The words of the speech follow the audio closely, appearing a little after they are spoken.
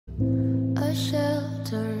a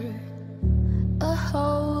shelter, a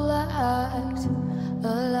whole act,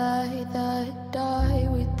 a light that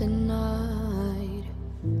died with the night.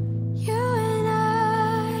 You and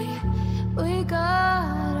I, we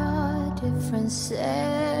got our differences.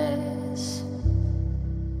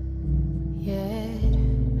 Yet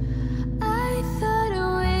I thought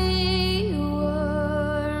we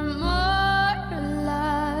were more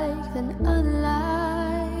alike than unlike.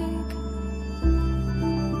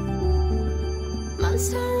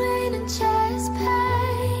 Months of rain and chest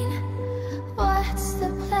pain. What's the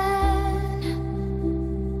plan?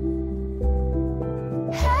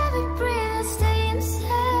 Heavy breathing, stay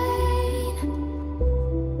insane.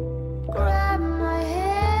 Grab my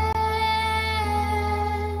hand.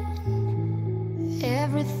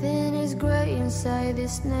 Everything is grey inside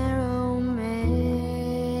this narrow maze.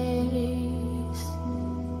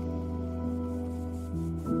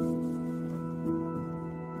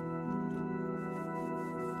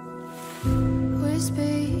 We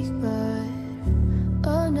speak but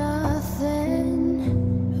oh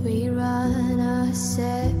nothing. We run our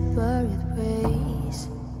separate ways.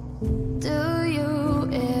 Do you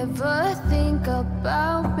ever think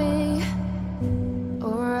about me?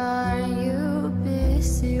 Or are you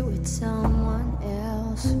busy with someone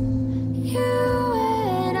else? You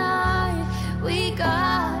and I, we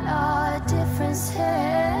got our differences.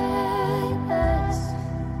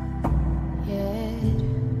 Yet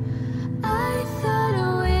I thought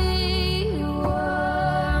we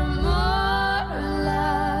were more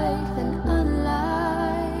alike than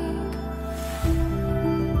unlike.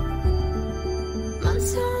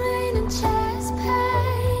 Months of rain and chest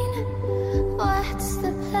pain. What's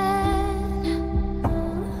the plan?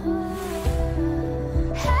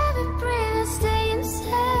 Heavy breathing, stay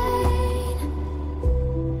insane.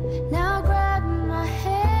 Now grab my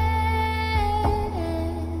hand.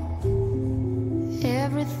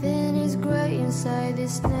 Everything is grey inside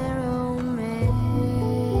this narrow maze.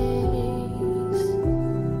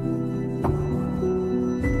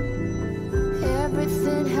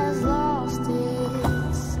 Everything has lost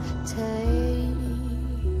its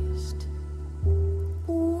taste.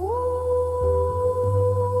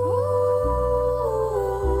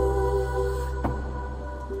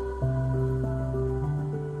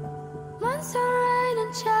 Months of rain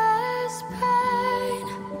and chest pain.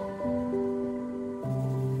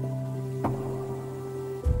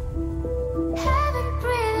 Heavy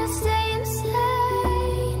breathing, stay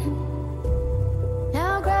insane.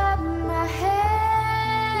 Now grab my hand.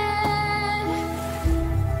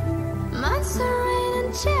 Months of rain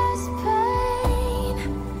and chest pain.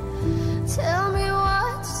 Tell me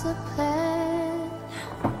what's the plan?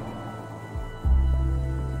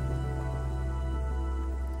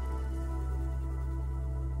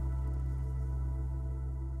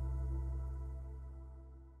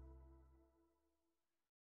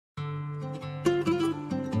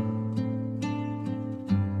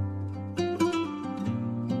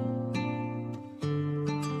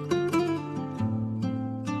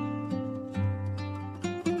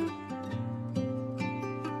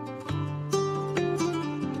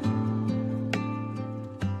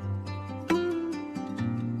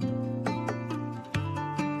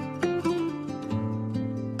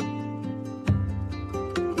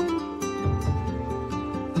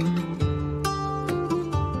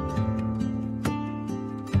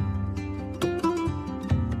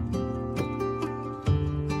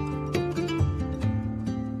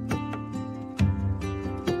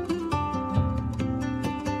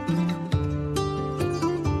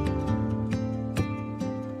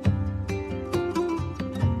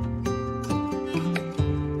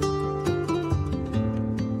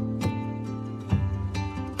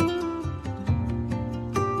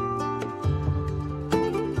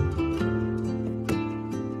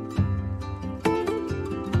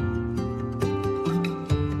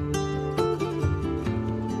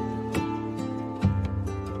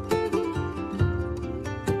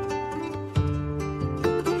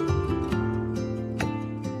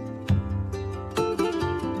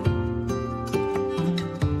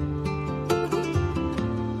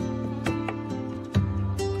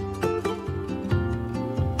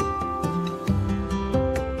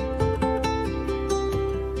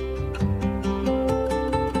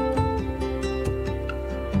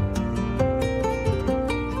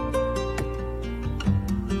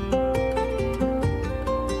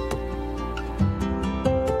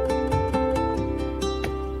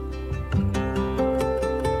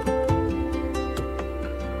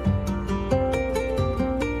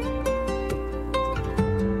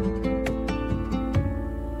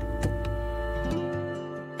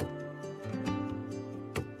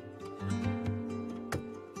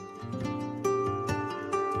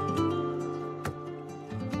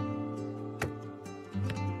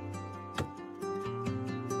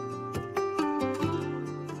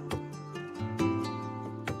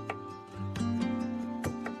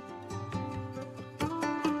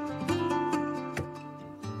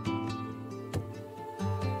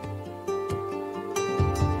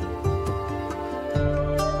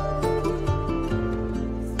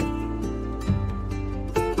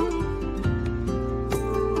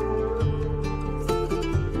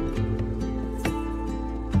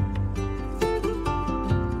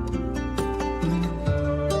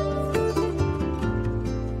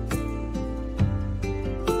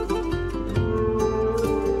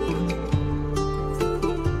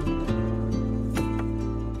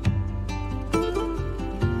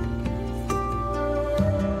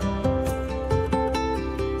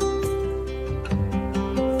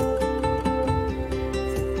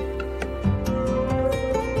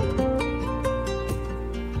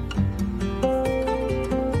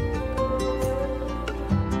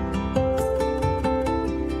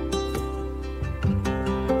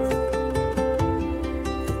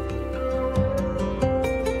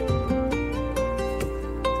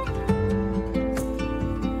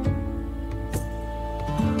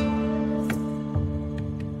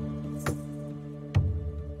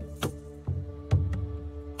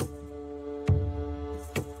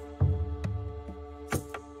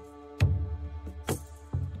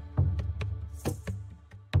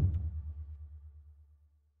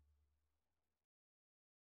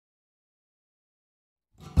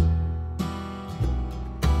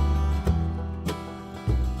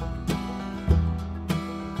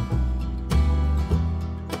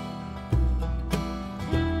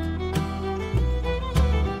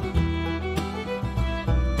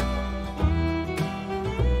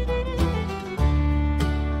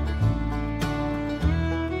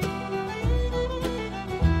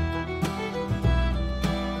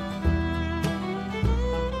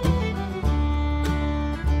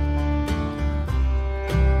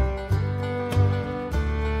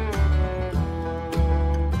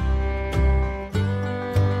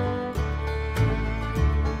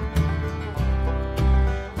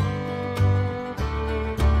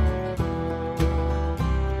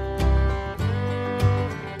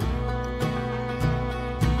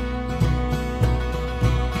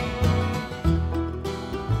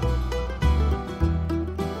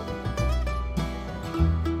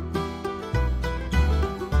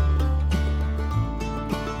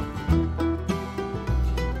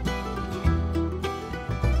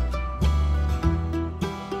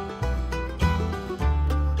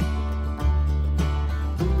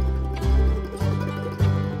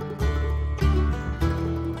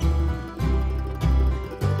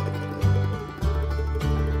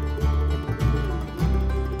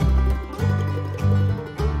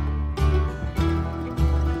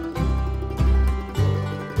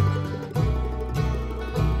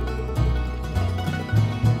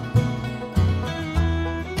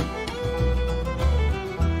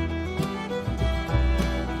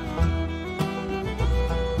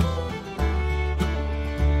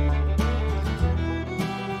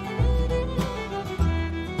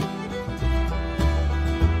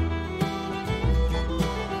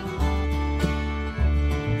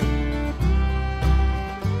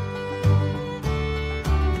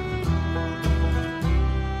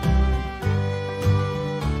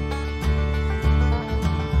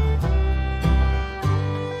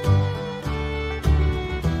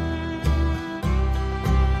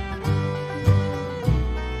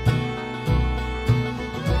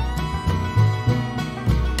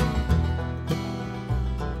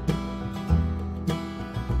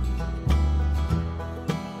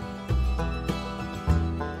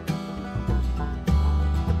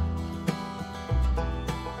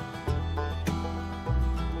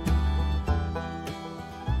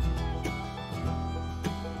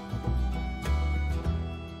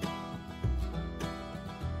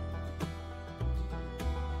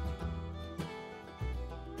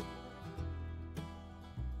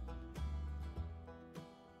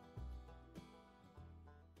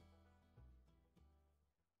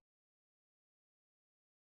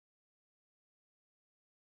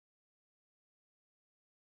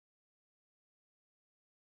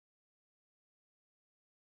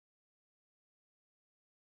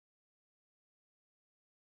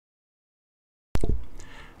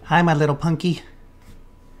 Hi, my little punky.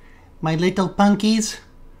 My little punkies.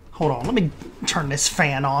 Hold on, let me turn this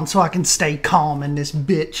fan on so I can stay calm in this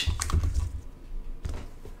bitch.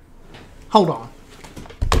 Hold on.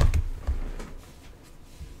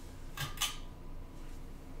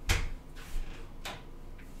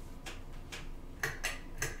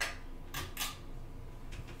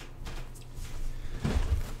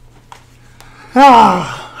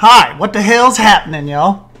 Hi, what the hell's happening,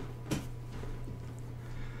 y'all?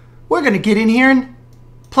 We're gonna get in here and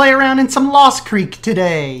play around in some Lost Creek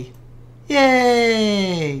today.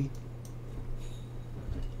 Yay!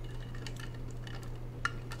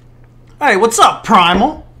 Hey, what's up,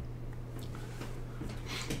 Primal?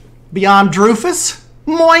 Beyond Drufus?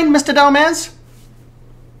 Moin, Mr. Domez.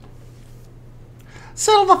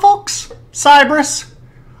 Silver Fox? Cybrus?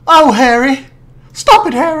 Oh, Harry. Stop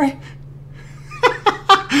it, Harry.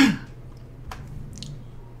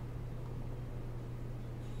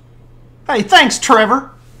 Hey, thanks,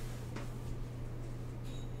 Trevor.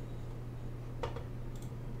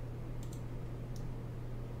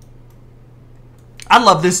 I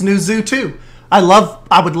love this new zoo too. I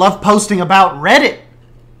would love posting about Reddit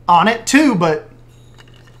on it too, but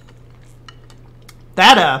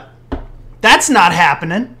that's not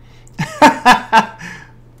happening.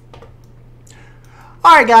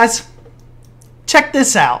 All right, guys. Check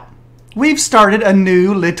this out. We've started a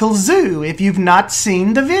new little zoo if you've not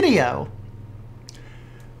seen the video.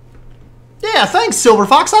 Yeah, thanks, Silver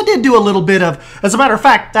Fox. I did do a little bit of, as a matter of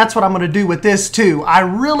fact, that's what I'm going to do with this too. I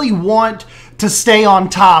really want to stay on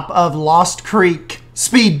top of Lost Creek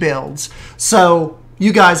speed builds. So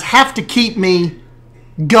you guys have to keep me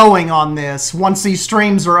going on this once these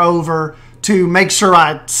streams are over to make sure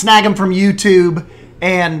I snag them from YouTube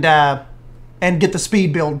and get the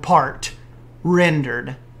speed build part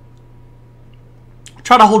rendered.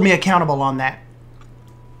 Try to hold me accountable on that.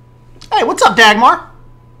 Hey, what's up, Dagmar?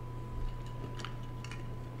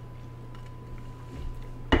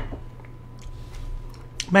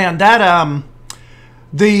 Man, that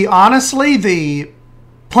honestly, the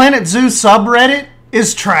Planet Zoo subreddit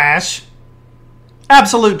is trash.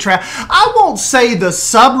 Absolute trash. I won't say the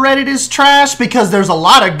subreddit is trash because there's a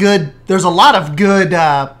lot of good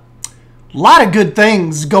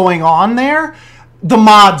things going on there. The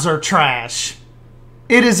mods are trash.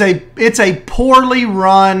 It's a poorly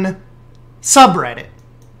run subreddit.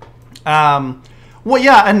 Well,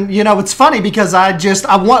 yeah, and you know it's funny because I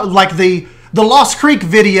want like the Lost Creek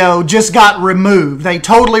video just got removed. They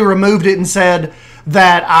totally removed it and said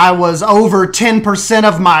that I was over 10%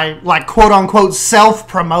 of my like quote unquote self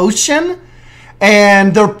promotion,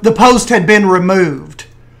 and the post had been removed.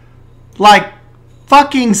 Like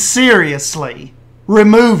fucking seriously,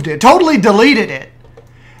 removed it, totally deleted it,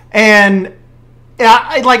 and.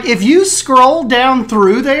 Like, if you scroll down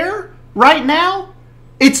through there right now,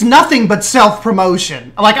 it's nothing but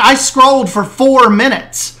self-promotion. Like, I scrolled for 4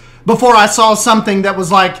 minutes before I saw something that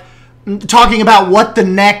was, like, talking about what the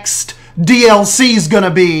next DLC is going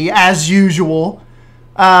to be, as usual.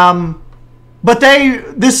 But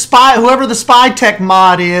whoever the spy tech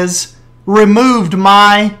mod is, removed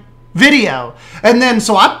my video. And then,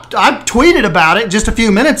 so I tweeted about it just a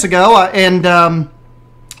few minutes ago, and,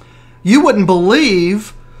 you wouldn't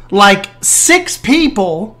believe, like 6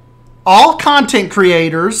 people, all content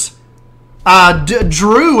creators,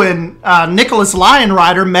 Drew and Nicholas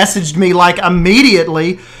Lionrider messaged me like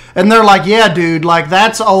immediately, and they're like, yeah, dude, like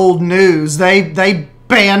that's old news. They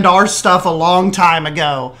banned our stuff a long time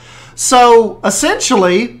ago. So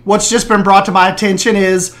essentially, what's just been brought to my attention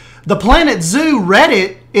is the Planet Zoo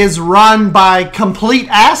Reddit is run by complete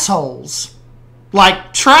assholes,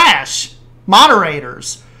 like trash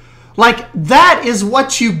moderators. Like, that is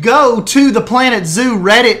what you go to the Planet Zoo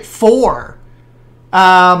Reddit for.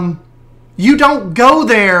 You don't go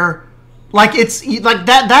there like it's like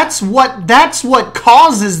that. That's what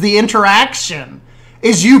causes the interaction,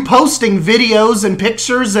 is you posting videos and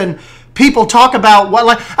pictures and people talk about what,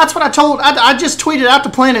 like, that's what I just tweeted out to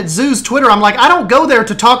Planet Zoo's Twitter. I'm like, I don't go there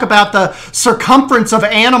to talk about the circumference of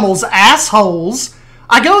animals' assholes.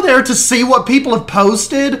 I go there to see what people have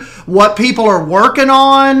posted, what people are working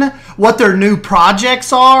on, what their new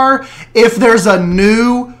projects are, if there's a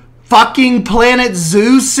new fucking Planet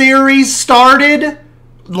Zoo series started,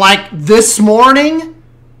 like this morning.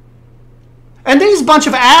 And these bunch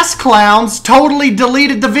of ass clowns totally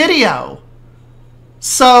deleted the video.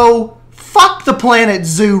 So, fuck the Planet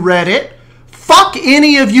Zoo Reddit. Fuck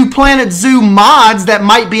any of you Planet Zoo mods that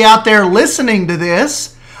might be out there listening to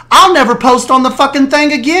this. I'll never post on the fucking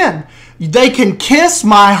thing again. They can kiss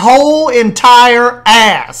my whole entire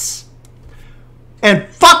ass. And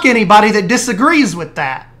fuck anybody that disagrees with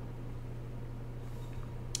that.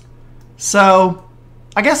 So,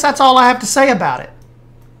 I guess that's all I have to say about it.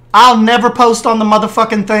 I'll never post on the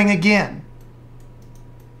motherfucking thing again.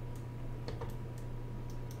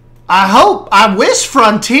 I wish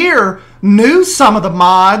Frontier knew some of the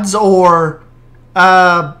mods or,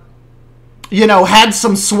 you know, had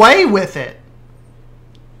some sway with it.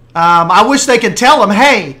 I wish they could tell them,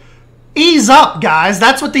 hey, ease up, guys.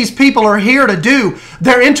 That's what these people are here to do.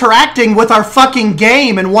 They're interacting with our fucking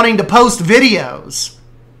game and wanting to post videos.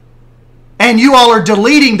 And you all are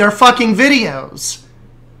deleting their fucking videos.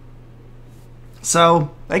 So,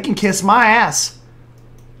 they can kiss my ass.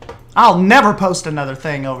 I'll never post another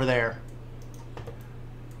thing over there.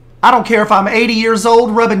 I don't care if I'm 80 years old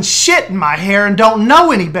rubbing shit in my hair and don't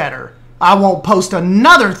know any better. I won't post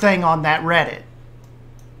another thing on that Reddit.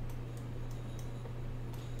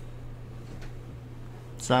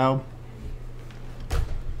 So,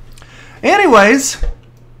 anyways,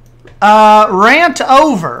 rant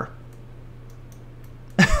over.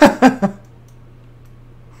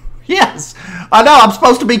 Yes, I know, I'm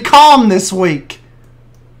supposed to be calm this week.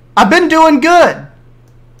 I've been doing good.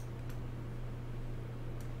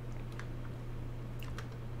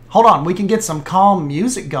 Hold on, we can get some calm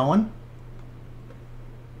music going.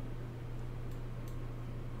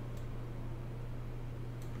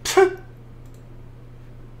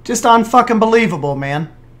 Just unfucking believable,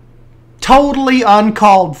 man. Totally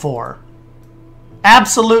uncalled for.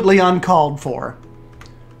 Absolutely uncalled for.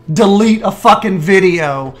 Delete a fucking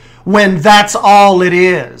video when that's all it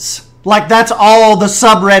is. Like that's all the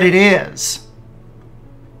subreddit is.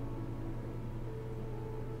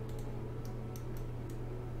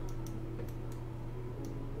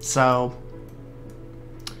 So,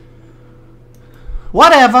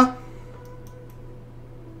 whatever.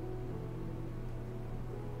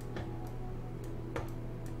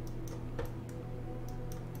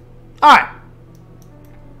 All right.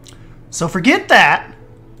 So forget that.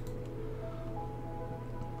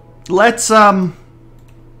 Let's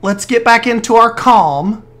get back into our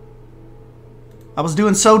calm. I was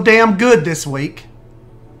doing so damn good this week.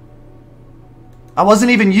 I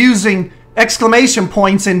wasn't even using exclamation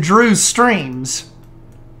points in Drew's streams.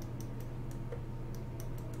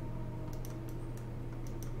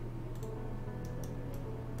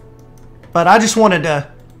 But I just wanted to,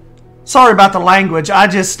 sorry about the language, I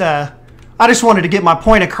just wanted to get my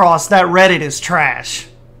point across that Reddit is trash.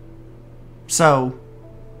 So,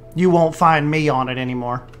 you won't find me on it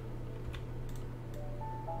anymore.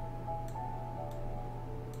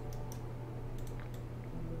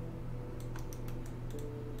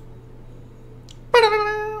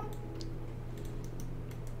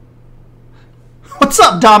 What's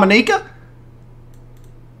up, Dominica?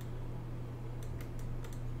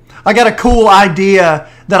 I got a cool idea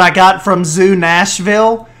that I got from Zoo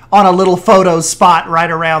Nashville on a little photo spot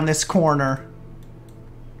right around this corner.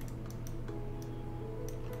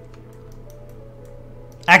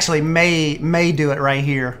 Actually, may do it right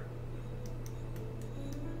here.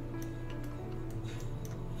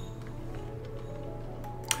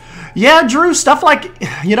 Yeah, Drew, stuff like,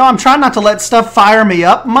 you know, I'm trying not to let stuff fire me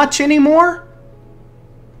up much anymore.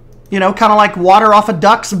 You know, kind of like water off a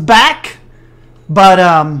duck's back. But,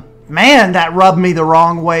 man, that rubbed me the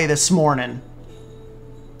wrong way this morning.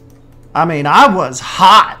 I mean, I was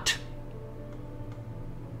hot.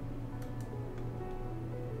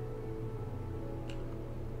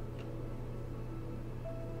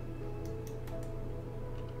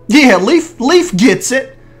 Yeah, Leaf gets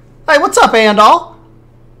it. Hey, what's up, Andal?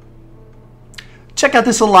 Check out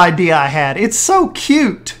this little idea I had. It's so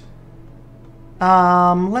cute.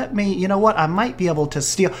 Let me, you know what? I might be able to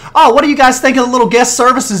steal. Oh, what do you guys think of the little guest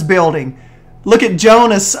services building? Look at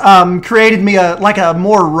Jonas, created me like a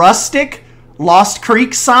more rustic Lost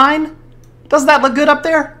Creek sign. Doesn't that look good up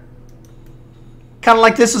there? Kind of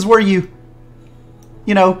like this is where you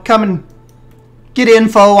know, come and get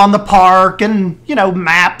info on the park and, you know,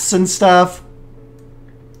 maps and stuff.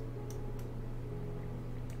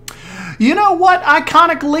 You know what,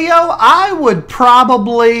 Iconic Leo? I would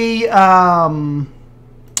probably,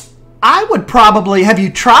 have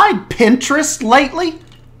you tried Pinterest lately?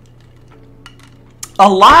 A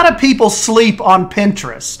lot of people sleep on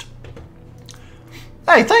Pinterest.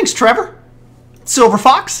 Hey, thanks, Trevor. Silver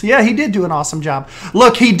Fox, yeah, he did do an awesome job.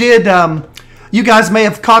 Look, he did, you guys may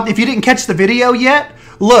have caught, if you didn't catch the video yet,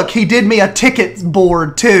 look, he did me a ticket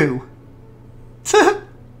board too.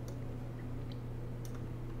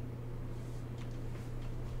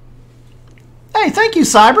 Hey, thank you,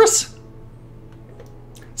 Cybers.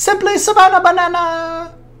 Simply Savannah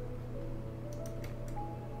Banana.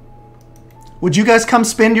 Would you guys come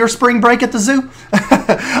spend your spring break at the zoo?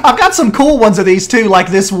 I've got some cool ones of these too. Like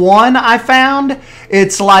this one I found.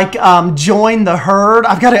 It's like join the herd.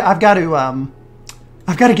 I've got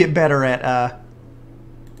to get better at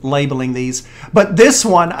labeling these. But this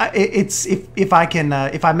one, it's if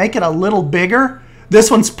I make it a little bigger, this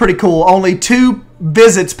one's pretty cool. Only 2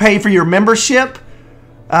 visits pay for your membership.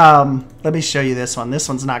 Let me show you this one. This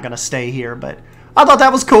one's not going to stay here, but I thought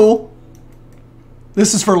that was cool.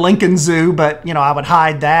 This is for Lincoln Zoo, but you know, I would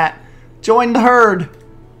hide that. Join the herd.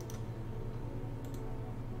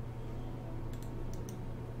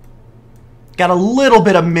 Got a little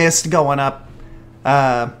bit of mist going up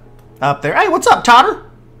there. Hey, what's up, Totter?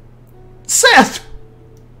 Seth.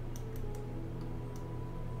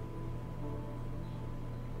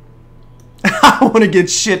 I want to get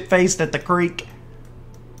shit-faced at the creek.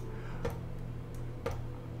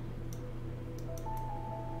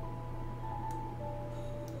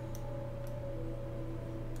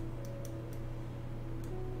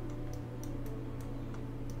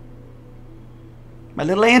 My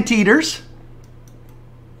little anteaters.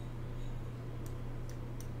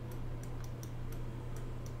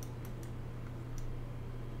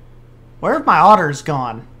 Where have my otters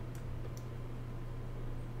gone?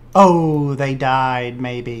 Oh, they died,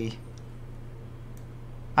 maybe.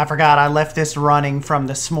 I forgot I left this running from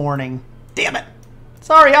this morning. Damn it.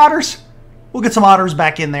 Sorry, otters. We'll get some otters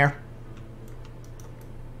back in there.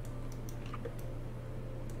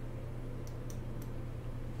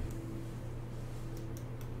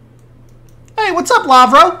 Hey, what's up,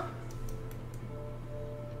 Lavro?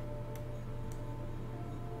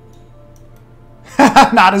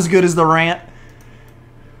 Not as good as the rant.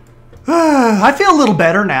 I feel a little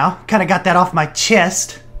better now. Kind of got that off my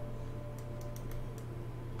chest.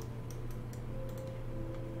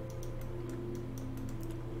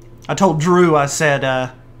 I told Drew, I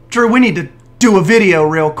said, Drew, we need to do a video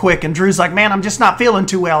real quick. And Drew's like, man, I'm just not feeling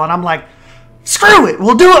too well. And I'm like, screw it.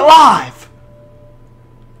 We'll do it live.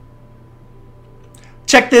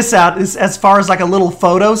 Check this out. As far as like a little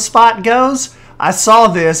photo spot goes, I saw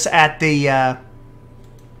this at the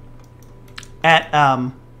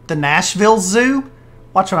Nashville Zoo.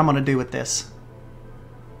 Watch what I'm going to do with this.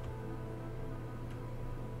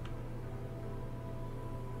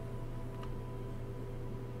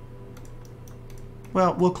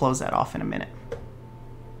 Well, we'll close that off in a minute.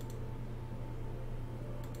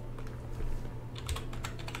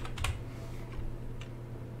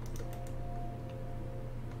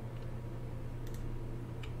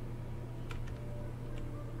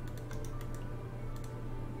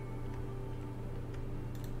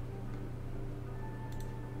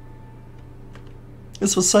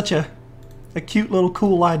 This was such a cute little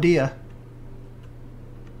cool idea.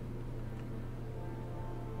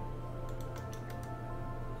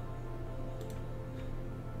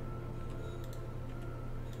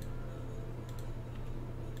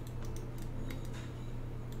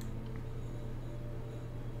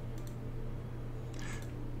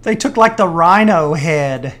 They took like the rhino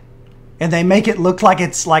head and they make it look like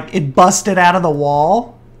it's like it busted out of the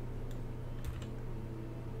wall.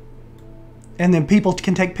 And then people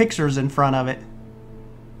can take pictures in front of it.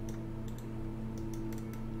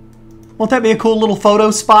 Won't that be a cool little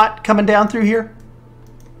photo spot coming down through here?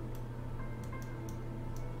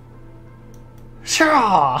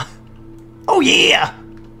 Sure. Oh yeah.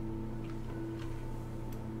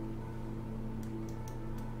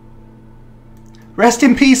 Rest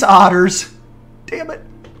in peace, otters. Damn it.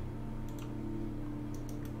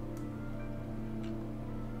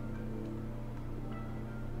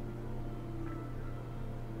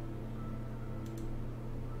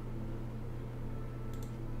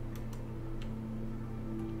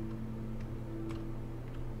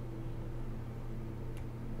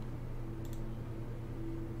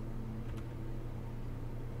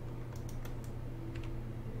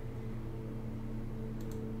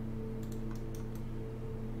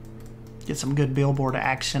 Get some good billboard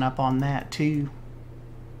action up on that too.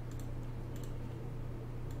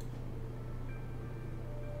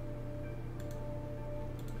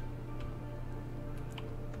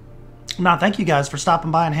 Now, thank you guys for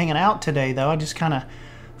stopping by and hanging out today, though. I just kind of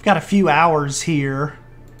got a few hours here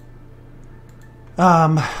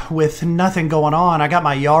with nothing going on. I got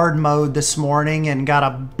my yard mowed this morning and got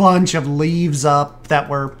a bunch of leaves up that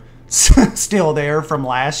were still there from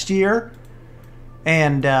last year.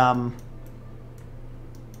 And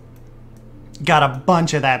got a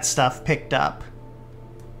bunch of that stuff picked up.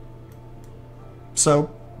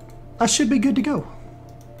 So I should be good to go.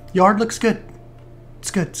 Yard looks good.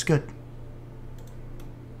 It's good. It's good.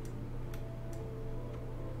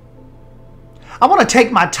 I want to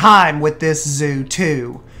take my time with this zoo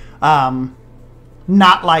too. Not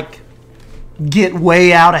not like get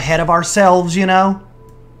way out ahead of ourselves, you know?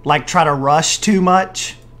 Like try to rush too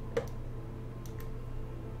much.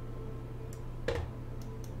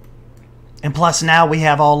 And plus now we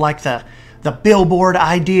have all like the billboard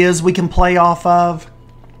ideas we can play off of.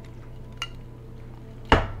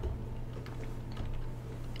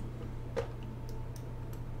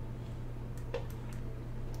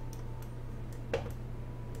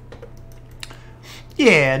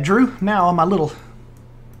 Yeah, Drew, now all my little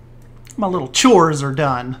chores are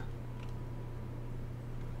done.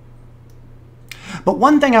 But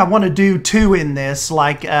one thing I want to do too in this,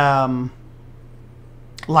 like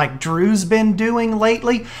Drew's been doing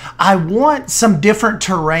lately, I want some different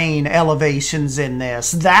terrain elevations in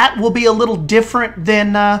this. That will be a little different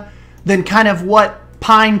than kind of what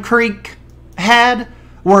Pine Creek had,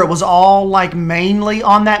 where it was all like mainly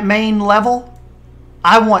on that main level.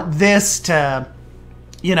 I want this to,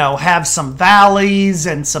 you know, have some valleys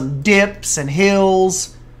and some dips and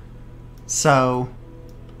hills. So,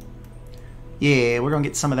 yeah, we're going to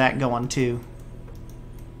get some of that going too.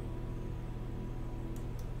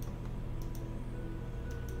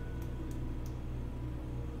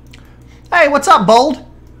 Hey, what's up, Bold?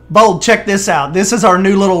 Bold, check this out. This is our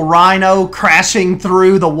new little rhino crashing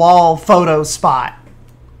through the wall photo spot.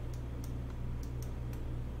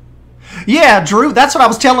 Yeah, Drew, that's what I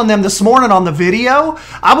was telling them this morning on the video.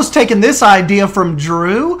 I was taking this idea from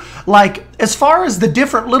Drew. Like, as far as the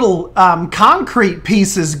different little concrete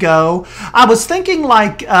pieces go, I was thinking,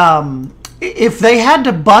 like, if they had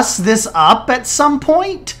to bust this up at some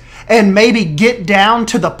point and maybe get down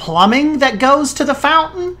to the plumbing that goes to the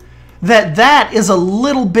fountain, that is a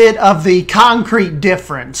little bit of the concrete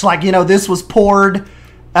difference. Like, you know, this was poured,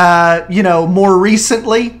 you know, more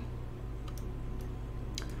recently.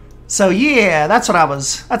 So yeah, that's what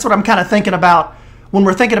I'm kind of thinking about when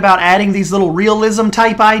we're thinking about adding these little realism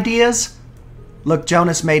type ideas. Look,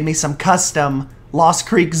 Jonas made me some custom Lost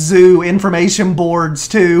Creek Zoo information boards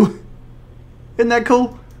too. Isn't that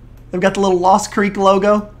cool? They've got the little Lost Creek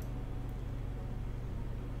logo.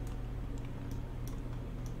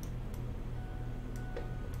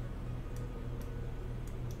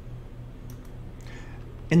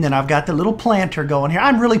 And then I've got the little planter going here.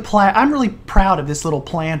 I'm really proud of this little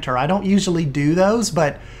planter. I don't usually do those,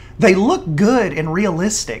 but they look good and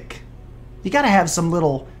realistic. You got to have some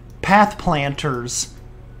little path planters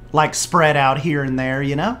like spread out here and there,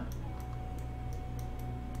 you know?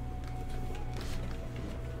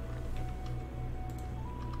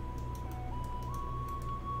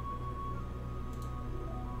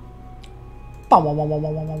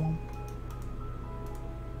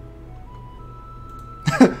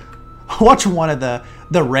 Watch one of the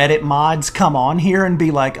Reddit mods come on here and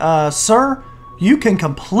be like, sir, you can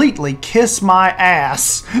completely kiss my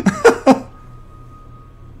ass.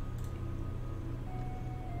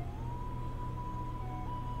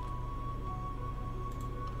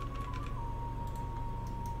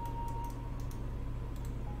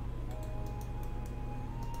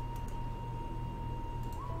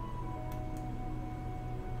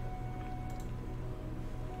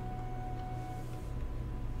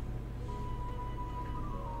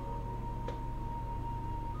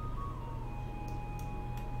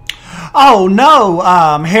 Oh no,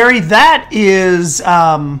 Harry, that is,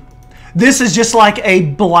 this is just like a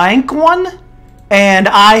blank one, and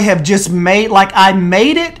I have just made, like, I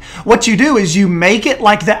made it. What you do is you make it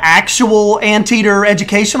like the actual Anteater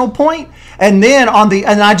educational point, and then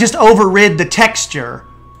and I just overrid the texture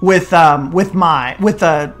with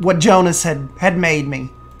what Jonas had made me.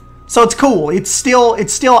 So it's cool. It's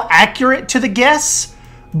still accurate to the guess,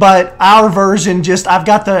 but our version I've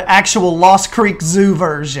got the actual Lost Creek Zoo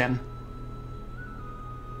version.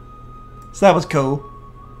 So that was cool.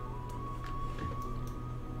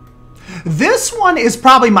 This one is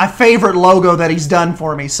probably my favorite logo that he's done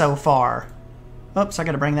for me so far. Oops, I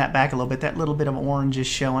got to bring that back a little bit. That little bit of orange is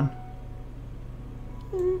showing.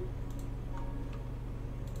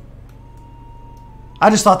 I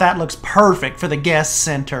just thought that looks perfect for the guest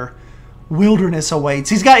center. Wilderness awaits.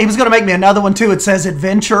 He was going to make me another one too. It says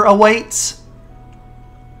adventure awaits.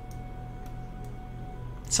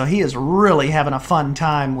 So he is really having a fun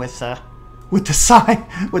time with the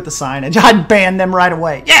signage. I'd ban them right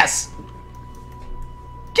away. Yes!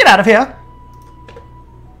 Get out of here.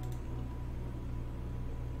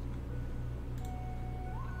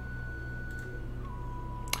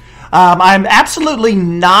 I'm absolutely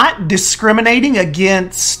not discriminating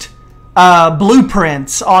against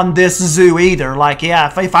blueprints on this zoo either. Like, yeah,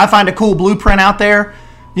 if I find a cool blueprint out there,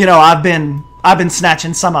 you know, I've been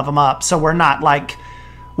snatching some of them up. So we're not on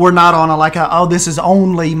oh, this is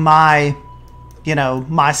only my you know,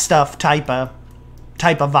 my stuff type of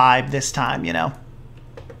vibe this time, you know.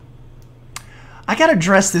 I gotta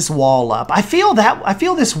dress this wall up. I feel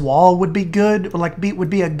this wall would be good, like would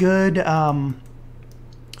be a good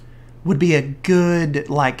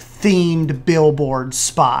like themed billboard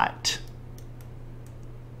spot.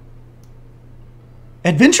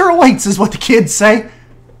 Adventure awaits is what the kids say.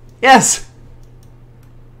 Yes.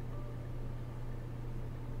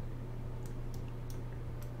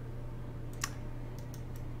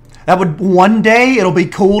 That would one day it'll be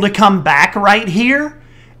cool to come back right here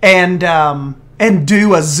and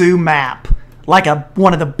do a zoo map, like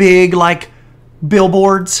one of the big like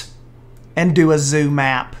billboards, and do a zoo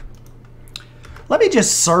map. Let me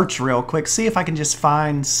just search real quick, see if I can just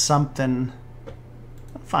find something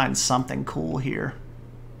cool here.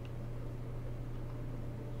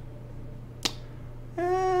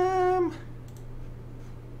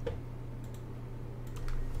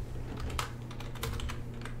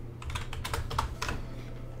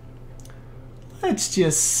 Let's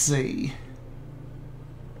just see.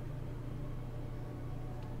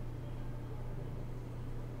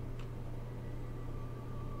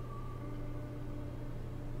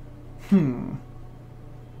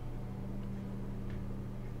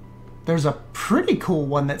 There's a pretty cool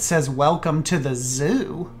one that says "Welcome to the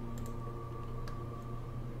Zoo."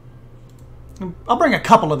 I'll bring a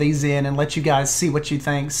couple of these in and let you guys see what you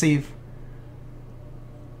think. See if...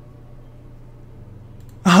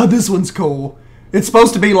 Oh, this one's cool. It's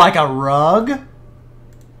supposed to be like a rug,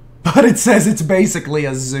 but it says it's basically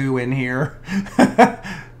a zoo in here.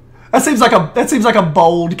 That seems like a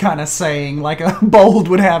bold kind of saying. Like a bold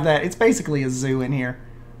would have that. It's basically a zoo in here.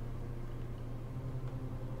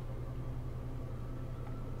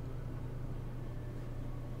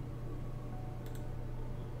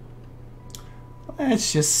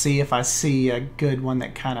 Let's just see if I see a good one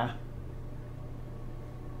that kind of...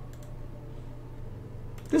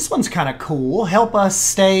 This one's kind of cool. Help us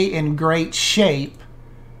stay in great shape.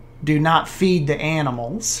 Do not feed the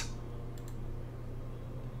animals.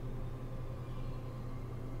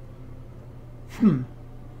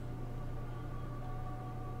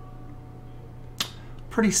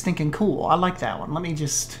 Pretty stinking cool. I like that one. Let me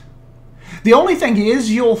just... The only thing is,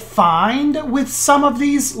 you'll find with some of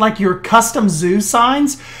these, like your custom zoo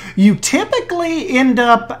signs, you typically end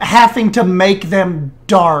up having to make them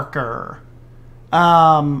darker.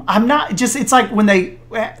 I'm not just, it's like when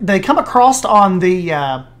they come across on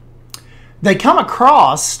the,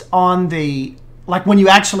 like when you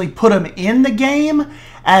actually put them in the game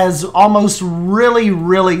as almost really,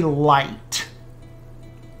 really light.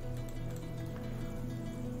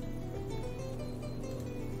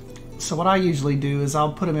 So what I usually do is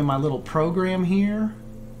I'll put them in my little program here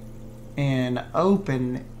and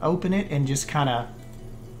open it and just kind of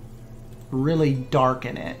really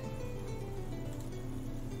darken it.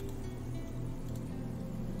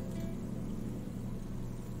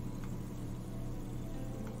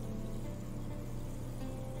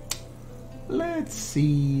 Let's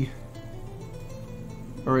see,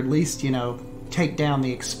 or at least, you know, take down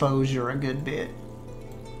the exposure a good bit.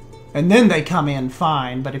 And then they come in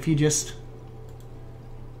fine, but if you just...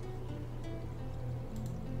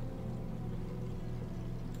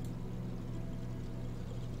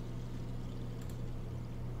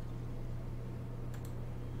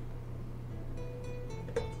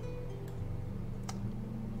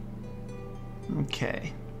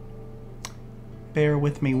 Okay. Bear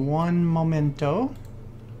with me one momento.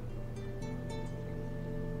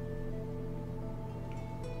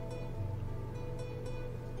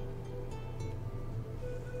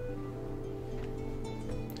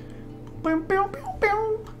 Boom, boom, boom,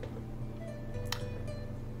 boom.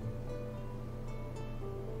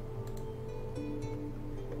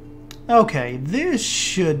 Okay, this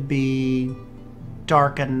should be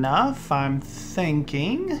dark enough, I'm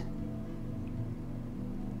thinking.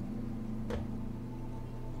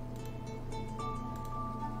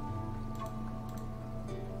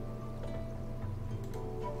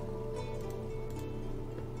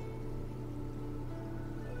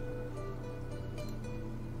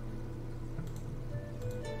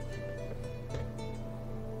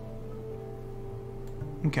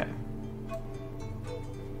 Okay.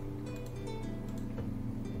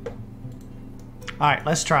 All right,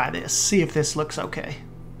 let's try this. See if this looks okay.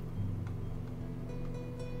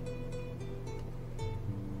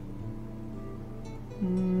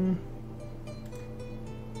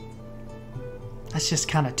 That's just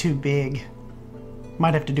kind of too big.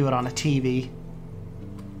 Might have to do it on a TV.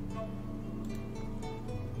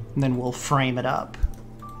 And then we'll frame it up.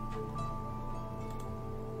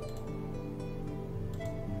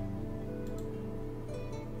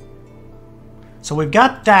 So we've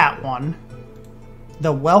got that one.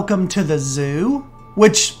 The Welcome to the Zoo,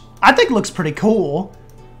 which I think looks pretty cool.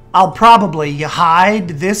 I'll probably hide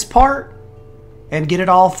this part and get it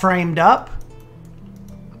all framed up.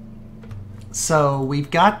 So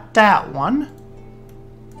we've got that one.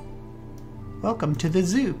 Welcome to the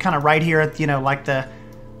zoo. Kind of right here at, you know, like the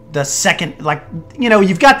second, like, you know,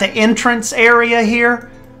 you've got the entrance area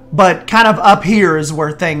here, but kind of up here is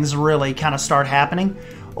where things really kind of start happening.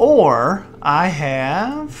 Or I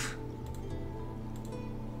have,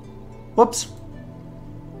 whoops.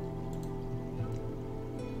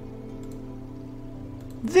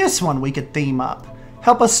 This one we could theme up.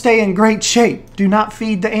 Help us stay in great shape. Do not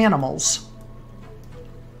feed the animals.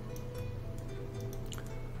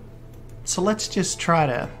 So let's just try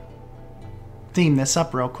to theme this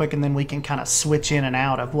up real quick, and then we can kind of switch in and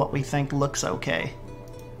out of what we think looks okay.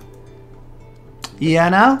 Yeah,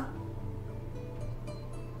 no?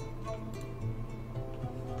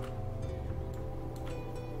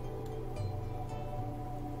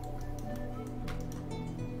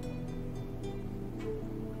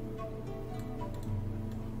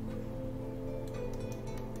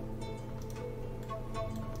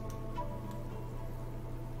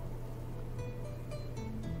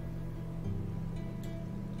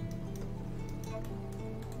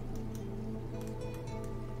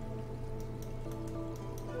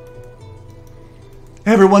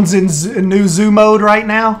 Everyone's in new zoo mode right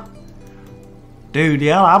now. Dude,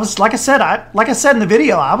 yeah, I was, like I said in the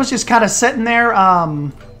video, I was just kind of sitting there,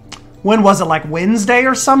 when was it, like Wednesday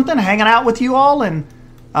or something, hanging out with you all, and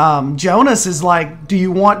Jonas is like, do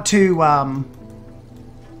you want to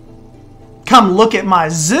come look at my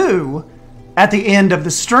zoo at the end of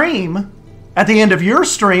the stream, at the end of your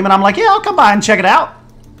stream? And I'm like, yeah, I'll come by and check it out.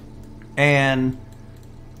 And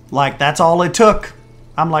like, that's all it took.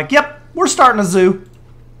 I'm like, yep, we're starting a zoo.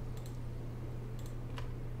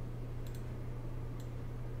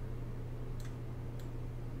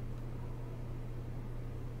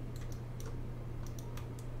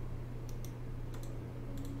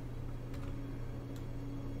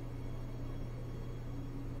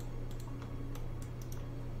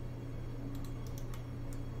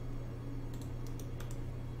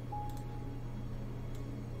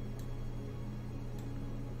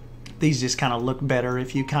 These just kind of look better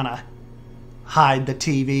if you kind of hide the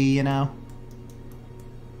TV, you know?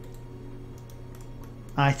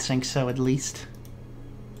 I think so, at least.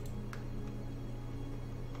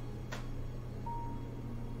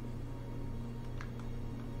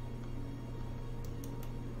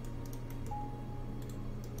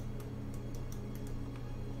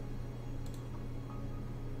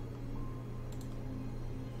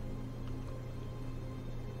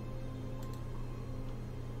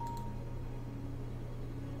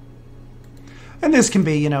 And this can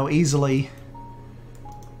be, you know, easily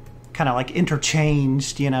kind of like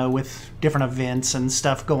interchanged, you know, with different events and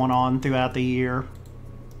stuff going on throughout the year.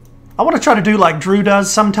 I want to try to do like Drew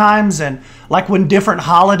does sometimes, and like when different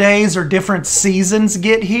holidays or different seasons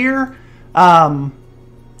get here,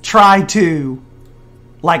 try to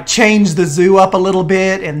like change the zoo up a little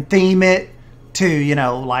bit and theme it to, you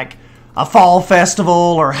know, like a fall festival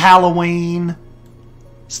or Halloween,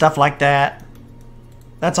 stuff like that.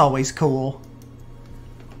 That's always cool.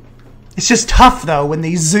 It's just tough though when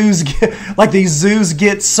these zoos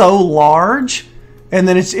get so large, and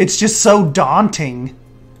then it's just so daunting.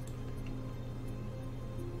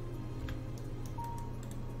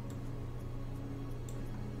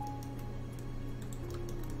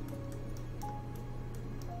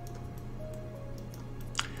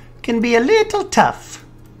 Can be a little tough.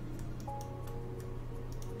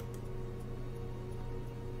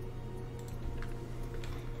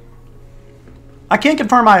 I can't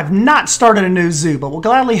confirm I have not started a new zoo, but will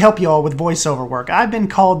gladly help you all with voiceover work. I've been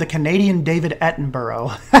called the Canadian David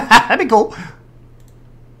Attenborough. That'd be cool.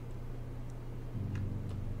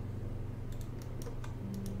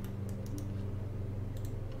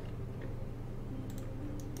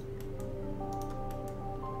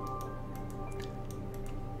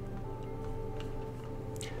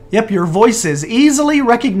 Yep, your voice is easily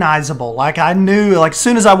recognizable. Like I knew, like as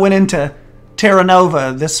soon as I went into Terra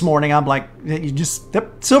Nova this morning, I'm like, you just,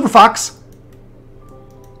 yep, Silver Fox.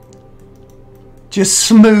 Just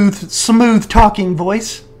smooth talking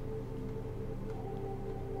voice.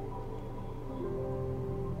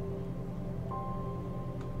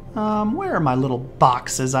 Where are my little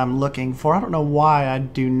boxes I'm looking for? I don't know why I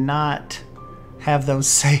do not have those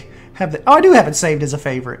saved. Oh, I do have it saved as a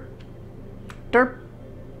favorite. Derp.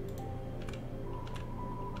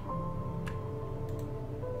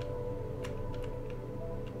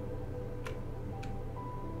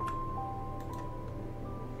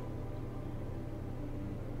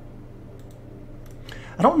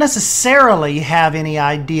 I don't necessarily have any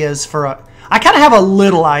ideas for a... I kind of have a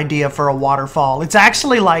little idea for a waterfall. It's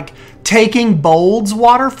actually like taking Bold's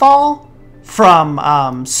waterfall from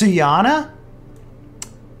Suyana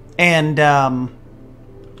and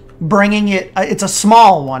bringing it... it's a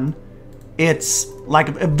small one. It's like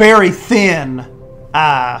a very thin,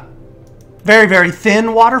 very, very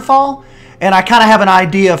thin waterfall. And I kind of have an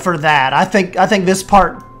idea for that. I think this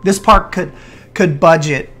part could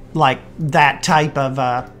budget like that type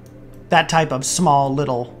of small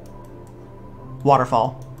little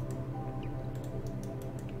waterfall.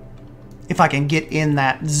 If I can get in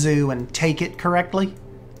that zoo and take it correctly.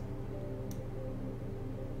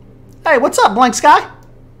 Hey, what's up, Blank Sky?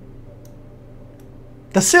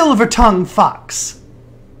 The silver-tongued fox.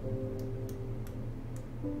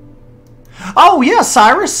 Oh, yeah,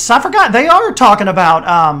 Cyrus. I forgot. They are talking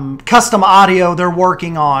about custom audio they're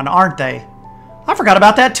working on, aren't they? I forgot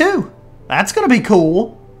about that, too. That's going to be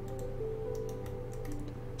cool.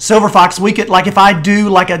 Silver Fox, we could, like, if I do,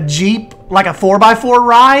 like, a Jeep, like a 4x4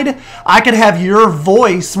 ride, I could have your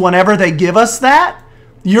voice whenever they give us that.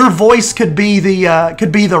 Your voice could be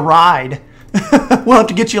the ride. We'll have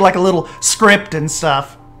to get you, like, a little script and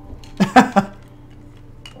stuff.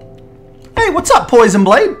 Hey, what's up, Poison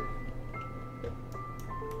Blade?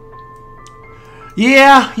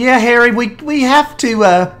 Yeah, Harry, we have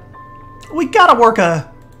to, we gotta work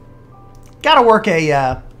a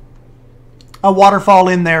waterfall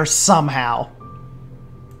in there somehow.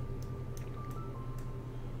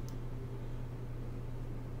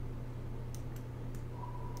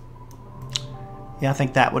 Yeah, I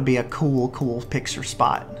think that would be a cool picture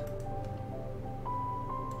spot.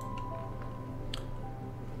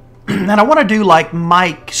 And I want to do like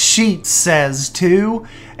Mike Sheets says too,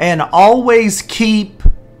 and always keep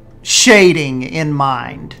shading in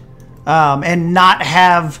mind. And not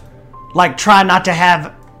have, like, try not to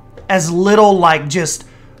have as little, like, just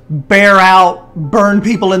bear out, burn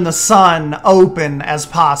people in the sun open as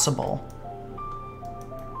possible.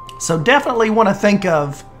 So definitely want to think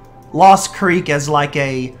of Lost Creek as like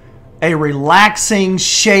a relaxing,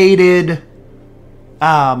 shaded, you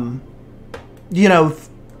know,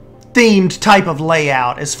 themed type of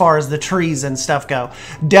layout as far as the trees and stuff go.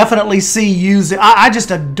 Definitely see using... I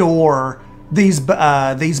just adore these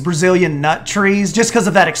Brazilian nut trees just because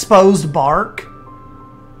of that exposed bark.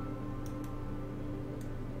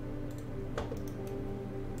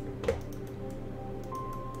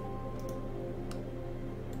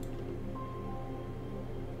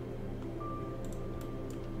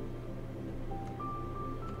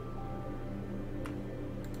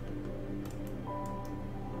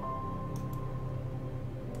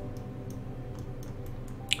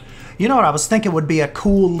 You know what I was thinking would be a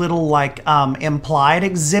cool little, like, implied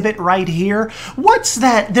exhibit right here? What's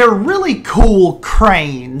that? They're really cool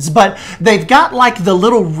cranes, but they've got, like, the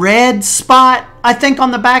little red spot, I think, on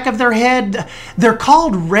the back of their head. They're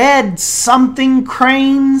called red something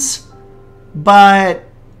cranes, but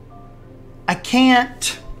I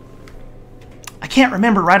can't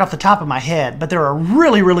remember right off the top of my head, but they're a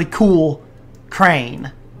really, really cool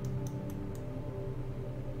crane.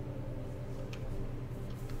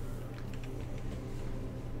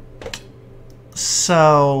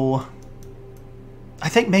 So, I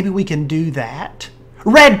think maybe we can do that.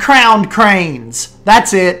 Red-crowned cranes.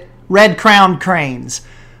 That's it. Red-crowned cranes.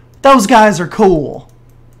 Those guys are cool.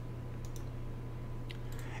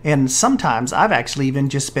 And sometimes I've actually even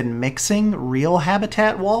just been mixing real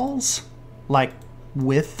habitat walls, like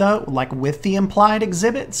with the implied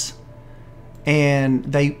exhibits, and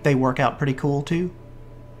they work out pretty cool too.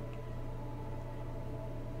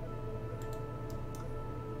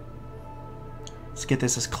 Let's get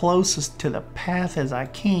this as close as to the path as I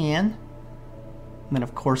can. And then,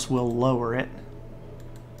 of course, we'll lower it.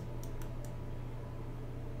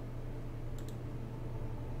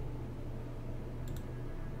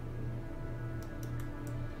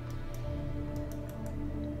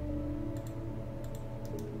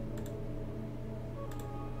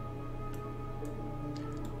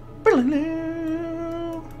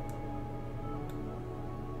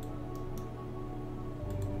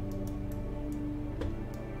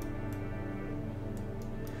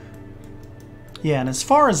 Yeah, and as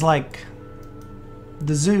far as like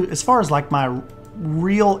the zoo, as far as like my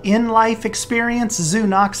real in-life experience, Zoo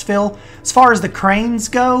Knoxville, as far as the cranes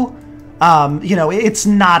go, you know, it's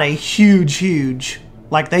not a huge,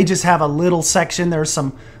 like they just have a little section. There's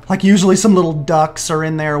some, like usually some little ducks are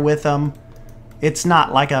in there with them. It's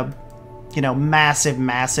not like a, you know, massive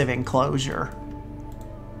enclosure.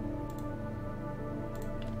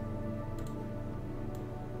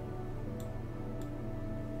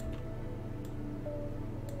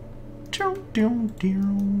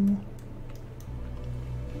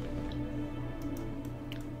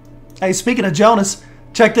 Hey, speaking of Jonas,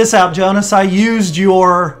 check this out, Jonas. I used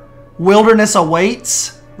your Wilderness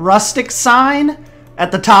Awaits rustic sign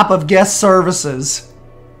at the top of guest services.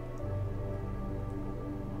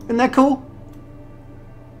 Isn't that cool?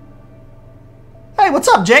 Hey, what's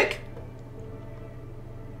up, Jake?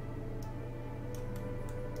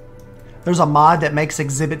 There's a mod that makes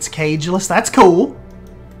exhibits cageless. That's cool.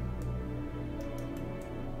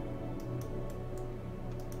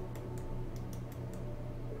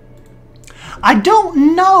 I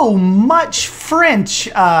don't know much French,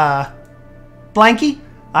 Blanky.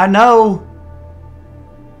 I know,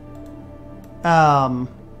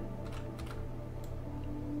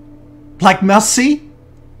 like merci.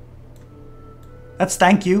 That's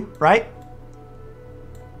thank you, right?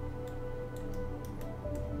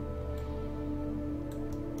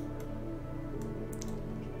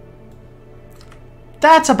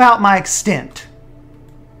 That's about my extent.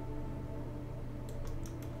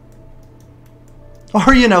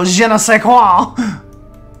 Or, you know, je ne sais quoi.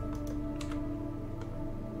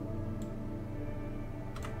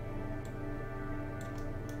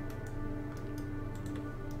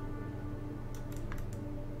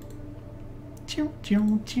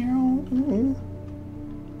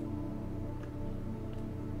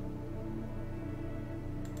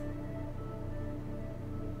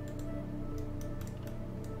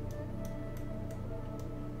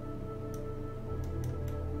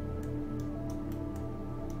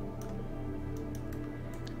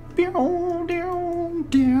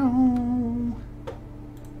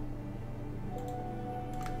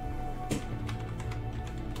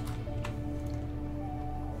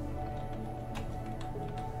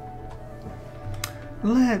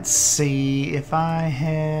 Let's see if I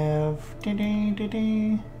have...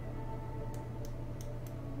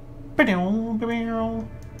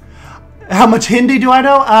 How much Hindi do I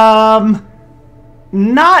know?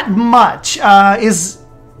 Not much. Is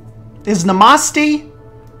Namaste?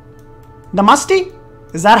 Namaste?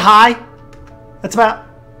 Is that high? That's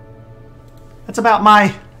about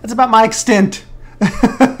my extent.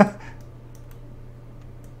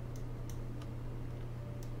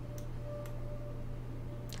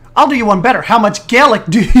 I'll do you one better. How much Gaelic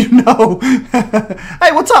do you know?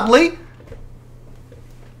 Hey, what's up, Lee?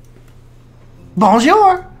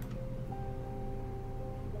 Bonjour.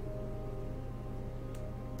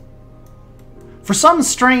 For some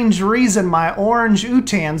strange reason, my orange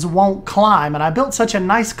Utans won't climb, and I built such a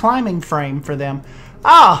nice climbing frame for them.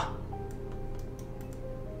 Ah!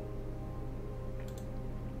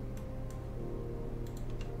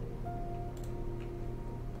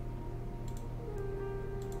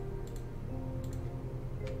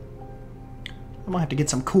 I might have to get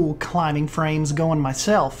some cool climbing frames going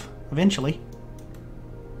myself, eventually.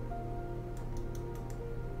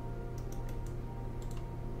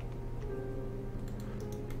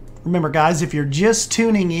 Remember, guys, if you're just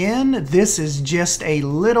tuning in, this is just a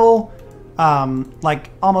little,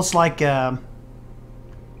 almost like,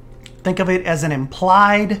 think of it as an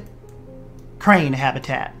implied crane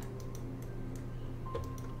habitat.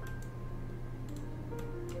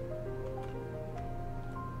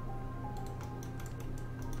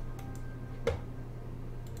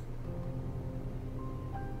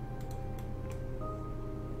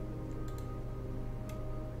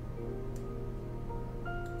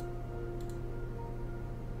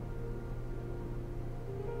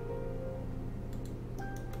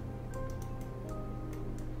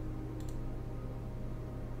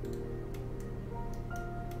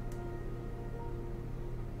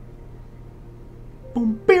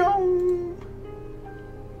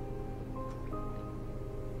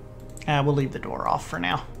 We'll leave the door off for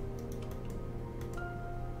now.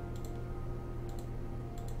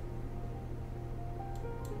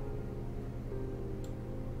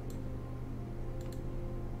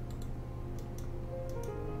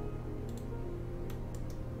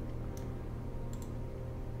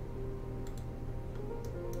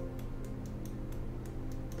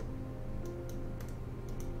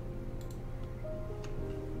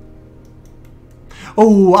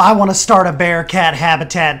 Oh, I want to start a bear cat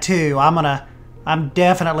habitat too. I'm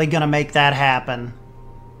definitely gonna make that happen.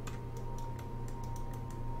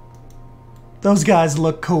 Those guys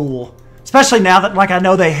look cool. Especially now that, like, I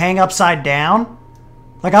know they hang upside down.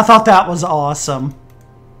 Like, I thought that was awesome.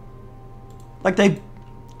 Like, they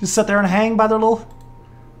just sit there and hang by their little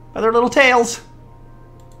tails.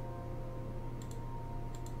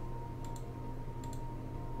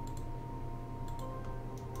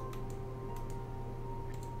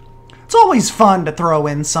 It's always fun to throw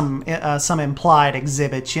in some implied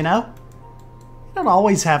exhibits, you know? don't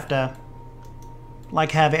always have to,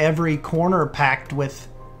 like, have every corner packed with,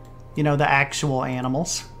 you know, the actual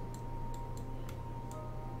animals.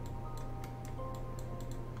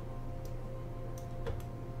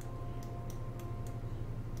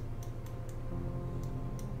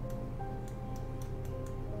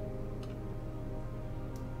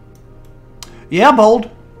 Yeah,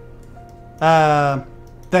 Bold.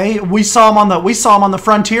 We saw them on the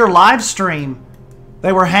Frontier live stream.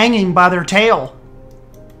 They were hanging by their tail.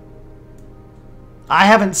 I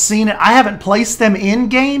haven't seen it. I haven't placed them in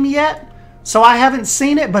game yet, so I haven't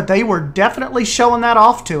seen it, but they were definitely showing that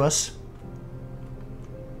off to us.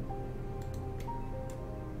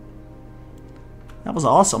 That was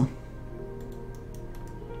awesome.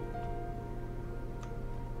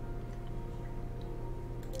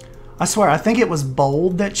 I swear, I think it was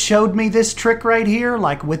Bold that showed me this trick right here,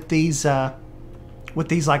 like with these like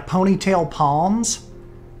ponytail palms.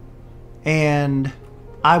 And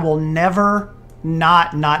I will never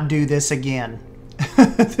not do this again.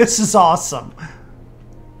 This is awesome.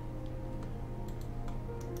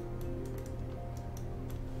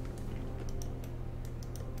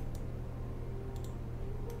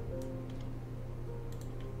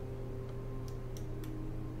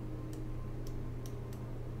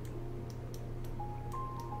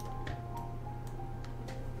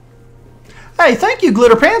 Hey, thank you,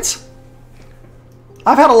 Glitter Pants.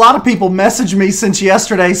 I've had a lot of people message me since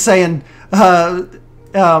yesterday saying,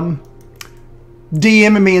 DMing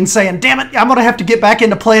me and saying, "Damn it, I'm gonna have to get back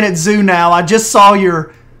into Planet Zoo now. I just saw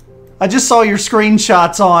your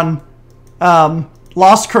screenshots on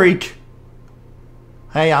Lost Creek."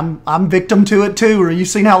 Hey, I'm victim to it too. Or you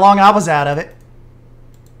seen how long I was out of it?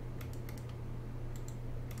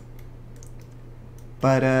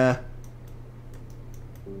 But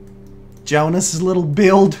Jonas's little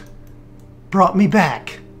build brought me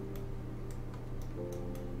back.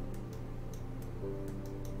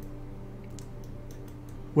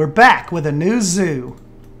 We're back with a new zoo.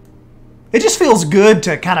 It just feels good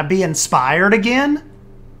to kind of be inspired again.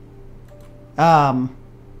 And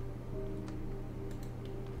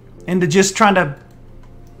to just trying to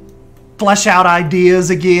flesh out ideas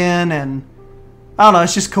again, and I don't know,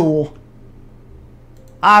 it's just cool.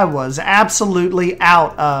 I was absolutely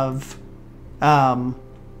out of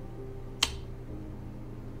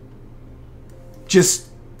just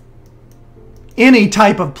any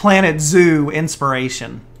type of Planet Zoo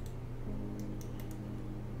inspiration.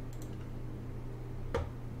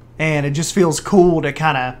 And it just feels cool to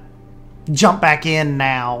kind of jump back in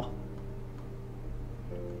now.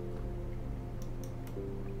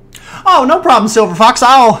 Oh, no problem, Silver Fox.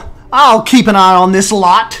 I'll keep an eye on this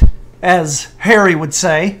lot, as Harry would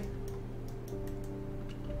say.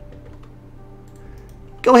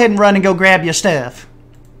 Go ahead and run and go grab your stuff.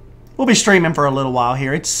 We'll be streaming for a little while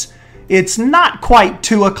here. It's not quite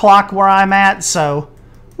 2 o'clock where I'm at, so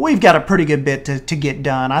we've got a pretty good bit to get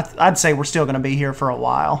done. I'd say we're still going to be here for a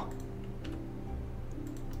while.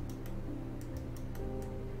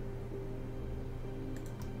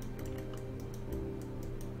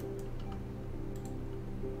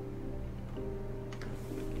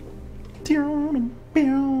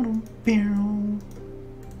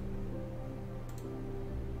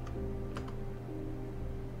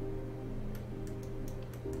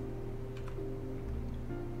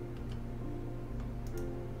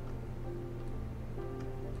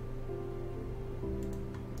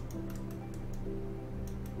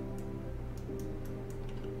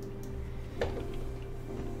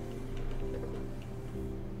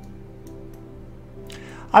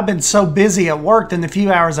 I've been so busy at work, and the few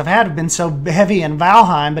hours I've had have been so heavy in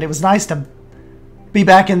Valheim, but it was nice to be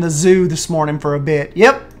back in the zoo this morning for a bit.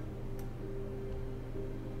 Yep.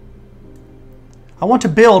 I want to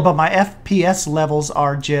build, but my FPS levels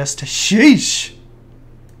are just sheesh.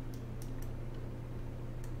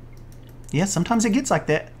 Yeah, sometimes it gets like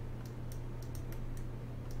that.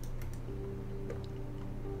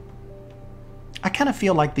 I kind of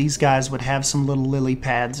feel like these guys would have some little lily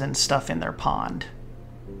pads and stuff in their pond.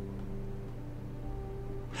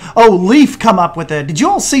 Oh, Leaf come up with it. Did you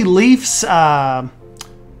all see Leaf's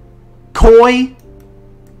koi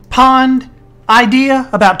pond idea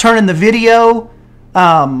about turning the video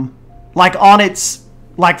like on its,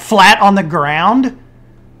 like flat on the ground?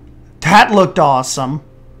 That looked awesome.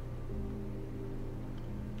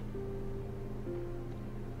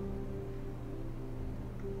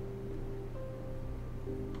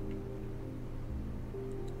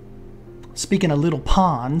 Speaking of little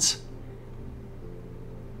ponds,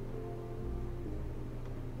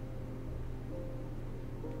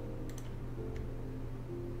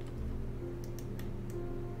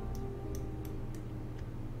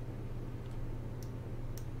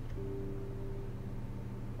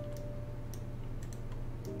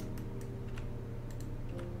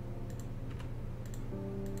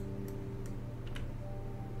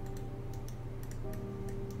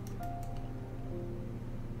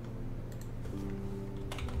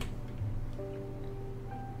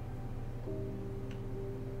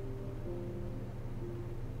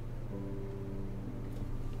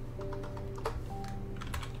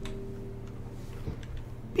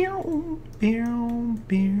 Pew, pew,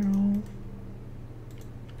 pew.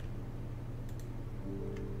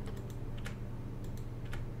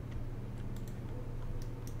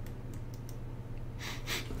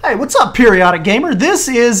 Hey, what's up, Periodic Gamer? This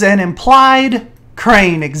is an implied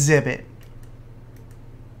crane exhibit.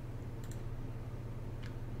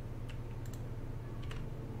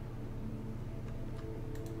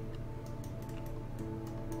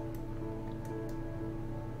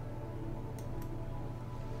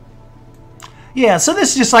 Yeah, so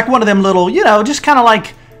this is just like one of them little, you know, just kind of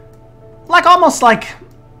like almost like,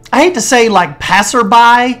 I hate to say like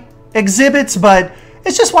passerby exhibits, but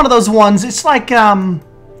it's just one of those ones. It's like an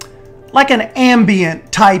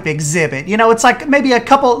ambient type exhibit. You know, it's like maybe a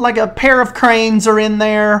couple, like a pair of cranes are in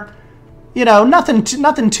there. You know, nothing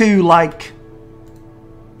too like,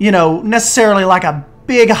 you know, necessarily like a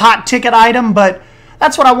big hot ticket item, but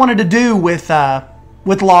that's what I wanted to do with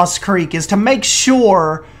Lost Creek, is to make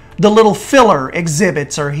sure the little filler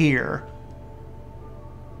exhibits are here.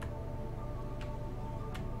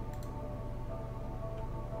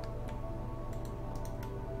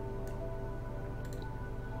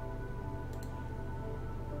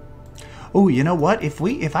 Oh, you know what?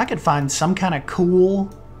 If I could find some kind of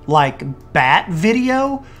cool like bat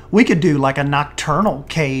video, we could do like a nocturnal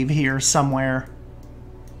cave here somewhere.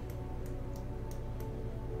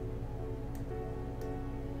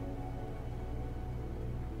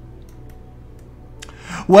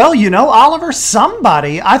 Well, you know, Oliver,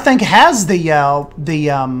 somebody I think has the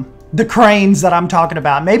cranes that I'm talking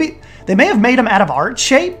about. Maybe they may have made them out of art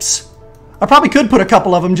shapes. I probably could put a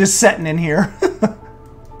couple of them just sitting in here.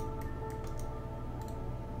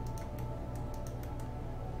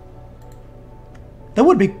 That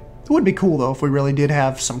would be cool though if we really did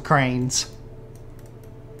have some cranes.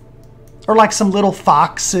 Or like some little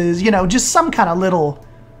foxes, you know, just some kind of little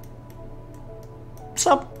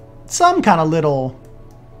some kind of little,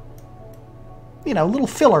 you know, little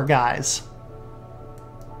filler guys.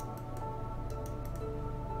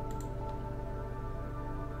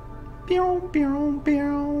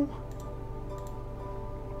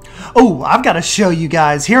 Oh, I've got to show you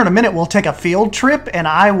guys. Here in a minute, we'll take a field trip, and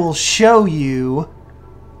I will show you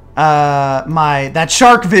that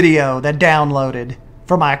shark video that downloaded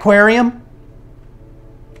for my aquarium.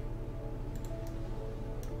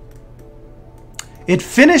 It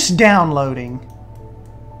finished downloading.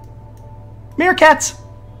 Meerkats.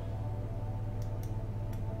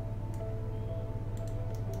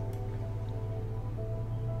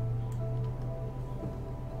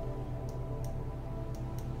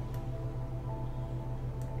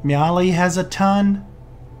 Meowly has a ton.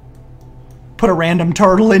 Put a random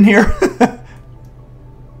turtle in here.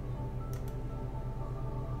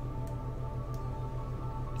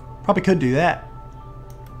 Probably could do that.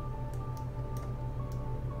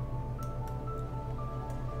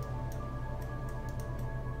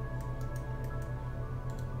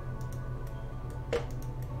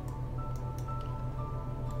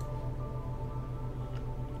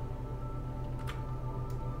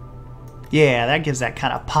 Yeah, that gives that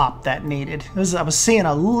kind of pop that needed. I was seeing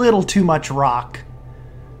a little too much rock.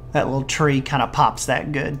 That little tree kind of pops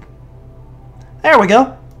that good. There we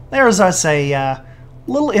go. There's us a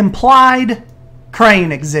little implied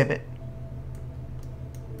crane exhibit.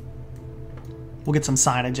 We'll get some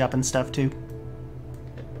signage up and stuff too.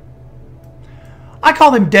 I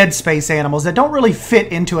call them dead space animals that don't really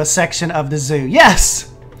fit into a section of the zoo. Yes!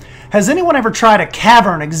 Has anyone ever tried a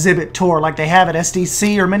cavern exhibit tour like they have at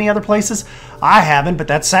SDC or many other places? I haven't, but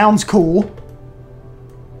that sounds cool.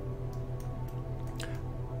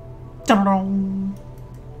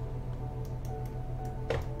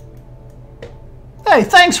 Hey,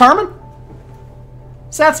 thanks, Herman.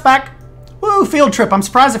 Sat's back. Woo, field trip. I'm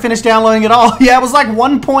surprised I finished downloading it all. Yeah, it was like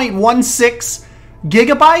 1.16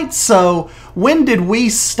 gigabytes. So when did we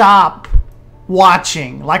stop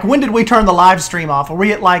watching? Like, when did we turn the live stream off? Were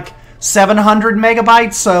we at like 700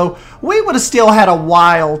 megabytes? So we would have still had a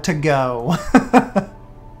while to go.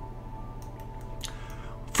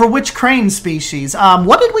 For which crane species?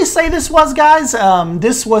 What did we say this was, guys?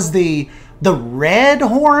 This was the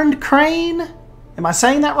red-horned crane? Am I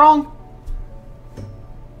saying that wrong?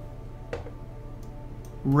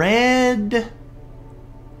 Red...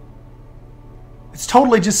 It's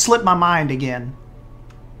totally just slipped my mind again.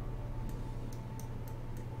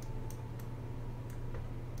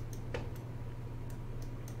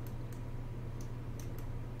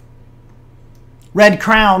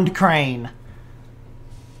 Red-crowned crane.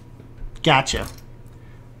 Gotcha.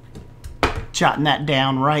 Jotting that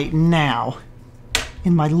down right now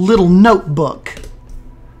in my little notebook.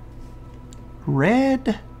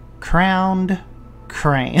 Red-crowned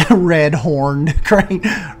crane. Red-horned crane.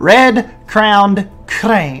 Red-crowned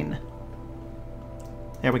crane.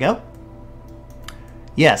 There we go.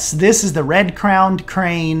 Yes, this is the red-crowned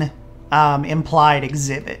crane implied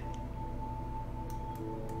exhibit.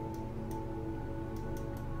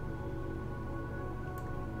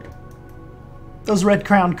 Those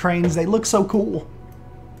red-crowned cranes, they look so cool.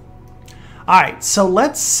 Alright, so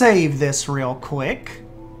let's save this real quick.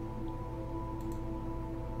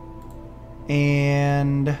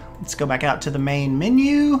 And let's go back out to the main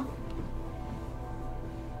menu.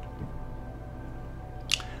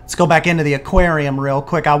 Let's go back into the aquarium real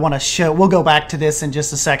quick. I want to show, we'll go back to this in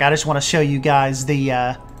just a sec. I just want to show you guys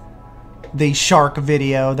the shark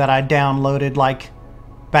video that I downloaded like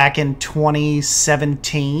back in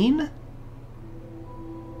 2017.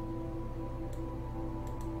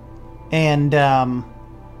 And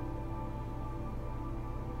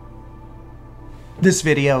this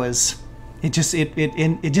video is, it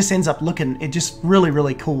just ends up looking, it just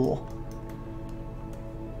really cool.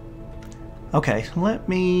 Okay, let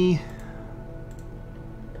me,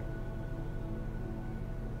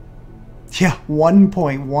 yeah,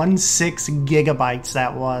 1.16 gigabytes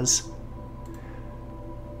that was.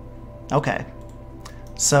 Okay,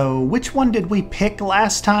 so which one did we pick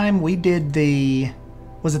last time? We did the,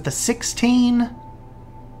 was it the 16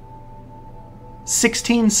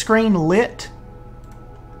 screen lit?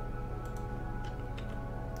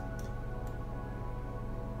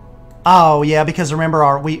 Oh yeah, because remember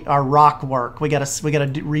our rock work. We gotta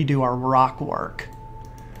redo our rock work.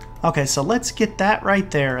 Okay, so let's get that right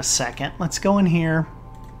there a second. Let's go in here.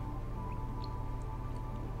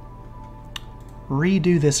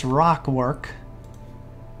 Redo this rock work.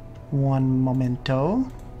 One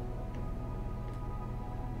momento.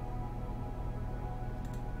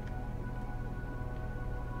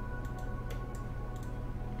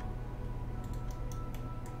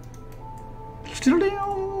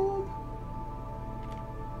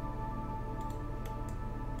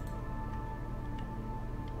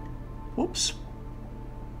 Whoops.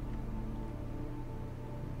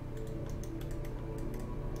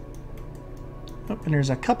 Oh, and there's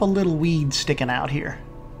a couple little weeds sticking out here.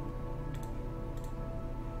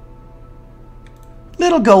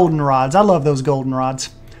 Little goldenrods. I love those goldenrods.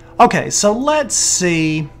 Okay, so let's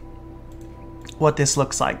see what this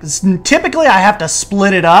looks like. Typically, I have to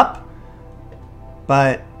split it up,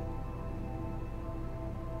 but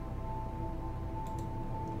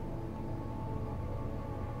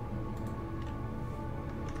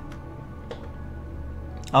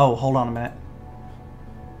oh, hold on a minute.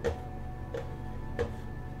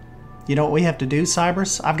 You know what we have to do,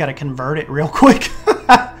 Cybers? I've got to convert it real quick.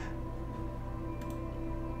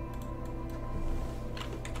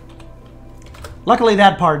 Luckily,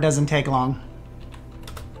 that part doesn't take long.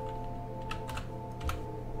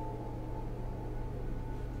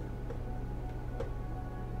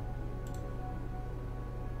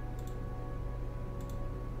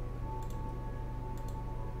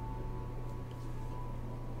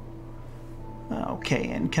 Okay,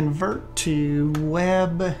 and convert to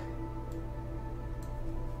web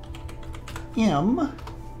M.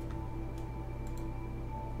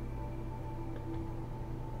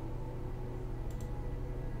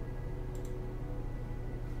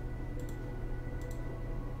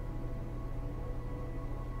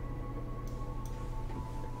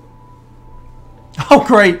 Oh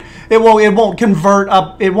great. It won't convert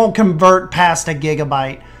up, it won't convert past a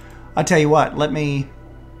gigabyte. I'll tell you what,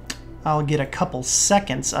 I'll get a couple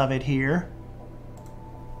seconds of it here.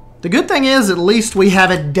 The good thing is, at least we have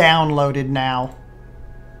it downloaded now.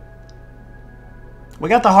 We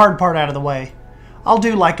got the hard part out of the way. I'll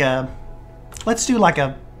do like let's do like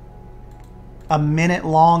a minute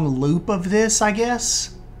long loop of this, I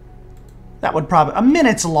guess. That would probably, a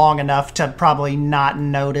minute's long enough to probably not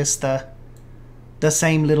notice the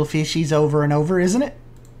same little fishies over and over, isn't it?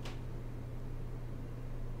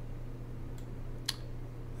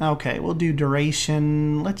 Okay, we'll do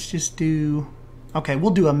duration. Let's just do, okay, we'll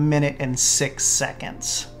do 1 minute and 6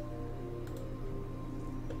 seconds.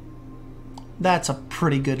 That's a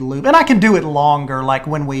pretty good loop. And I can do it longer, like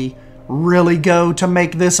when we really go to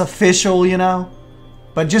make this official, you know?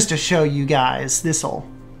 But just to show you guys, this'll...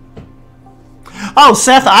 Oh,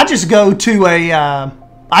 Seth, I just go to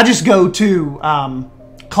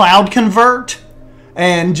Cloud Convert.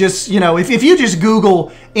 And just, you know, if you just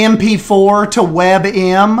Google MP4 to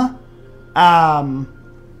WebM,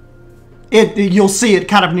 you'll see it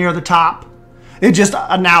kind of near the top. It just,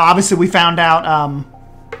 now obviously we found out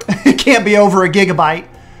it can't be over a gigabyte.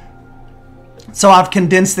 So I've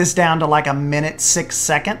condensed this down to like 1 minute, 6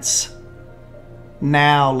 seconds.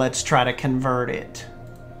 Now let's try to convert it.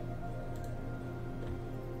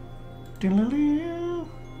 Okay.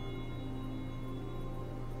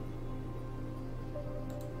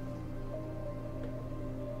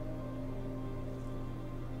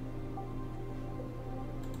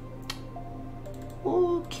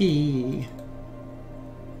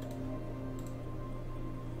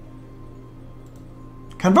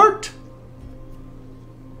 Convert.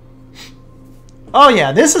 Oh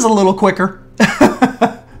yeah, this is a little quicker.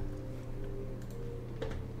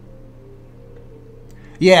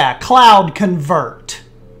 Yeah, Cloud Convert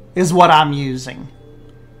is what I'm using.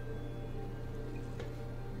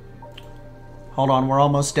 Hold on, we're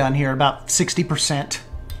almost done here, about 60%.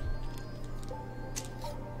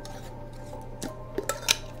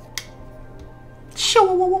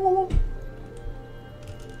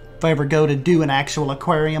 If I ever go to do an actual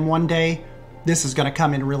aquarium one day, this is going to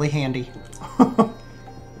come in really handy.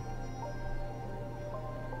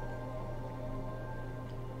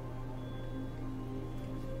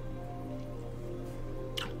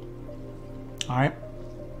 All right.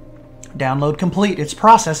 Download complete. It's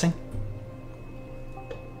processing.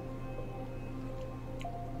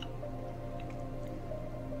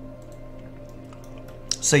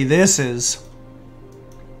 See, this is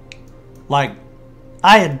like,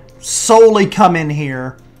 I had solely come in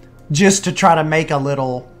here just to try to make a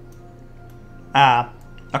little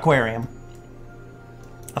aquarium.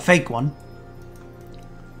 A fake one.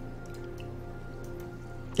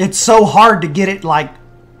 It's so hard to get it, like,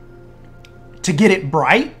 to get it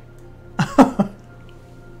bright.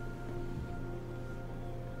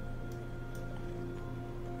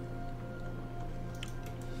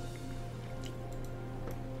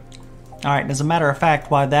 Alright, as a matter of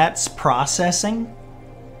fact, while that's processing,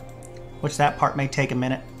 which that part may take a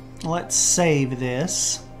minute, let's save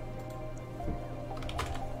this.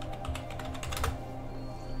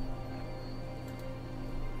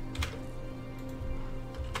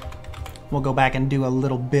 We'll go back and do a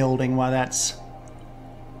little building while that's...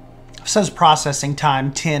 It says processing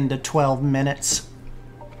time 10 to 12 minutes.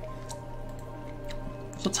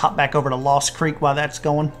 So let's hop back over to Lost Creek while that's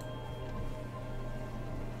going.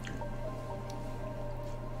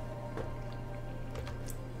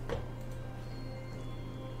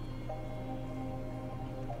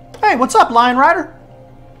 Hey, what's up, Lion Rider?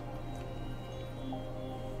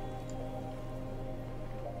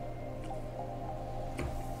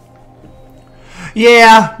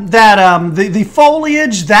 Yeah, that the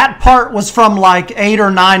foliage, that part was from like 8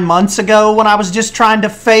 or 9 months ago when I was just trying to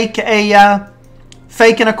fake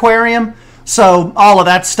an aquarium. So all of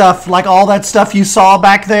that stuff, like all that stuff you saw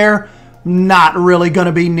back there, not really going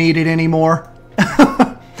to be needed anymore.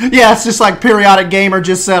 Yeah, it's just like Periodic Gamer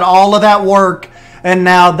just said, all of that work, and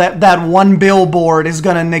now that one billboard is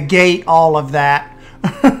going to negate all of that.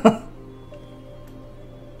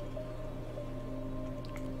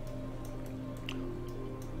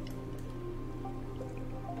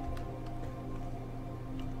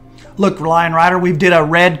 Look, Lion Rider, we did a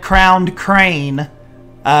red-crowned crane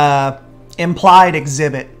implied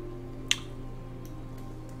exhibit.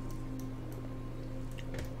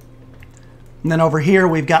 And then over here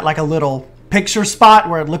we've got like a little picture spot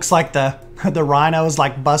where it looks like the rhino is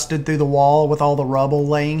like busted through the wall with all the rubble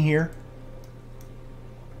laying here.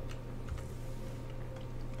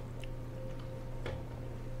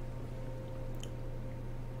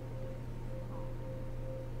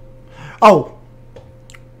 Oh,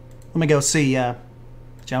 let me go see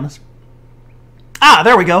Jonas. Ah,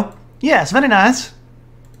 there we go. Yes, very nice.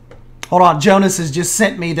 Hold on, Jonas has just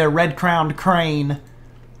sent me their red-crowned crane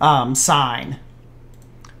sign.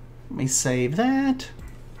 Let me save that.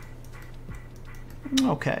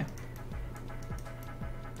 Okay.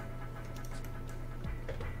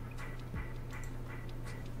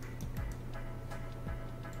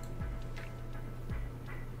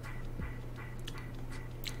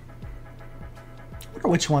 I wonder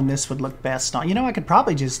which one this would look best on. You know, I could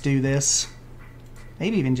probably just do this.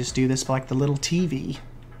 Maybe even just do this for like the little TV.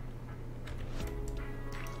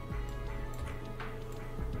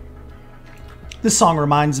 This song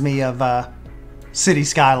reminds me of City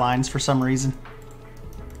Skylines for some reason.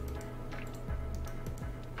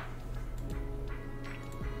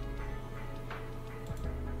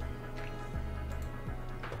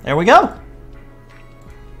 There we go.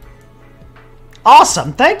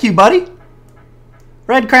 Awesome. Thank you, buddy.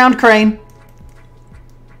 Red-crowned crane.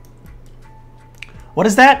 What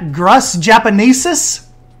is that? Grus japonesis?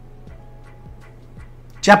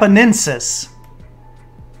 Japanensis.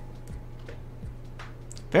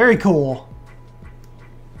 Very cool.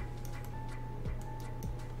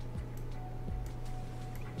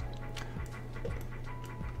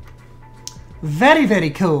 Very, very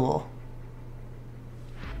cool.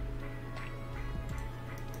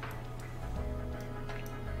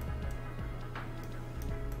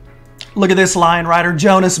 Look at this line writer.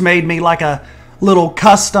 Jonas made me like a little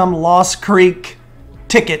custom Lost Creek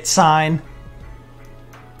ticket sign.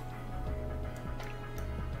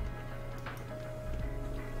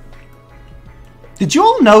 Did you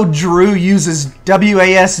all know Drew uses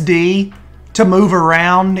WASD to move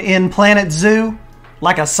around in Planet Zoo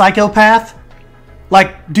like a psychopath?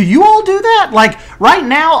 Like, do you all do that? Like, right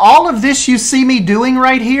now, all of this you see me doing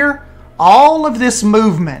right here, all of this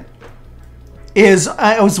movement is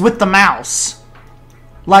with the mouse.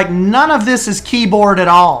 Like, none of this is keyboard at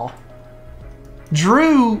all.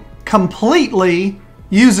 Drew completely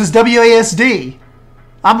uses WASD.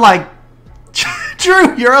 I'm like,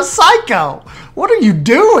 Drew, you're a psycho. What are you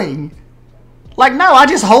doing? Like, no, I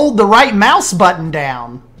just hold the right mouse button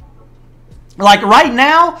down. Like, right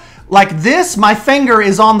now, like this, my finger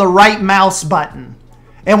is on the right mouse button.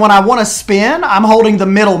 And when I want to spin, I'm holding the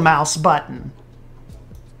middle mouse button.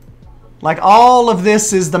 Like, all of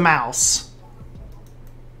this is the mouse.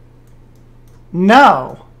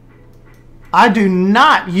 No. I do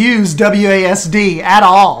not use WASD at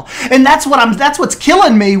all. And that's what's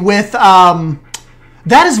killing me with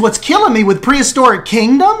that is what's killing me with Prehistoric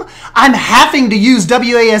Kingdom. I'm having to use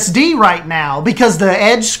WASD right now because the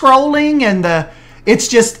edge scrolling and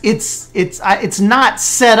it's not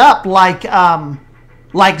set up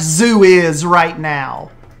like Zoo is right now.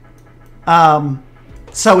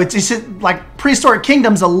 So it's just like Prehistoric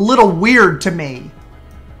Kingdom's a little weird to me.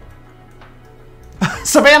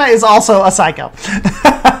 Savannah is also a psycho.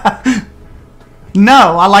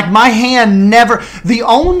 No, I like my hand never. The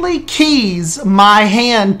only keys my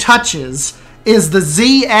hand touches is the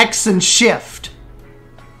Z, X, and Shift.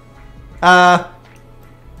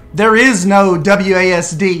 There is no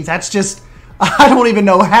WASD. That's just, I don't even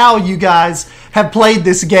know how you guys have played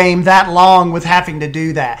this game that long with having to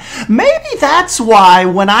do that. Maybe that's why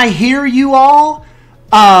when I hear you all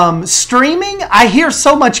streaming, I hear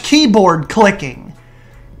so much keyboard clicking.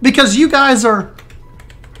 Because you guys are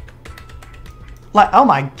like, oh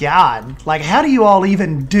my God, like how do you all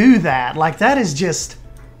even do that? Like that is just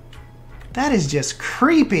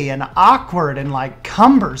creepy and awkward and like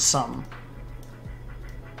cumbersome.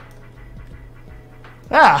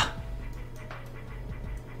 Ah.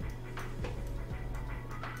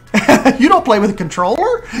 You don't play with a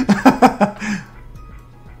controller?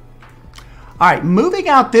 All right, moving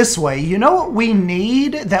out this way, you know what we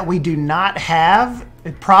need that we do not have?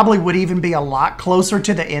 It probably would even be a lot closer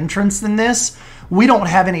to the entrance than this. We don't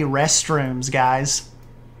have any restrooms, guys.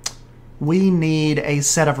 We need a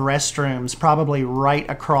set of restrooms, probably right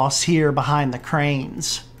across here behind the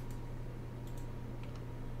cranes.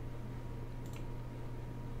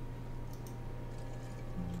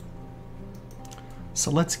 So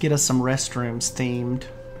let's get us some restrooms themed.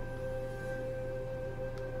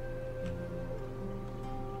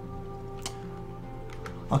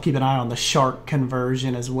 I'll keep an eye on the shark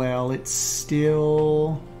conversion as well. It's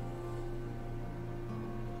still...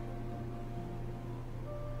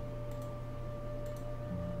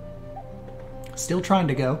 still trying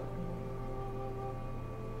to go.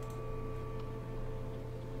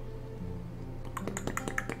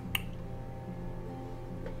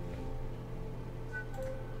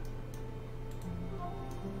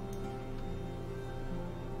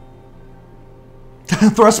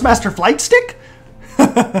 Thrustmaster flight stick?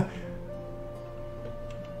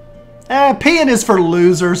 Peeing is for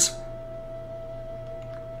losers.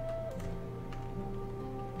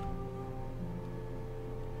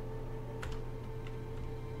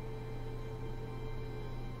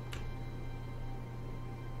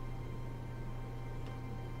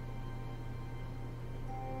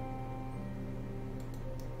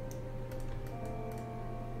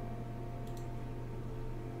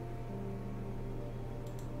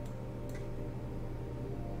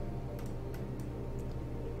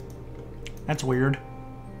 That's weird.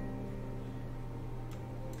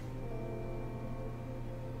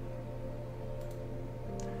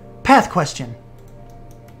 Path question.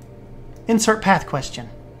 Insert path question.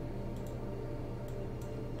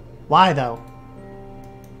 Why though?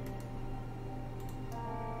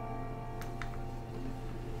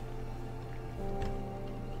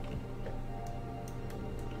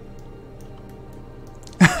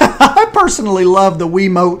 I personally love the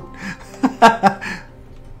Wiimote.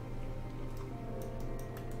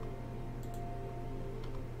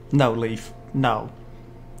 No, Leaf. No.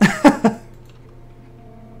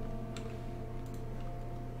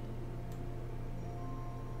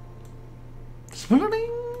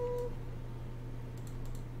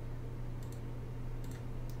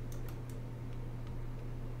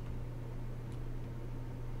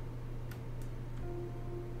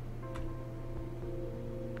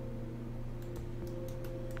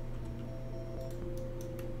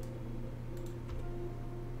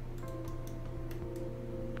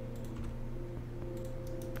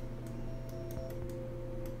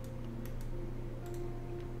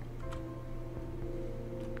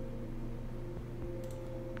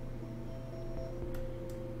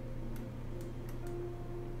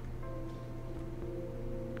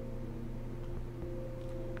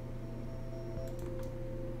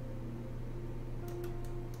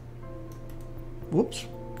 Whoops.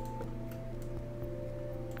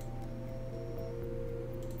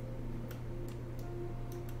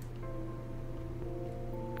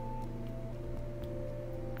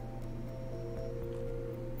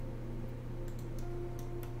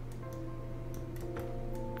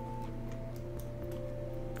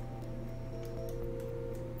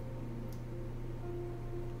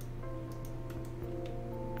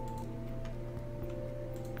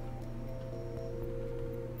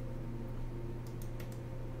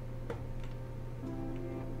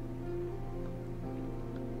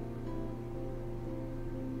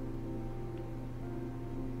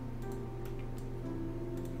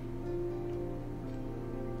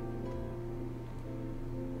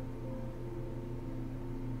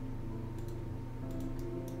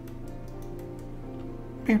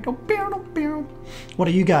 What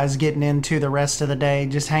are you guys getting into the rest of the day?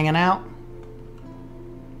 Just hanging out?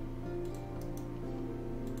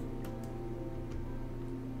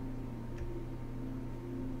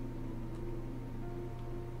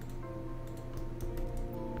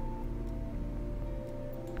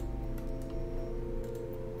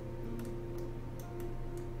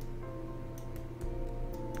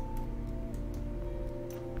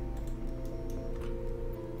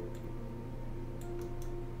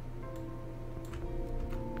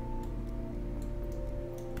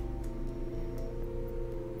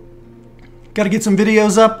 Got to get some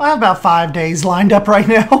videos up. I have about 5 days lined up right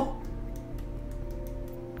now.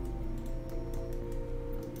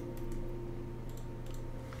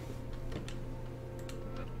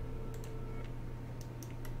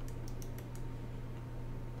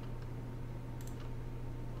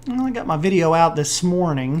 Well, I got my video out this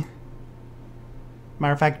morning.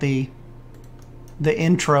 Matter of fact, the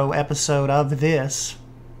intro episode of this.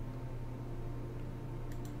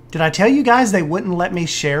 Did I tell you guys they wouldn't let me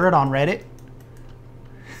share it on Reddit?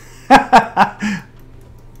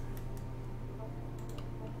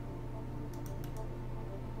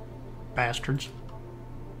 Bastards.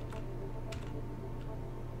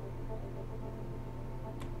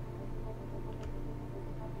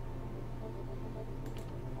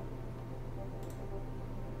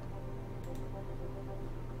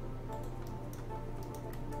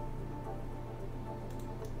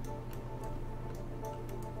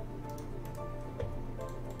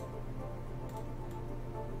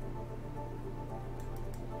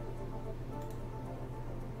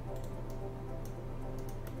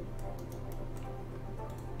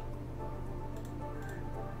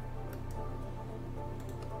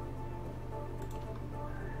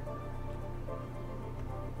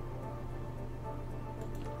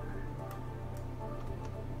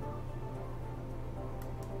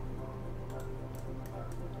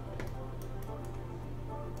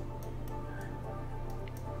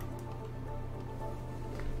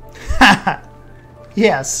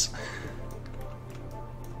 Yes.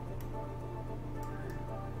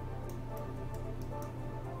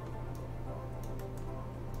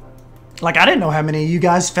 Like, I didn't know how many of you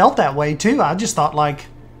guys felt that way, too. I just thought, like,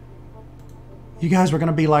 you guys were going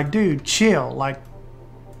to be like, dude, chill. Like,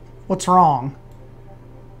 what's wrong?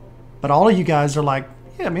 But all of you guys are like,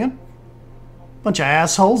 yeah, man. Bunch of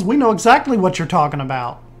assholes. We know exactly what you're talking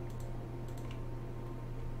about.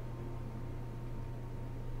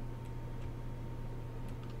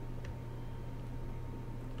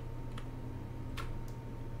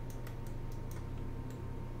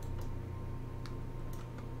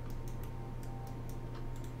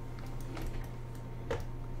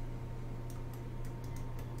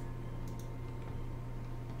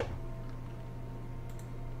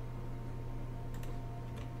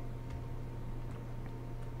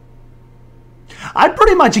 I'd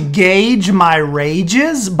pretty much gauge my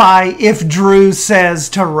rages by if Drew says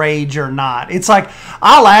to rage or not. It's like,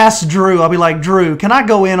 I'll ask Drew, I'll be like, Drew, can I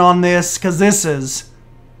go in on this? Because this is,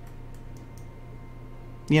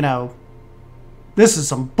 you know, this is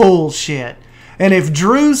some bullshit. And if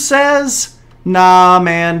Drew says, nah,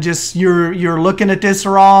 man, just you're looking at this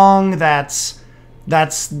wrong, that's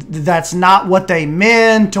not what they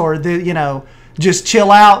meant, or, you know, just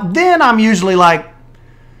chill out, then I'm usually like,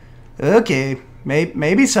 okay,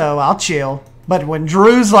 maybe so, I'll chill. But when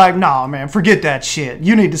Drew's like, nah, man, forget that shit.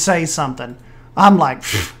 You need to say something. I'm like,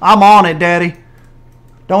 I'm on it, daddy.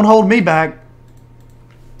 Don't hold me back.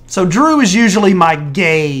 So Drew is usually my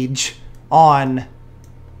gauge on,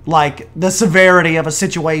 like, the severity of a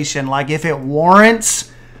situation. Like, if it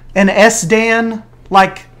warrants an SDAN,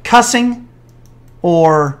 like, cussing,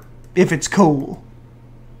 or if it's cool.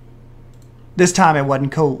 This time it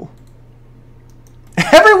wasn't cool.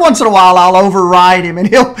 Every once in a while, I'll override him, and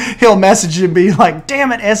he'll message and be like,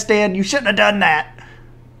 damn it, SDAN, you shouldn't have done that.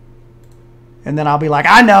 And then I'll be like,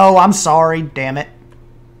 I know, I'm sorry, damn it.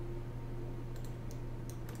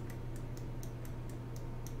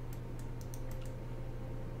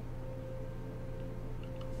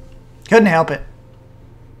 Couldn't help it.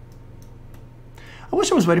 I wish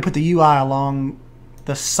there was a way to put the UI along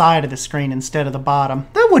the side of the screen instead of the bottom.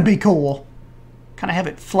 That would be cool. Kind of have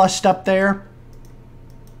it flushed up there.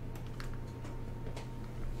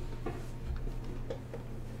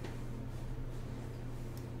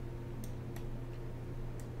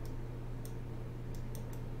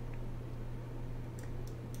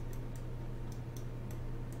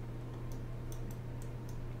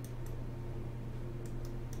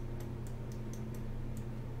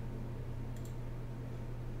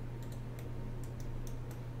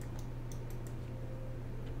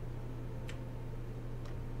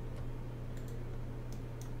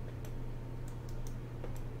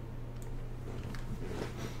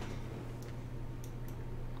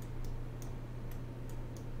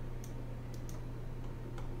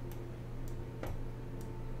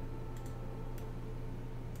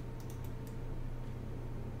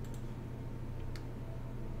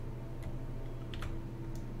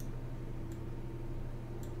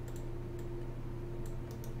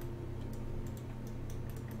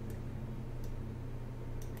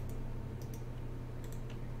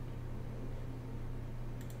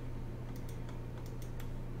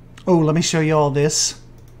 Oh, let me show you all this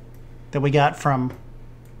that we got from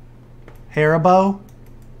Haribo.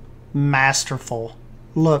 Masterful.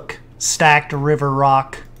 Look, stacked river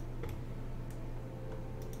rock.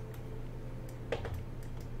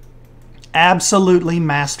 Absolutely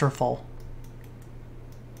masterful.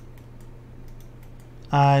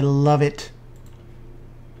 I love it.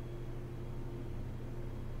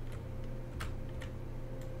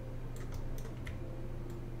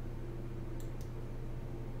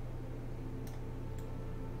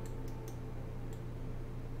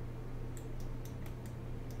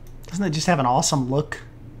 Doesn't it just have an awesome look?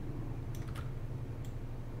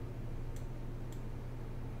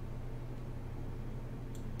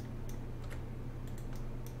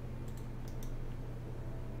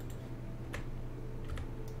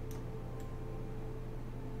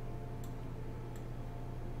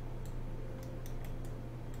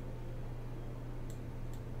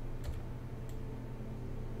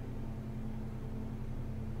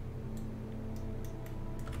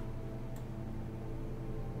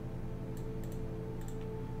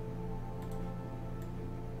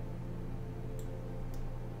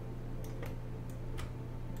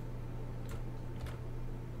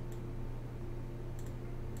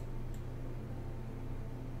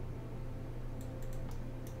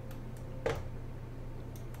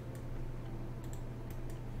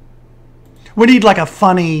 We need like a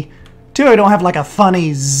funny, too, I don't have like a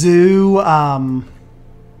funny zoo,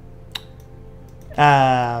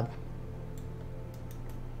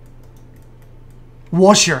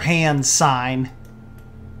 wash your hands sign.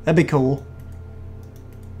 That'd be cool.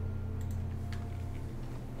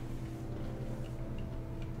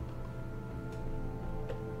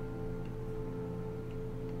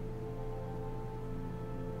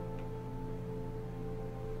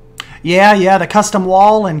 Yeah, the custom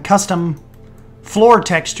wall and custom floor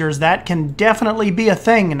textures, that can definitely be a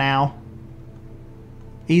thing now.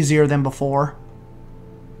 Easier than before.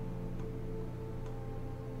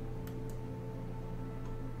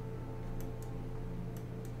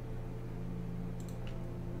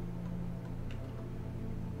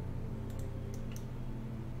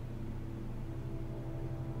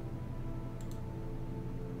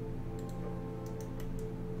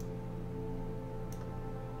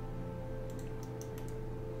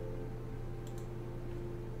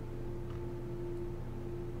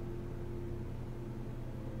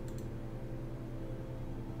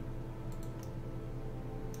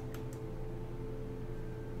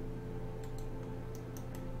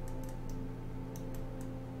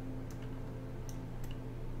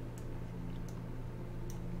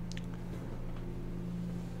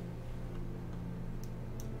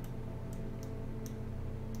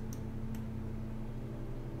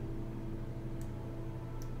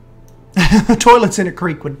 Toilets in a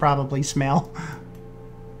creek would probably smell.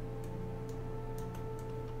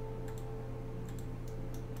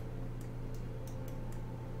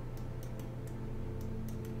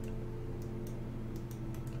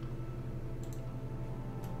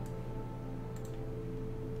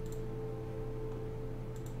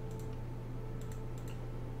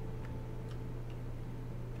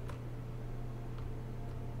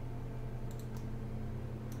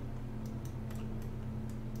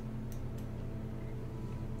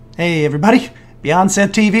 Hey everybody, Beyond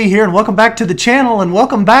Seth TV here, and welcome back to the channel, and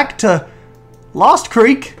welcome back to Lost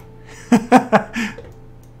Creek.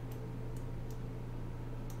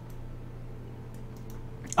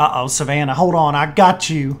 Uh-oh, Savannah. Hold on. I got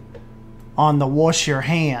you on the wash your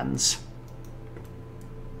hands.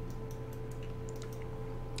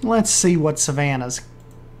 Let's see what Savannah's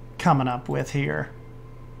coming up with here.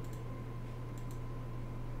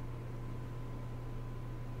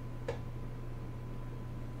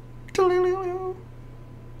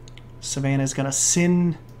 Savannah's going to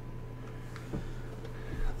send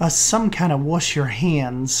us some kind of wash your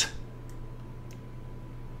hands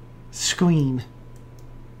screen.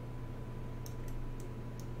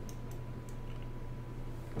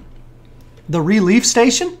 The relief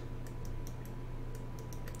station?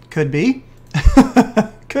 Could be.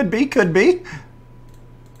 Could be, could be.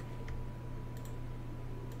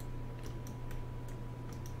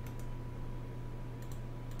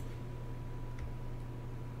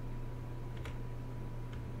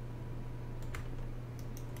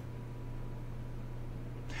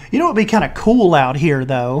 You know what would be kind of cool out here,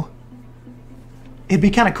 though? It'd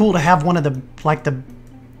be kind of cool to have one of the, like,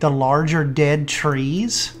 the larger dead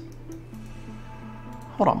trees.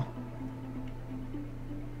 Hold on.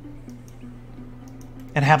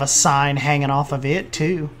 And have a sign hanging off of it,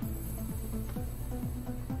 too.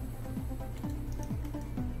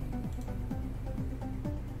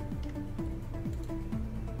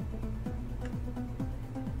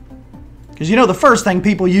 Because, you know, the first thing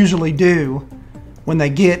people usually do when they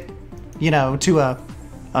get, you know, to a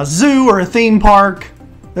zoo or a theme park,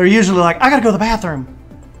 they're usually like, I gotta go to the bathroom.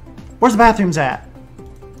 Where's the bathrooms at?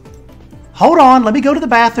 Hold on, let me go to the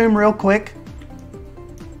bathroom real quick.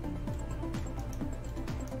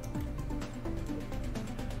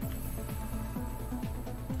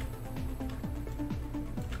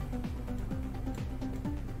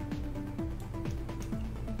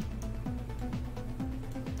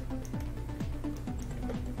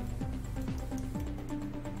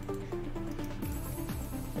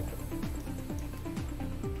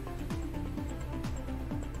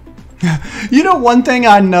 You know, one thing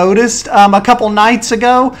I noticed a couple nights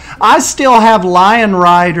ago, I still have Lion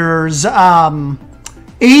Rider's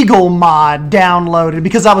Eagle mod downloaded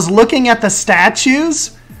because I was looking at the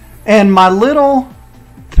statues and my little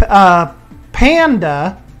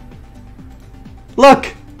panda,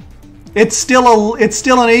 look, it's still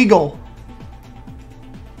an eagle.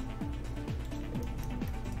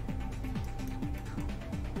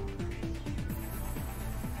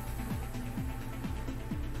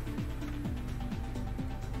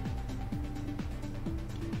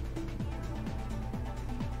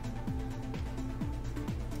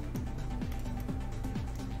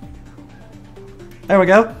 There we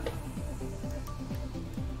go.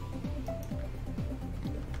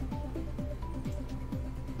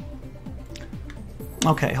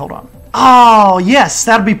 Okay, hold on. Oh, yes,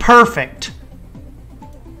 that'd be perfect.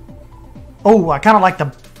 Oh, I kind of like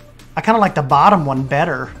the bottom one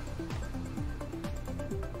better.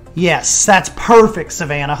 Yes, that's perfect,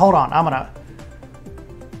 Savannah. Hold on, I'm gonna.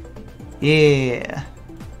 Yeah.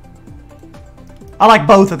 I like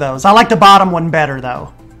both of those. I like the bottom one better,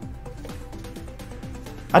 though.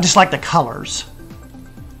 I just like the colors.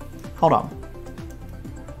 Hold on.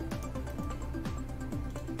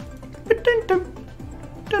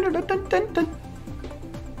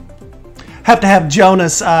 Have to have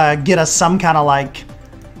Jonas get us some kind of like...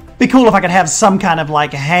 Be cool if I could have some kind of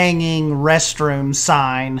like hanging restroom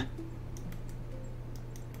sign.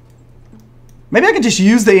 Maybe I could just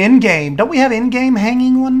use the in-game. Don't we have in-game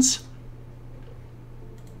hanging ones?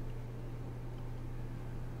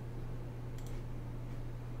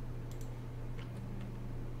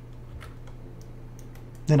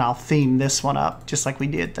 Then I'll theme this one up just like we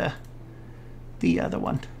did the other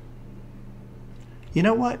one. You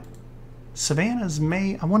know what? Savannah's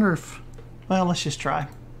may... I wonder if... Well, let's just try.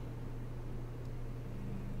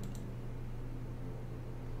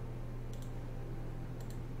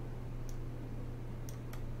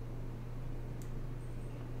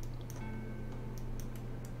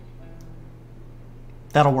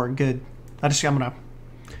 That'll work good. I'm gonna...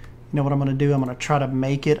 You know what I'm gonna do? I'm gonna try to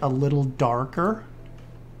make it a little darker.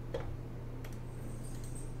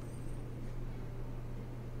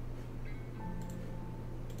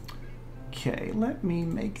 Okay, let me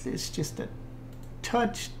make this just a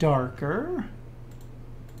touch darker.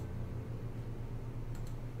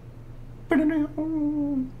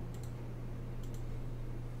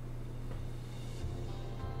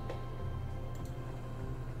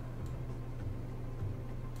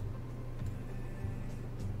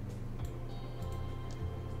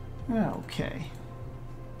 Okay.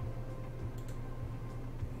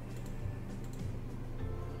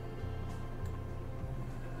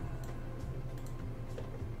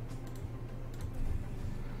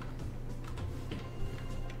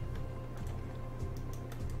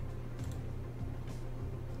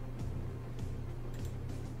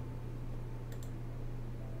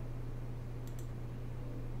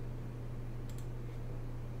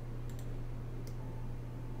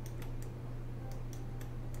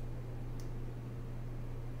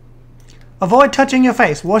 Avoid touching your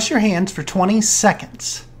face. Wash your hands for 20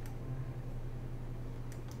 seconds.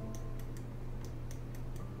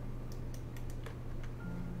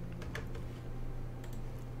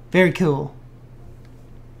 Very cool.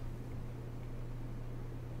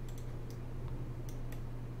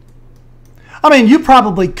 I mean, you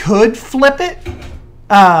probably could flip it,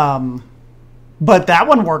 but that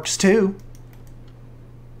one works too.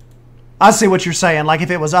 I see what you're saying. Like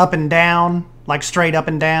if it was up and down, like straight up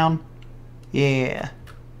and down. Yeah.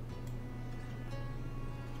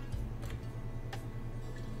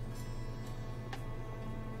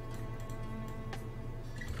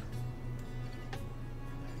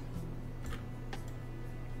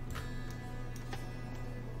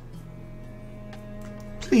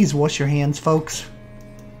 Please wash your hands, folks.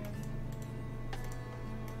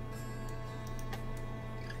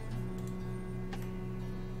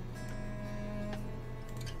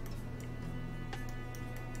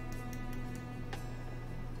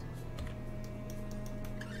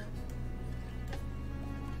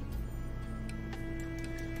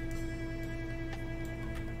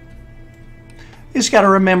 You just got to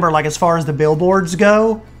remember, like as far as the billboards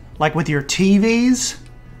go, like with your TVs,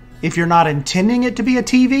 if you're not intending it to be a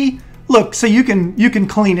TV, look, so you can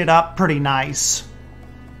clean it up pretty nice.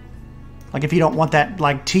 Like if you don't want that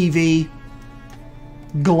like TV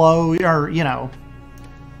glow or, you know.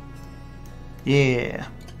 Yeah.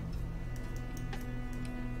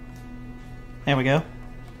 There we go.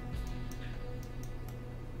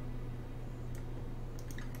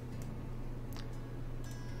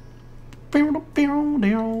 I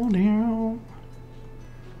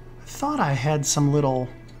thought I had some little...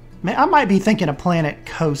 I might be thinking of Planet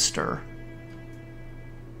Coaster.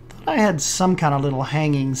 Thought I had some kind of little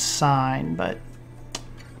hanging sign, but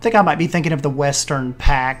I think I might be thinking of the Western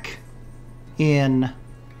Pack in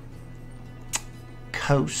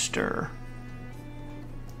Coaster.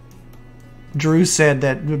 Drew said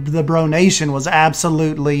that the Bro Nation was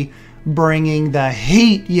absolutely bringing the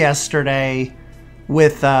heat yesterday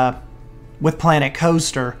with Planet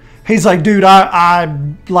Coaster. He's like, dude,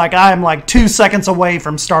 I'm like 2 seconds away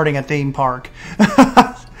from starting a theme park.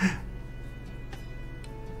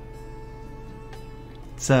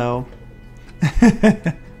 So,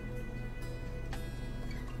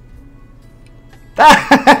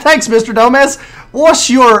 thanks, Mr. Gomez. What's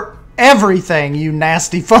your everything, you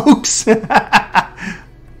nasty folks?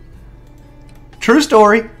 True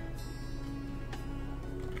story.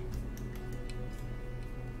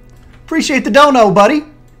 Appreciate the dono, buddy.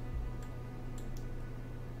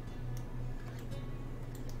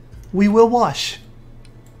 We will wash.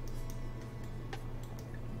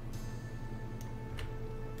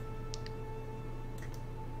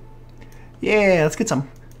 Yeah, let's get some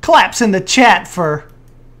claps in the chat for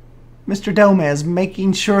Mr. Gomez,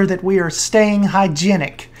 making sure that we are staying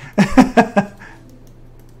hygienic.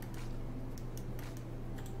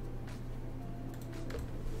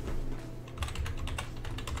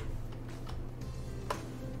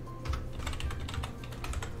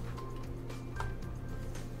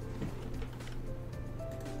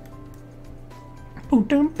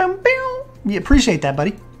 We appreciate that,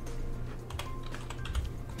 buddy.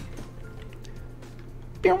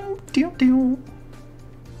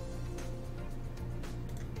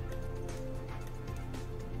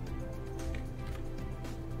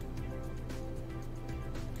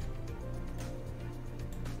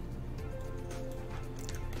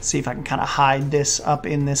 See if I can kind of hide this up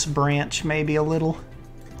in this branch maybe a little.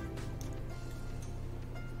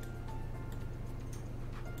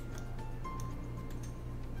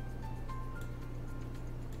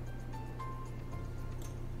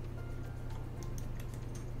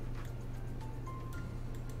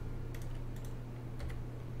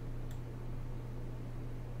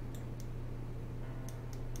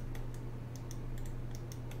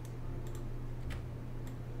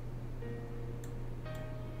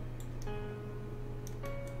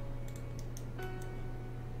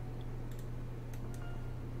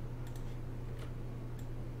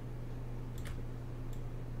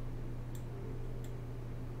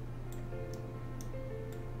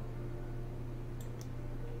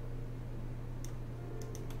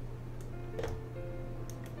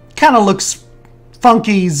 Kind of looks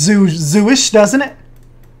funky zoo-ish, doesn't it?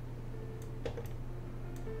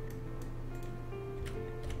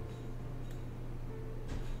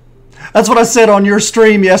 That's what I said on your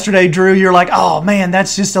stream yesterday, Drew. You're like, oh man,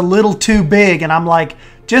 that's just a little too big. And I'm like,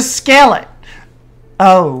 just scale it.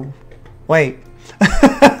 Oh, wait.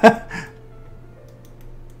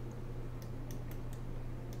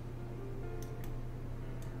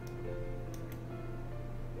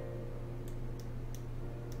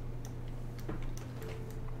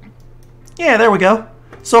 Yeah, there we go.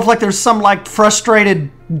 So if like there's some like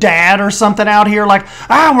frustrated dad or something out here like,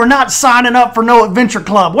 we're not signing up for no adventure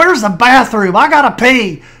club. Where's the bathroom? I gotta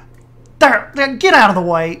pee. There, get out of the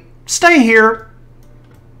way. Stay here.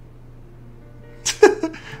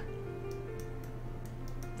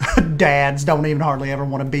 Dads don't even hardly ever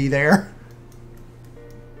want to be there.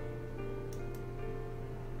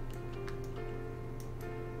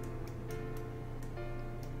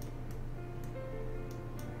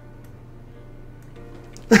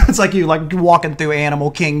 It's like you like walking through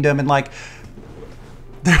Animal Kingdom and like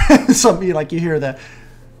something like you hear that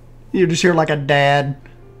you just hear like a dad.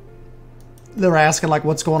 They're asking like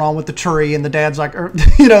what's going on with the tree, and the dad's like,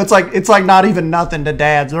 you know, it's like not even nothing to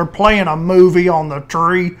dads. They're playing a movie on the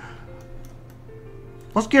tree.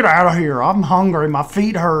 Let's get out of here. I'm hungry. My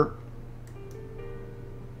feet hurt.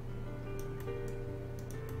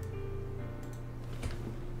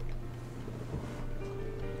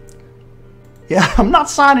 Yeah, I'm not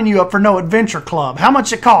signing you up for no adventure club. How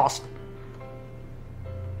much it cost?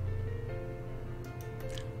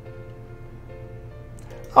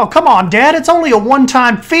 Oh, come on, Dad. It's only a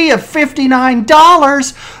one-time fee of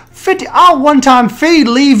 $59. I'll one-time fee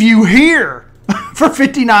leave you here for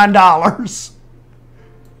 $59.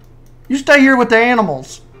 You stay here with the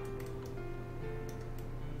animals.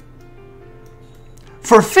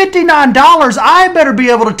 For $59, I better be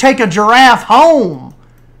able to take a giraffe home.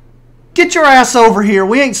 Get your ass over here.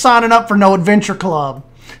 We ain't signing up for no adventure club.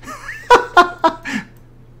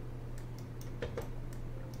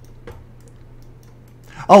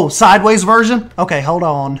 Oh, sideways version? Okay, hold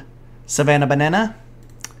on. Savannah Banana.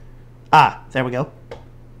 Ah, there we go.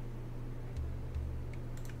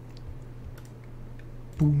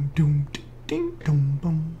 Boom, doom, ding, ding,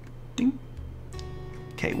 boom, ding.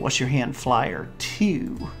 Okay, wash your hand flyer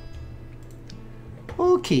 2.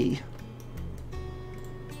 Okay.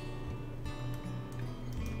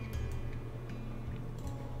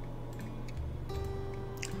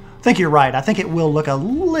 I think you're right. I think it will look a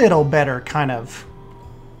little better, kind of.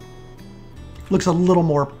 Looks a little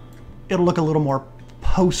more, it'll look a little more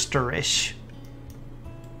posterish.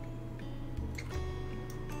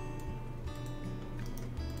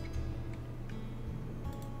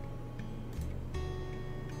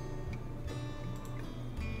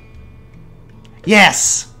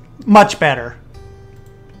 Yes, much better.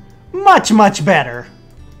 Much, much better.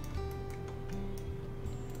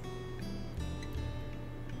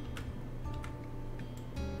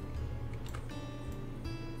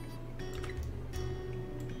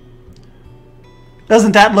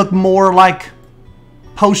 Doesn't that look more like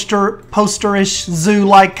posterish,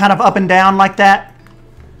 zoo-like, kind of up and down like that?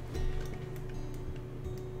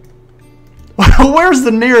 Where's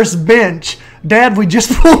the nearest bench? Dad, we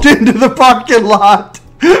just pulled into the parking lot.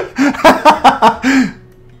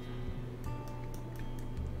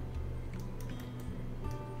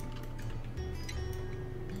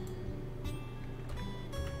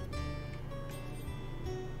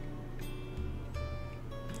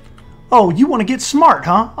 Oh, you want to get smart,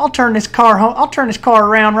 huh? I'll turn this car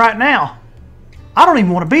around right now. I don't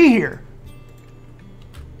even want to be here.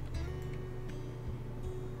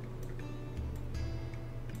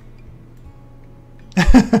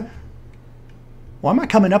 Why am I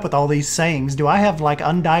coming up with all these sayings? Do I have like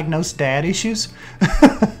undiagnosed dad issues?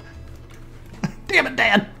 Damn it,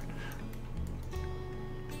 Dad.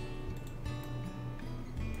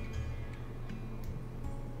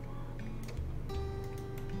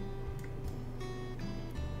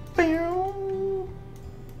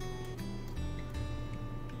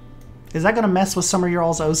 Is that going to mess with some of your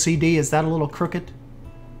all's OCD? Is that a little crooked?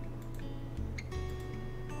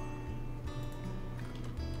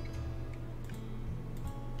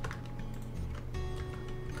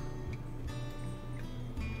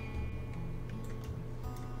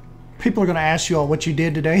 People are going to ask you all what you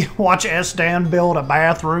did today. Watch S-Dan build a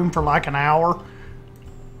bathroom for like an hour.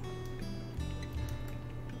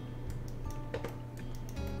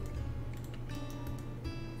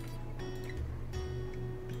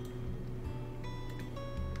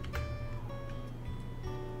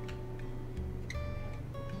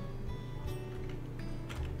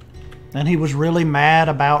 And he was really mad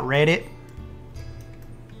about Reddit.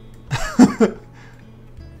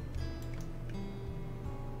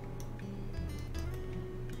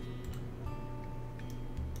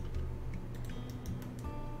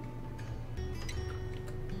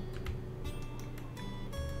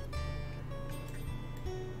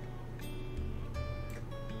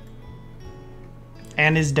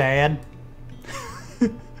 And his dad.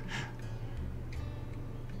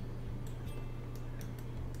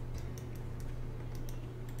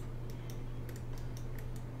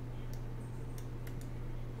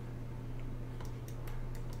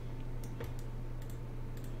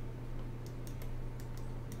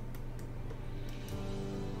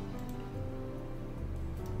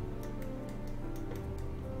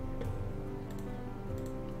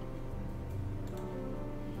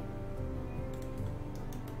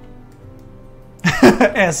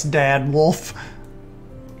 S-Dad Wolf.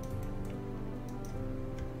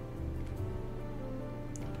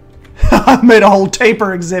 I made a whole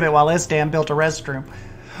taper exhibit while S-Dan built a restroom.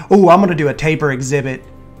 Oh, I'm going to do a taper exhibit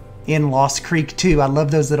in Lost Creek too. I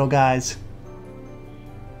love those little guys.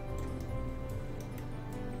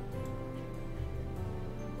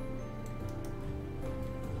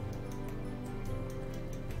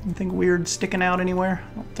 Anything weird sticking out anywhere?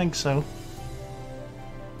 I don't think so.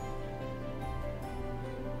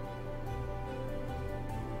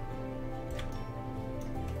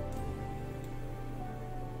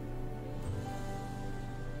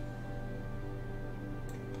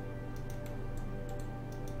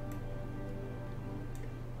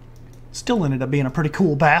 Still ended up being a pretty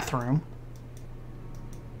cool bathroom.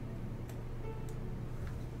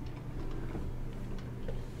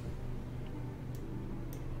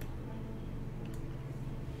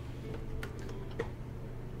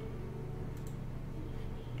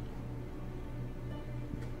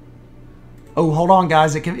 Oh, hold on,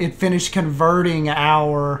 guys. It finished converting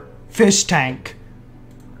our fish tank.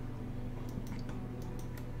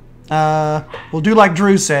 We'll do like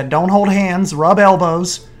Drew said. Don't hold hands. Rub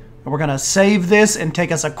elbows. And we're going to save this and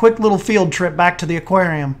take us a quick little field trip back to the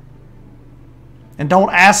aquarium. And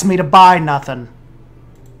don't ask me to buy nothing.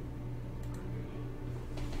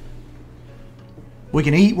 We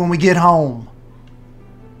can eat when we get home.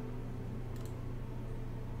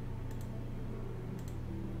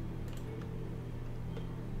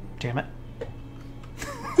 Damn it.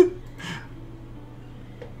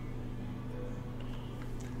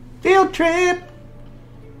 Field trip!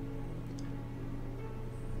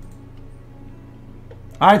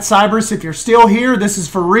 Alright, Cybers, if you're still here, this is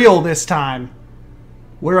for real this time.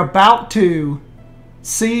 We're about to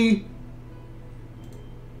see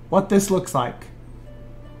what this looks like.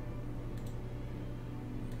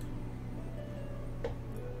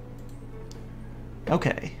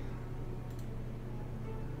 Okay.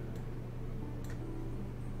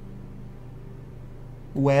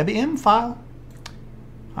 WebM file.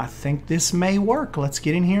 I think this may work. Let's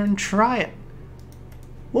get in here and try it.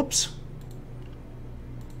 Whoops.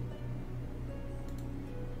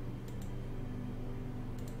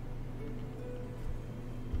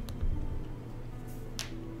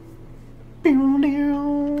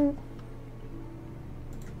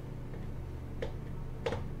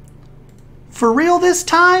 For real this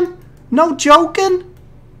time? No joking?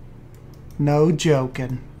 No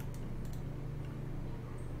joking.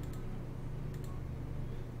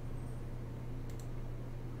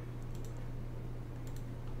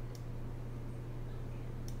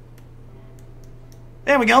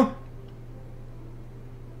 There we go.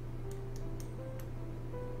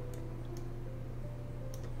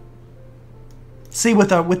 See, with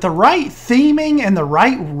the right theming and the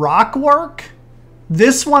right rock work,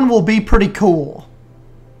 this one will be pretty cool.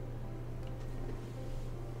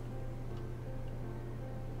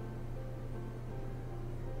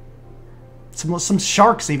 Some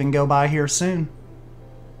sharks even go by here soon.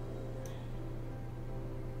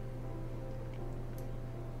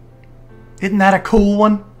 Isn't that a cool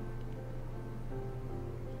one?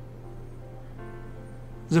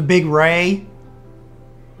 There's a big ray.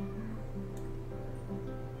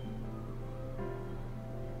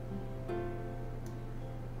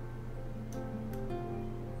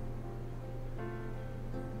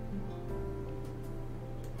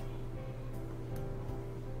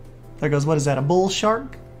 There goes, what is that, a bull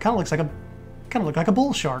shark? Kind of look like a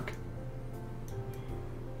bull shark.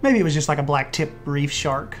 Maybe it was just like a black tip reef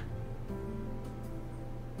shark.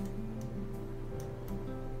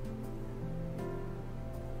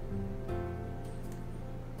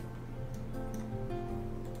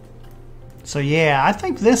 So yeah, I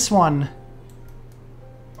think this one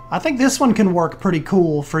can work pretty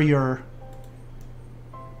cool for your,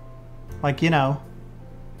 like, you know,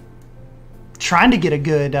 trying to get a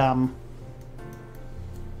good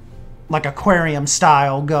like aquarium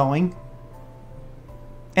style going.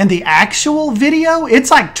 And the actual video,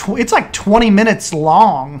 it's like 20 minutes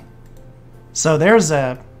long. So there's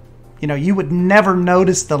a, you know, you would never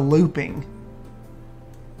notice the looping.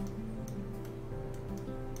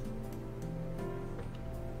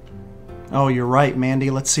 Oh, you're right, Mandy.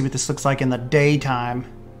 Let's see what this looks like in the daytime.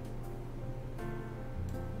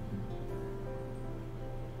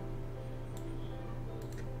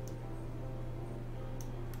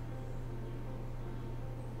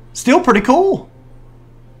 Still pretty cool.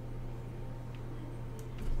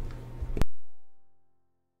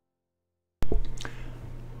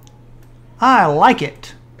 I like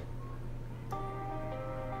it.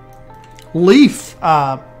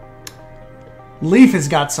 Leaf has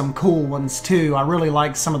got some cool ones too. I really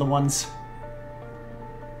like some of the ones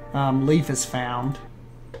Leaf has found.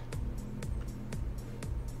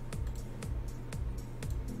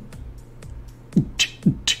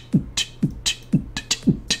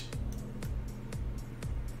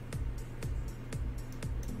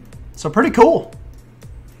 So pretty cool.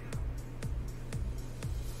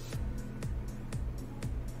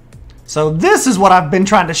 So this is what I've been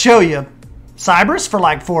trying to show you, Cybers, for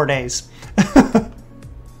like 4 days.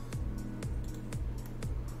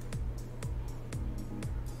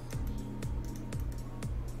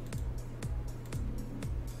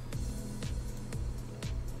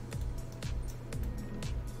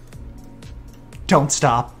 Don't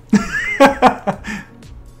stop.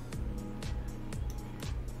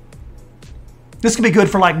 This could be good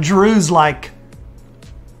for like Drew's like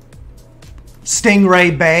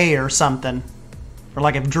Stingray Bay or something. Or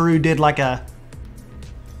like if Drew did like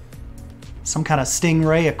some kind of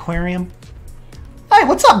stingray aquarium. Hey,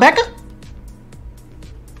 what's up, Becca?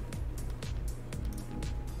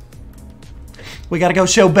 We gotta go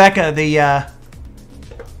show Becca the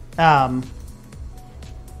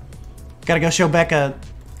gotta go show Becca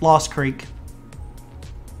Lost Creek.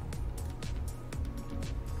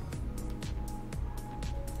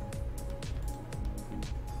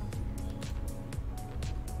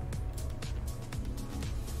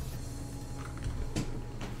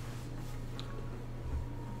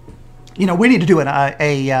 You know, we need to do an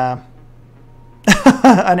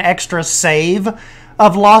extra save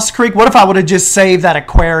of Lost Creek. What if I would have just saved that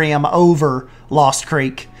aquarium over Lost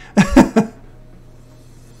Creek?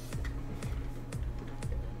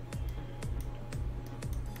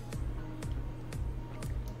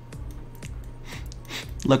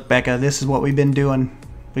 Look, Becca, this is what we've been doing.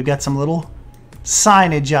 We've got some little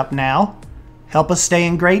signage up now. Help us stay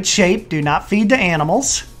in great shape. Do not feed the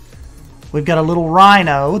animals. We've got a little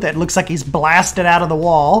rhino that looks like he's blasted out of the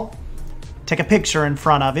wall. Take a picture in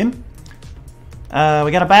front of him.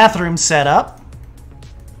 We got a bathroom set up.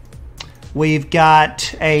 We've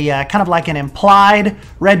got a kind of like an implied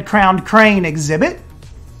red-crowned crane exhibit.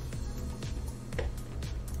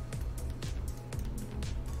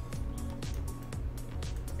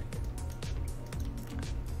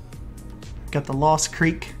 Got the Lost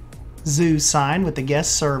Creek Zoo sign with the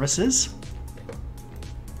guest services.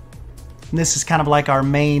 And this is kind of like our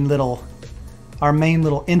main little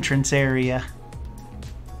entrance area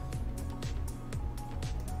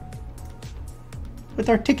with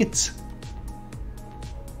our tickets.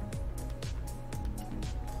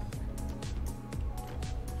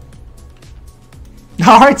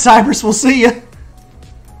 All right, Cybers, we'll see you.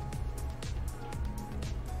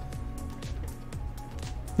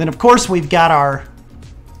 Then, of course, we've got our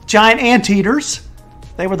giant anteaters.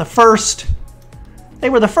 They were the first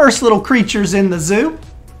little creatures in the zoo.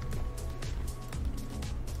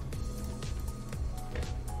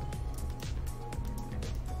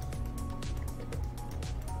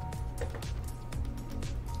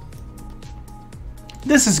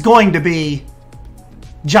 This is going to be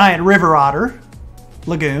giant river otter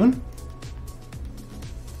lagoon.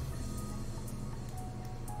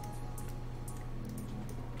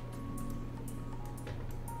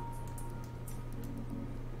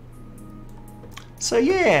 So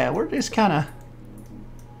yeah, we're just kind of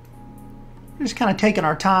taking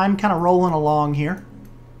our time, kind of rolling along here.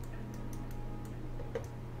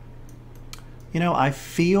 You know, I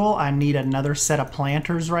feel I need another set of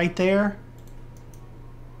planters right there.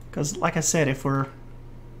 Because like I said, if we're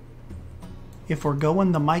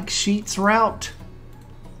going the Mike Sheets route,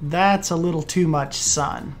 that's a little too much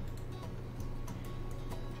sun.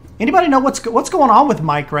 Anybody know what's going on with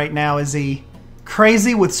Mike right now? Is he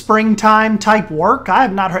crazy with springtime type work? I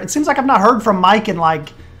have not heard. It seems like I've not heard from Mike in like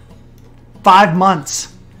 5 months.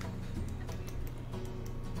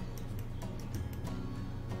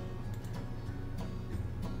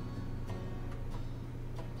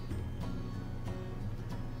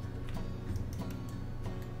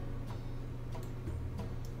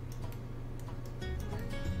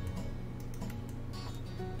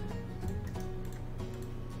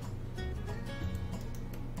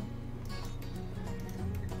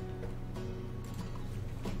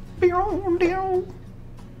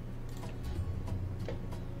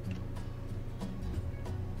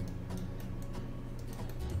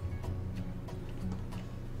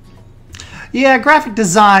 Yeah, graphic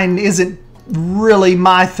design isn't really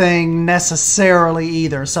my thing necessarily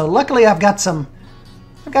either. So luckily I've got some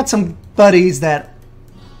buddies that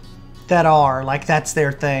are like that's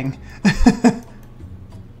their thing.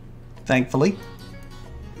 Thankfully.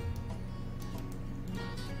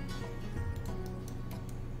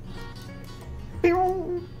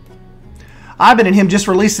 Ivan and him just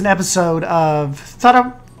released an episode of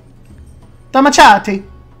Tamachati.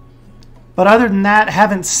 But other than that,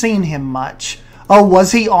 haven't seen him much. Oh,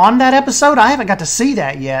 was he on that episode? I haven't got to see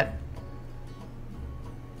that yet.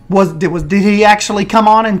 Did he actually come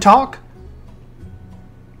on and talk?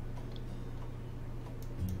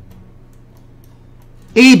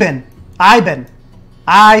 Iben.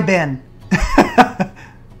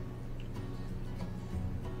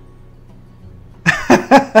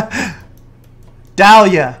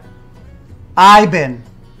 Dahlia. Iben.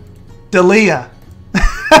 Dalia.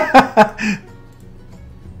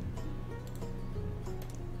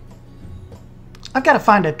 I've got to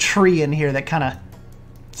find a tree in here that kind of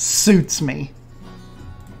suits me.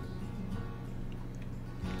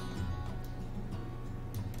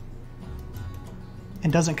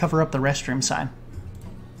 And doesn't cover up the restroom sign.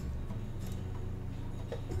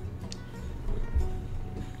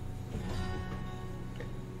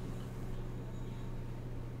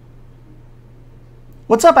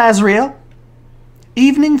 What's up, Azriel?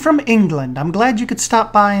 Evening from England. I'm glad you could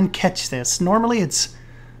stop by and catch this. Normally it's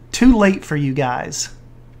too late for you guys.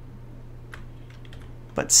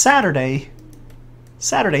 But Saturdays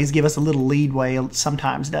give us a little leadway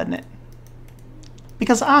sometimes, doesn't it?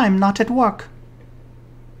 Because I'm not at work.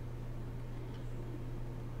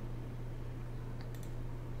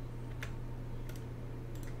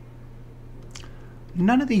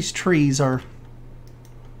 None of these trees are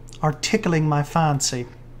tickling my fancy.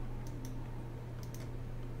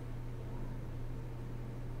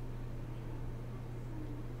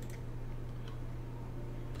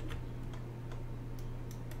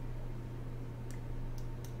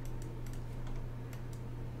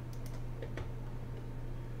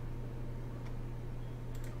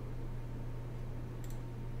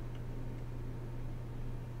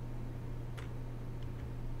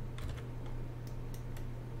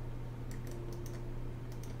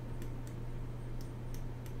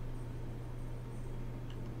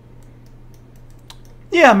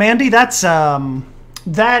 Yeah, Mandy,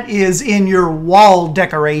 that is in your wall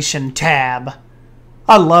decoration tab.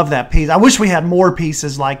 I love that piece. I wish we had more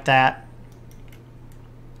pieces like that.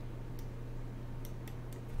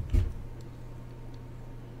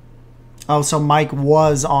 Oh, so Mike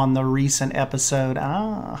was on the recent episode.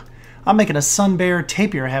 Ah, I'm making a sun bear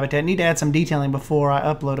tapir habitat. Need to add some detailing before I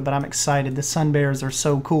upload it, but I'm excited. The sun bears are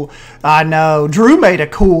so cool. I know. Drew made a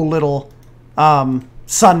cool little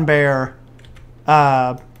sun bear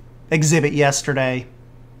exhibit yesterday.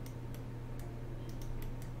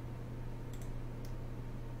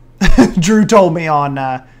 Drew told me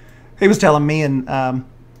on, he was telling me and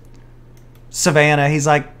Savannah, he's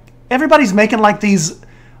like, everybody's making like these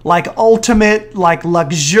like ultimate, like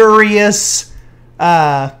luxurious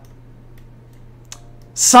sun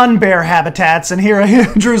bear habitats, and here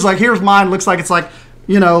Drew's like, here's mine, looks like it's like,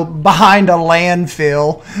 you know, behind a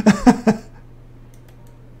landfill.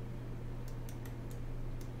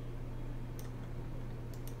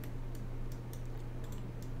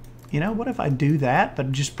 You know, what if I do that,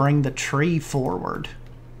 but just bring the tree forward?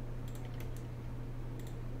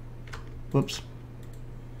 Whoops.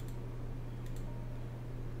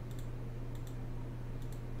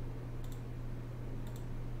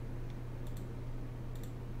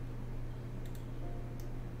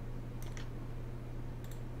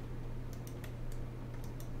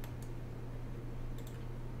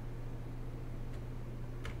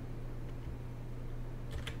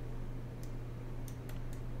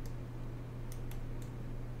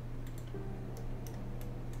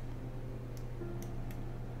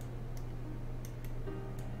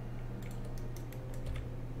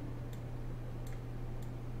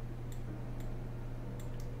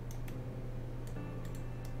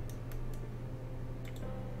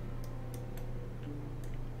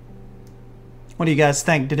 What do you guys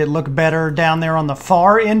think? Did it look better down there on the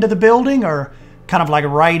far end of the building, or kind of like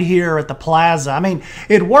right here at the plaza? I mean,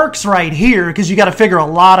 it works right here because you got to figure a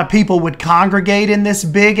lot of people would congregate in this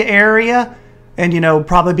big area and, you know,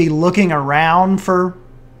 probably be looking around for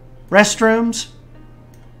restrooms.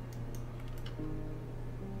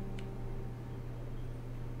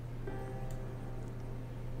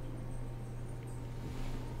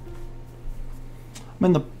 I'm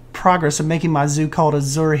in the progress of making my zoo called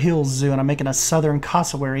Azure Hills Zoo, and I'm making a southern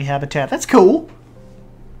cassowary habitat. That's cool.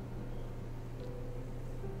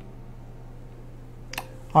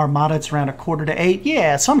 Armada, it's around 7:45.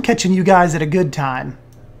 Yeah, so I'm catching you guys at a good time.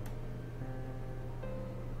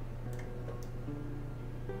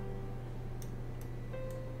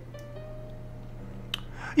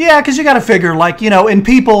 Yeah, because you got to figure, like, you know, and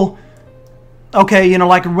people, okay, you know,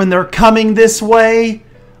 like when they're coming this way,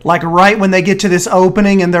 like right when they get to this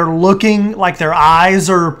opening and they're looking, like their eyes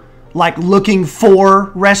are like looking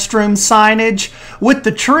for restroom signage. With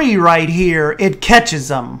the tree right here, it catches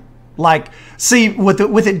them. Like, see, with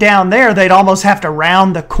it down there, they'd almost have to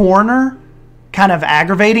round the corner, kind of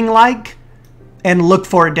aggravating like, and look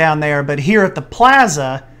for it down there. But here at the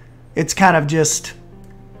plaza, it's kind of just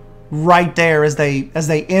right there as they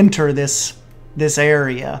enter this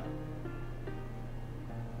area.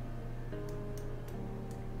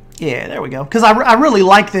 Yeah, there we go. Because I really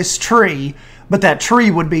like this tree, but that tree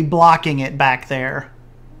would be blocking it back there.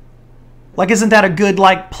 Like, isn't that a good,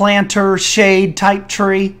 like, planter shade type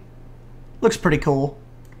tree? Looks pretty cool.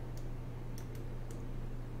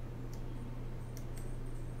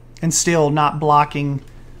 And still not blocking,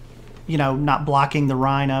 you know, not blocking the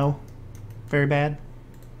rhino. Very bad.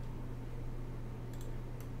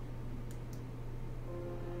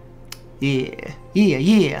 Yeah, yeah,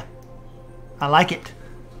 yeah. I like it.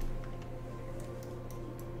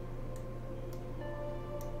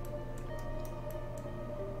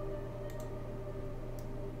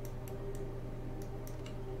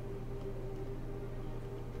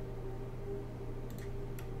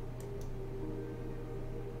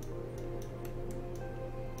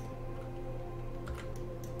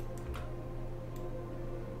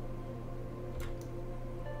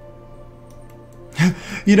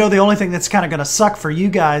 You know, the only thing that's kind of going to suck for you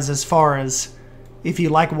guys as far as if you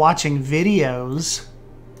like watching videos,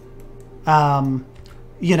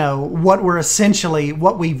 you know, what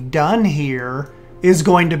we've done here is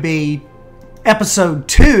going to be episode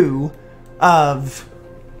 2 of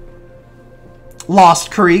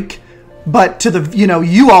Lost Creek. But to the, you know,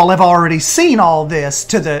 you all have already seen all this.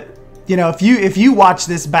 To the, you know, if you watch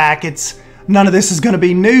this back, none of this is going to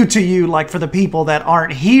be new to you, like for the people that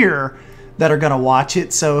aren't here that are going to watch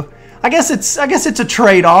it. So I guess it's a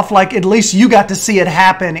trade-off. Like, at least you got to see it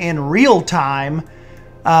happen in real time.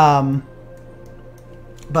 But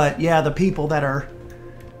yeah, the people that are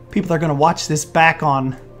going to watch this back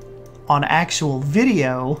on actual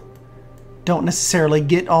video don't necessarily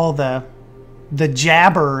get all the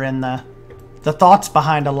jabber and the thoughts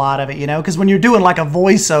behind a lot of it, you know, because when you're doing like a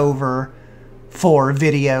voiceover for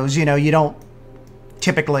videos, you know, you don't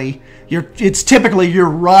typically, it's typically you're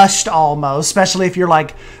rushed almost, especially if you're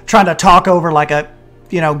like trying to talk over like a,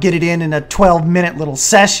 you know, get it in a 12-minute little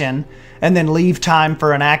session and then leave time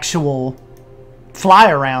for an actual fly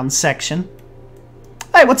around section.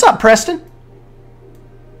 Hey, what's up, Preston?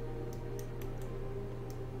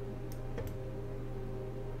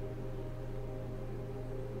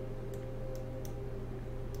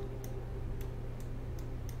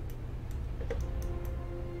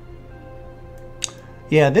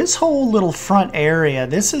 Yeah, this whole little front area,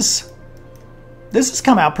 this has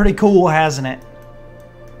come out pretty cool, hasn't it?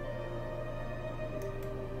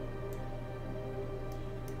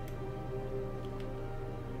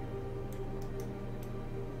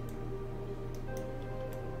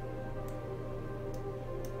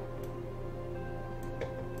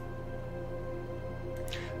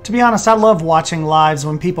 To be honest, I love watching lives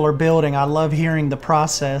when people are building. I love hearing the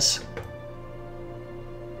process.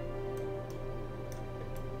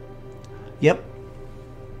 Yep.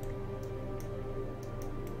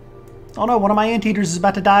 Oh no, one of my anteaters is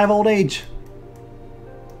about to die of old age.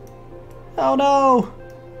 Oh no!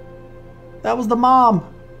 That was the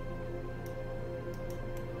mom.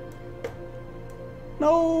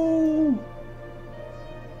 No!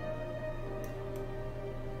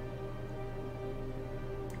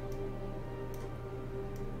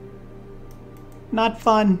 Not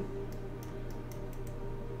fun.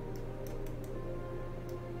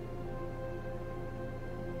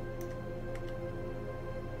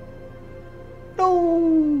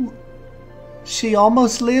 No! She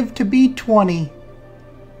almost lived to be 20.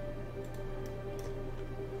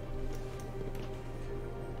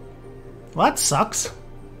 Well, that sucks.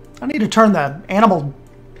 I need to turn the animal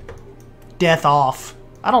death off.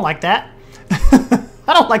 I don't like that.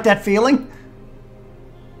 I don't like that feeling.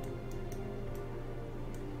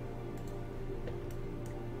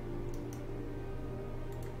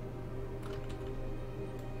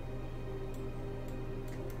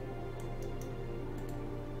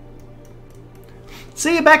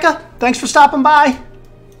 See you, Becca. Thanks for stopping by.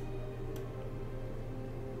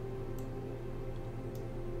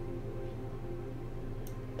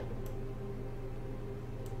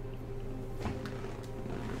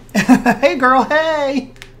 Hey, girl.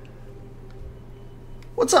 Hey.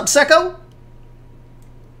 What's up, Secco?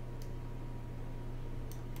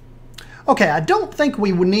 Okay, I don't think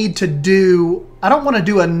we would need to do... I don't want to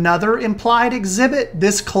do another implied exhibit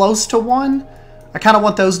this close to one. I kind of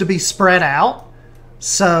want those to be spread out.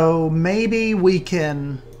 So maybe we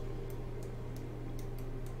can...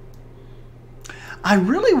 I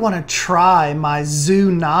really want to try my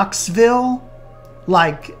Zoo Knoxville,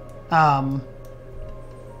 like,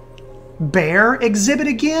 bear exhibit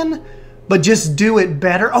again, but just do it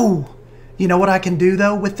better. Oh, you know what I can do,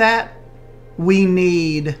 though, with that? I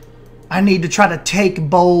need to try to take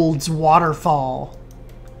Bold's waterfall.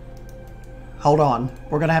 Hold on.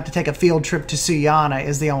 We're going to have to take a field trip to Suyanna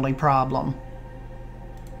is the only problem.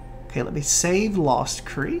 Okay, let me save Lost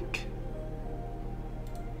Creek.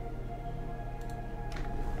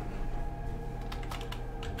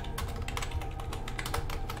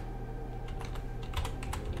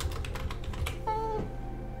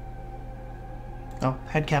 Oh,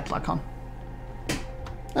 head cap lock on.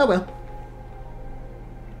 Oh well.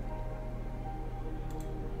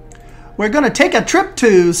 We're gonna take a trip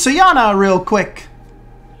to Suyanna real quick.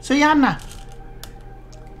 Suyanna.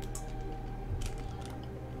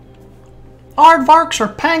 Aardvarks or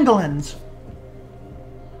pangolins?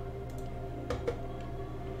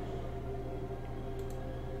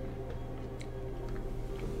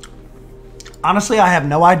 Honestly, I have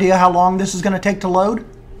no idea how long this is gonna take to load,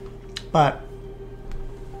 but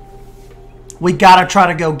we gotta try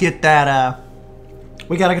to go get that,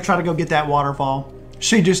 waterfall.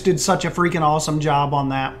 She just did such a freaking awesome job on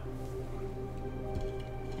that.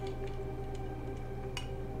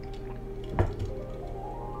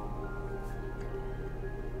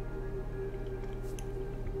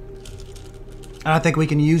 And I think we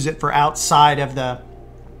can use it for outside of the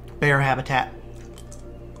bear habitat.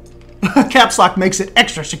 Caps lock makes it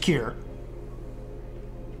extra secure.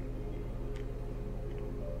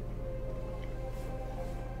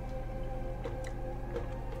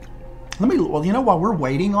 Well, you know, while we're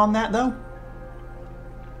waiting on that, though,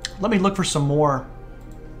 let me look for some more,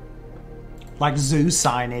 like, zoo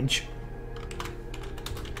signage.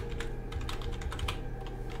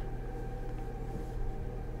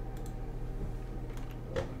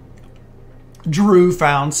 Drew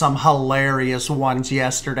found some hilarious ones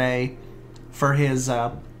yesterday for his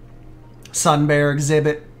sun bear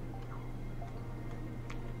exhibit.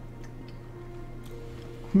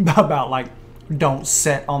 About, like, don't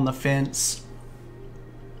sit on the fence.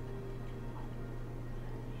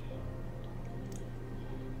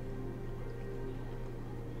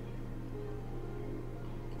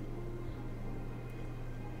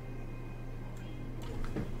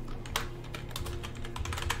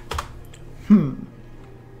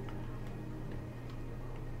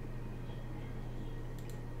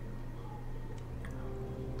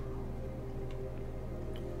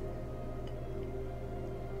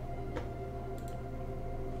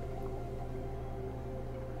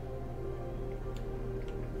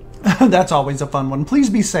 That's always a fun one. Please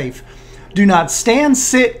be safe. Do not stand,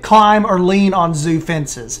 sit, climb, or lean on zoo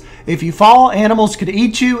fences. If you fall, animals could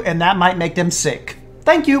eat you, and that might make them sick.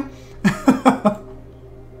 Thank you.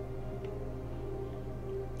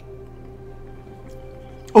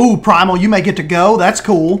 Ooh, Primal, you may get to go. That's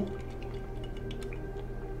cool.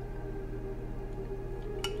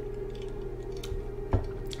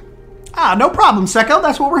 Ah, no problem, Secco.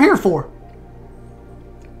 That's what we're here for.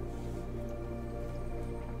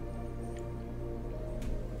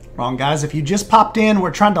 Wrong, guys. If you just popped in,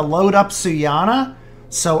 we're trying to load up Suyanna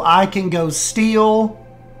so I can go steal,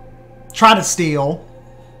 try to steal,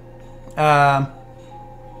 a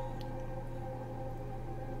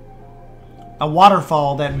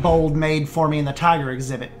waterfall that Bold made for me in the tiger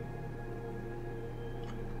exhibit.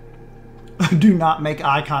 Do not make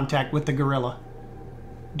eye contact with the gorilla.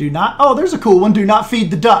 Do not... Oh, there's a cool one. Do not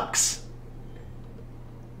feed the ducks.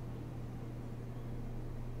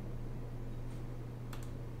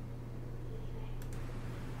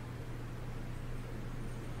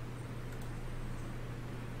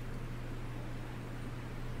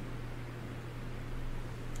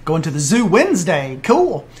 Going to the zoo Wednesday.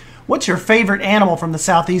 Cool. What's your favorite animal from the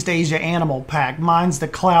Southeast Asia Animal Pack? Mine's the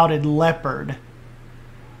clouded leopard.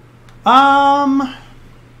 I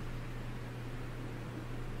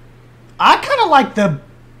kind of like the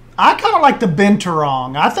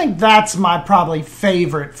binturong. I think that's my probably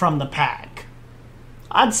favorite from the pack.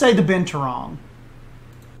 I'd say the binturong.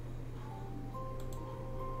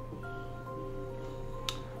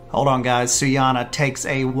 Hold on, guys. Suyanna takes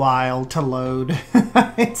a while to load.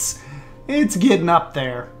 It's getting up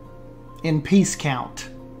there in piece count.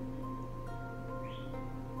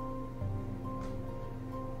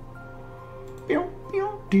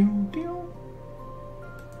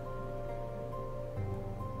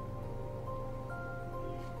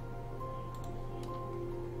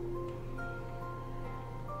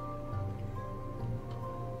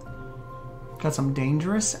 Got some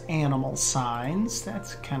dangerous animal signs.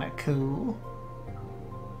 That's kind of cool.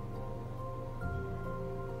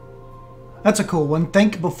 That's a cool one.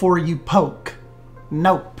 Think before you poke.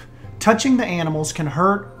 Nope. Touching the animals can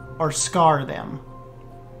hurt or scar them.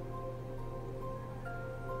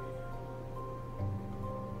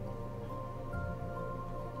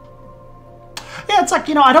 Yeah, it's like,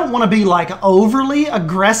 you know, I don't want to be like overly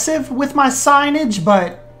aggressive with my signage,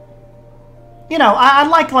 but you know, I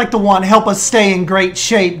like the one, help us stay in great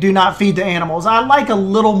shape, do not feed the animals. I like a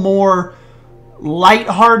little more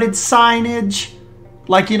lighthearted signage.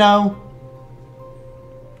 Like, you know,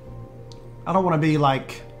 I don't want to be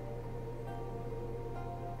like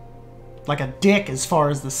a dick as far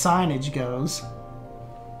as the signage goes.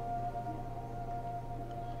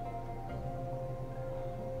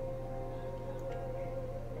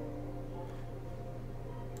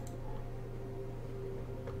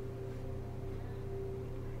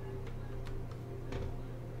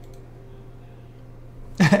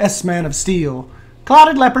 S-Man of Steel.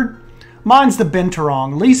 Clouded Leopard. Mine's the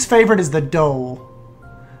Binturong. Least favorite is the Dole.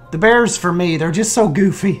 The bears, for me, they're just so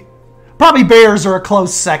goofy. Probably bears are a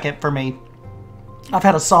close second for me. I've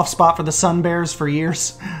had a soft spot for the sun bears for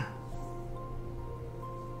years.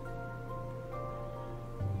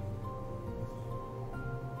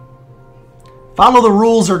 Follow the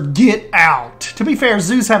rules or get out. To be fair,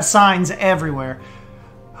 zoos have signs everywhere.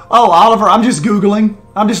 Oh, Oliver, I'm just Googling.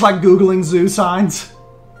 I'm just like Googling zoo signs.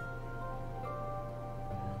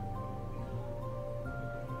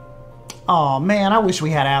 Oh man, I wish we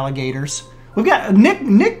had alligators. We've got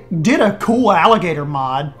Nick did a cool alligator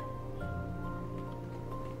mod.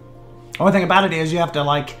 Only thing about it is you have to,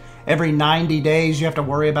 like, every 90 days you have to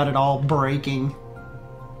worry about it all breaking.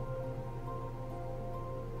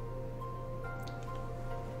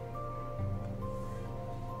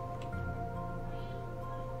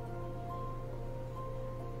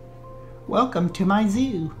 Welcome to my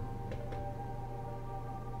zoo.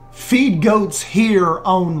 Feed goats here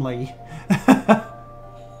only.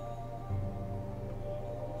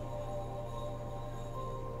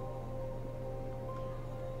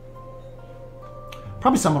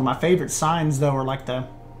 Probably some of my favorite signs, though, are like the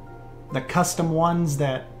custom ones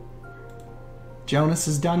that Jonas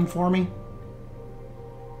has done for me.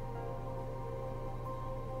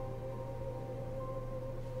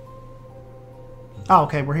 Oh,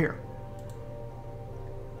 okay, we're here.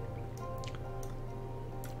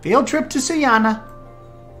 Field trip to Suyana.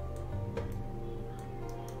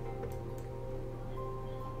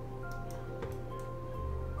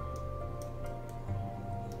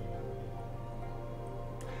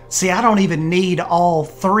 See, I don't even need all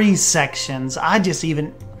 3 sections. I just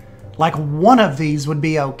even, like, one of these would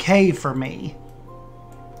be okay for me.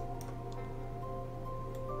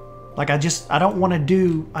 Like, I don't want to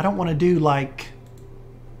do like,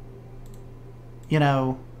 you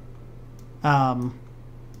know,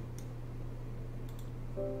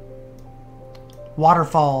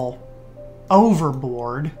 waterfall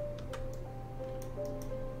overboard.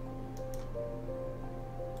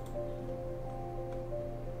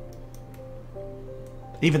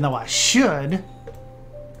 Even though I should.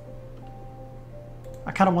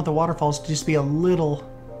 I kind of want the waterfalls to just be a little...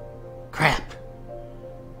 Crap.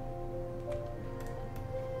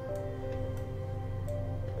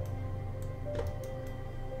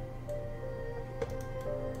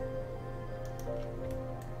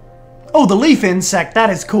 Oh, the leaf insect.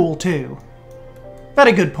 That is cool, too.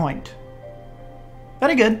 Very good point.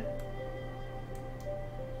 Very good.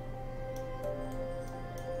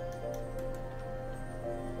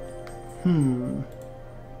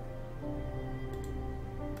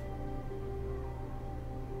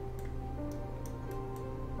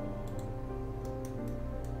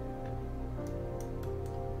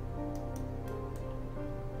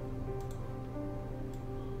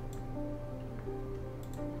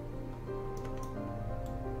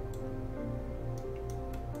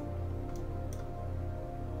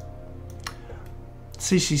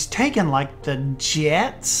 See, she's taken, like, the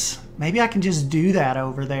jets. Maybe I can just do that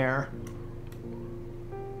over there.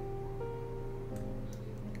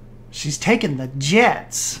 She's taken the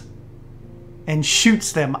jets and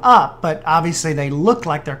shoots them up, but obviously they look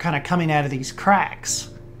like they're kind of coming out of these cracks.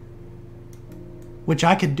 Which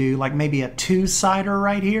I could do, like, maybe a 2-sider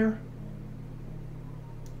right here.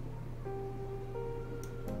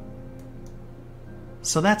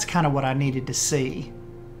 So that's kind of what I needed to see.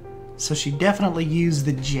 So she definitely used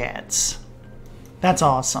the jets. That's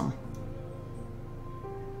awesome.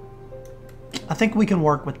 I think we can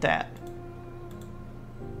work with that.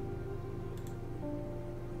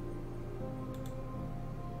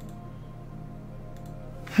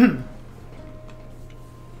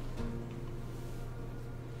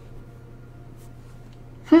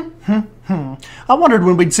 I wondered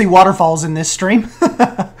when we'd see waterfalls in this stream.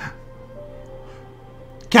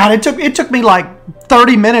 God, it took me like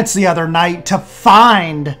 30 minutes the other night to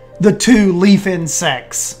find the 2 leaf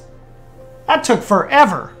insects. That took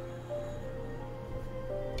forever.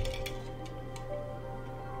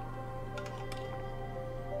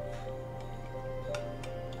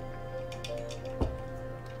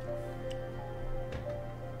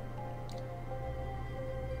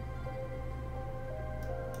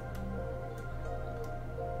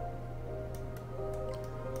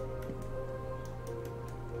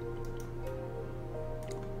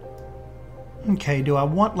 Okay, do I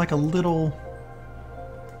want like a little,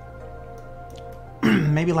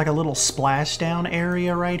 maybe like a little splashdown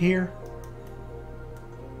area right here?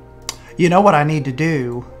 You know what I need to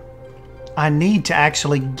do? I need to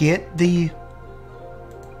actually get the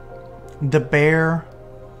bear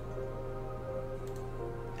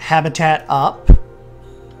habitat up,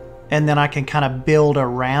 and then I can kind of build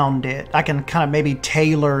around it. I can kind of maybe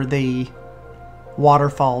tailor the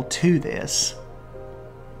waterfall to this.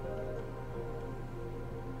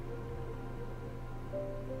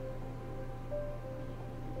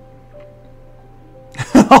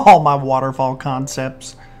 All my waterfall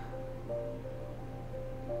concepts.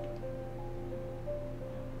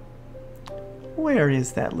 Where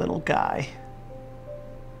is that little guy?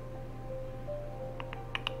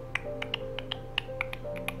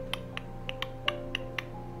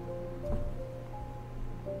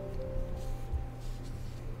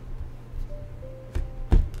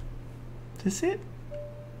 Is this it?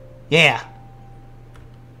 Yeah.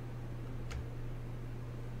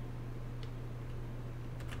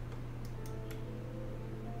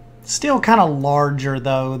 Still kind of larger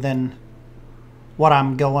though than what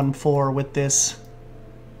I'm going for with this.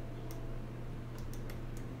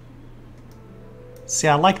 See,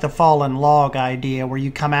 I like the fallen log idea where you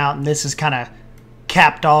come out and this is kind of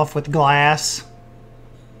capped off with glass.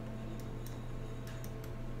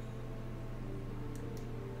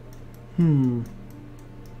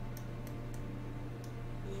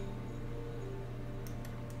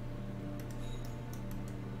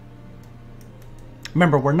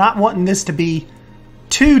 Remember, we're not wanting this to be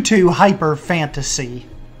too hyper fantasy.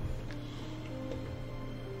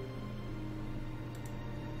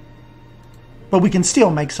 But we can still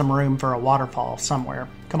make some room for a waterfall somewhere.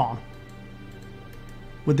 Come on.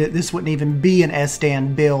 This wouldn't even be an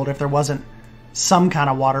SDAN build if there wasn't some kind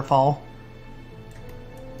of waterfall.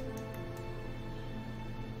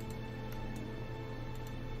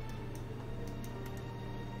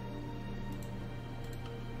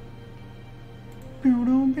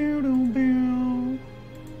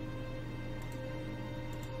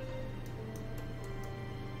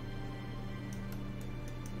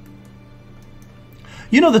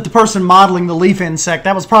 You know that the person modeling the leaf insect,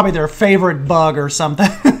 that was probably their favorite bug or something.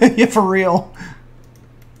 Yeah, for real.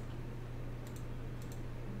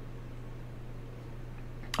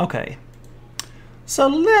 Okay. So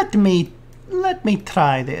let me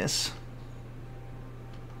try this.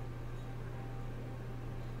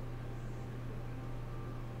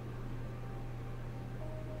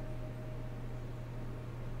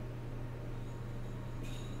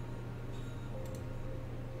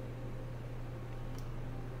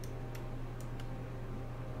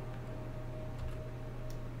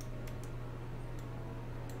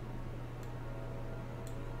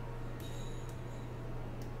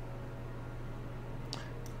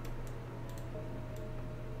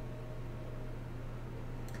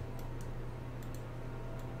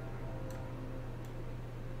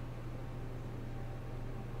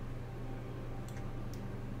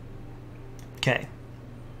 Okay.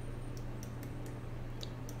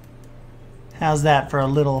 How's that for a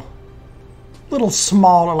little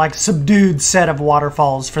smaller, like subdued set of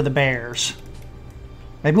waterfalls for the bears?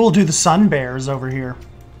 Maybe we'll do the sun bears over here.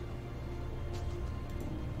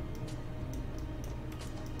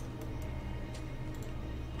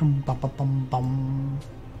 Bum bum bum bum bum.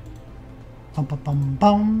 Bum bum bum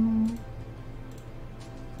bum.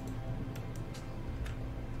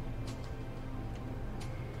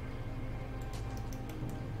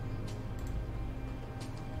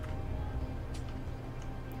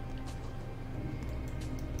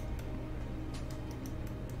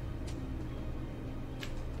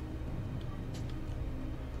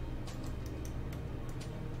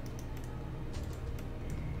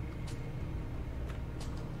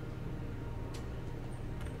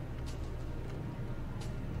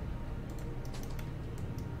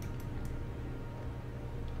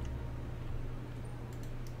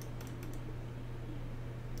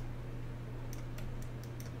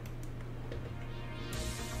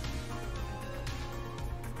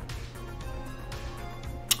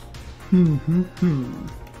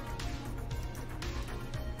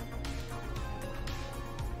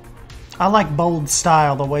 I like bold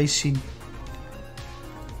style, the way she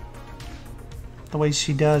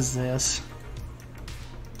does this.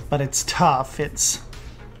 But it's tough. It's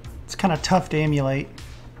kind of tough to emulate.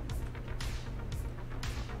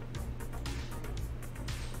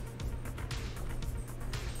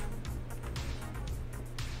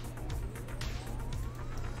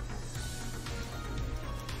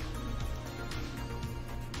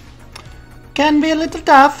 Can be a little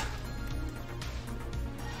tough.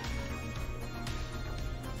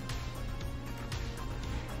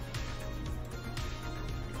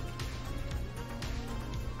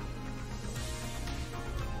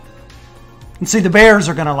 And see, the bears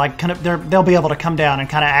are gonna like kind of they'll be able to come down and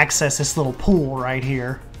kind of access this little pool right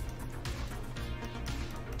here.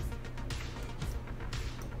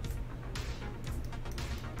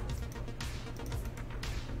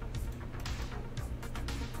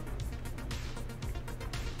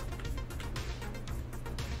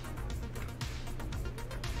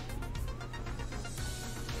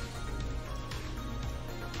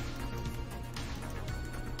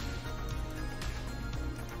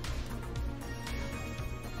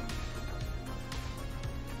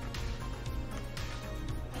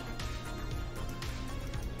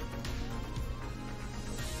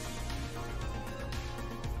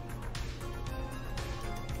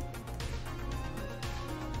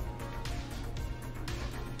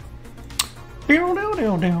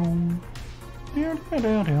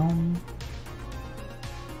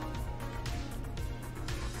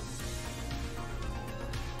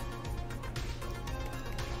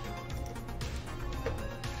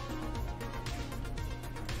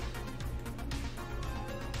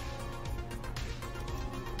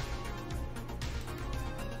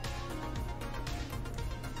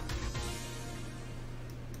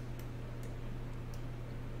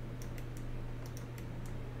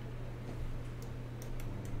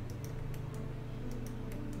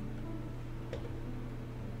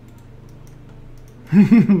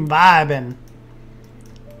 Vibing.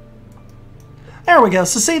 There we go.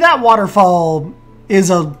 So see, that waterfall is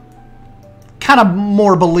a kind of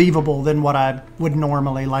more believable than what I would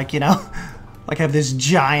normally like, you know? Like have this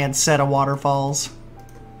giant set of waterfalls.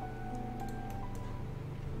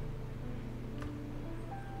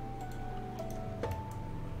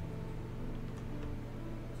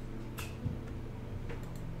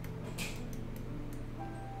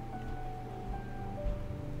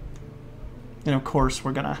 And of course,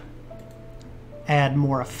 we're gonna add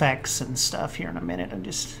more effects and stuff here in a minute. I'm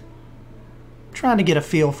just trying to get a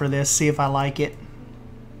feel for this, see if I like it.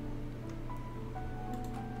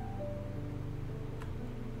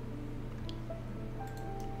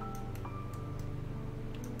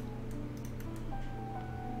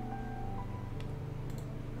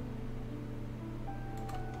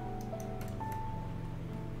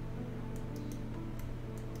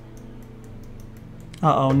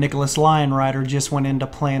 Uh-oh, Nicholas Lionrider just went into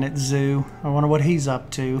Planet Zoo. I wonder what he's up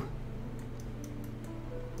to.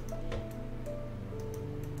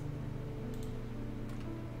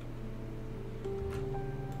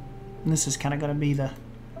 And this is kind of going to be the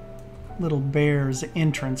little bear's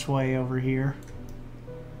entranceway over here.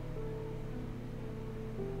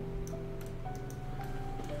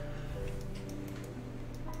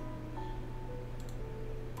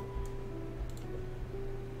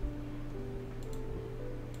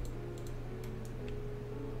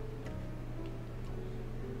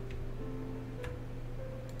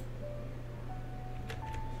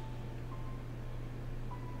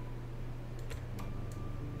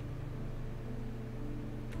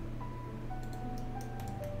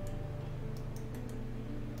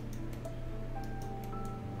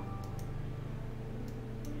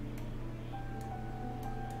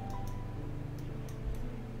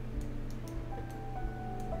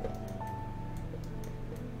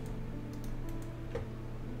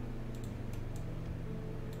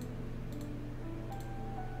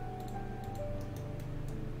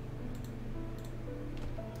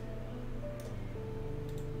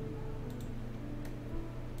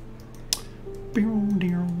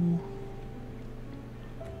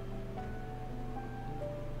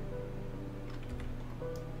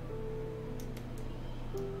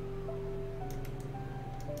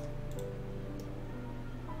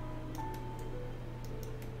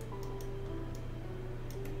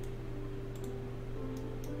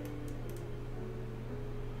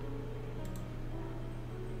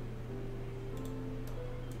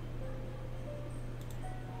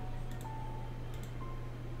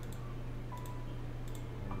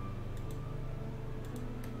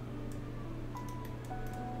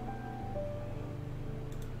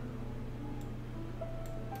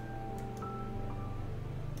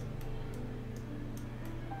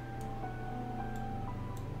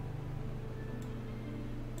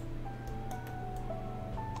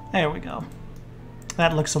 There we go.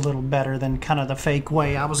 That looks a little better than kind of the fake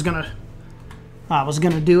way I was gonna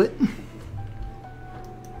do it.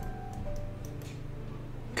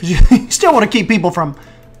 Because you still want to keep people from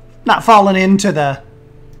not falling into the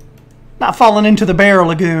bear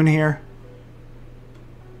lagoon here.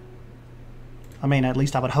 I mean, at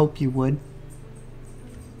least I would hope you would.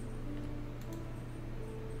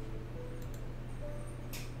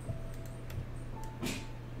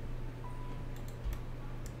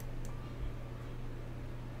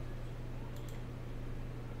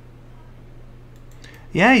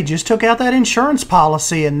 Yeah, he just took out that insurance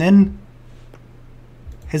policy, and then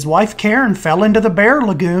his wife Karen fell into the bear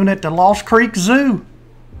lagoon at the Lost Creek Zoo.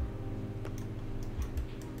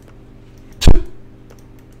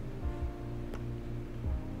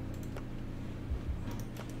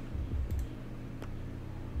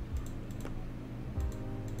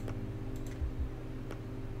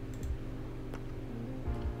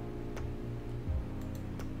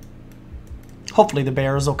 Hopefully the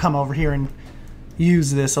bears will come over here and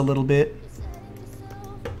use this a little bit.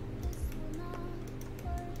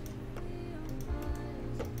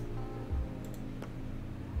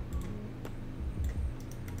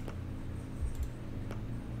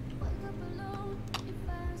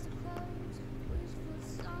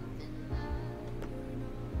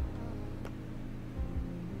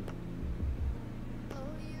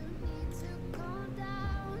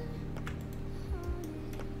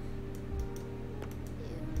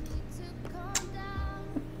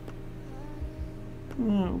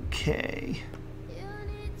 Okay.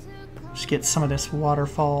 Just get some of this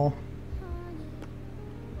waterfall.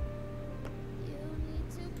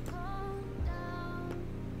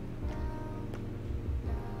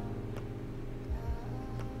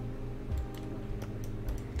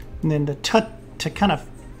 And then to kind of,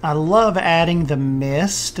 I love adding the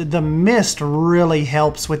mist. The mist really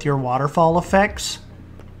helps with your waterfall effects.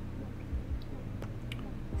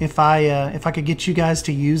 If I could get you guys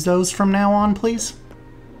to use those from now on, please.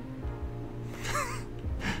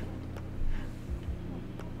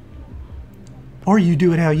 Or you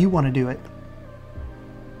do it how you want to do it.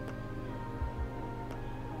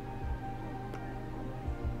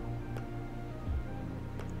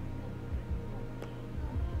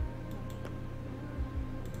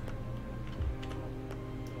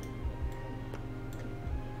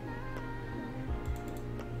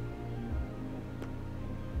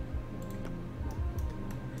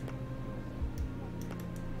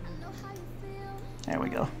 There we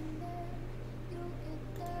go.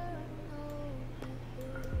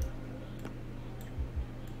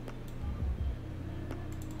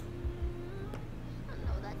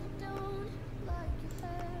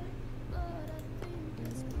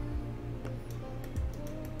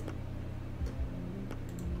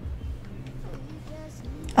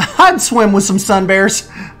 I'd swim with some sun bears.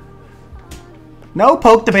 No,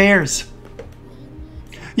 poke the bears.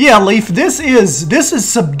 Yeah, Leaf, this is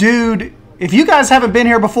subdued. If you guys haven't been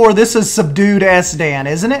here before, this is subdued SDAN,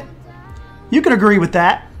 isn't it? You can agree with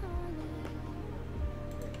that.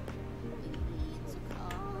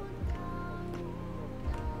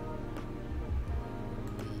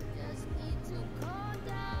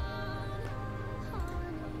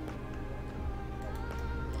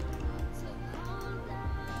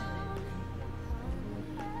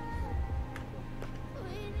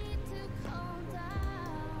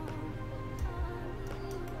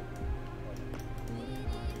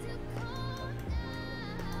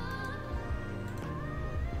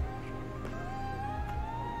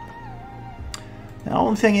 The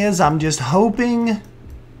only thing is, I'm just hoping,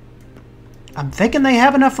 I'm thinking they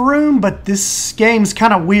have enough room, but this game's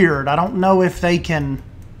kind of weird. I don't know if they can,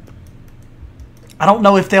 I don't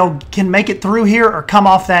know if they'll can make it through here or come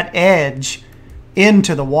off that edge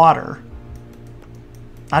into the water.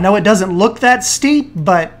 I know it doesn't look that steep,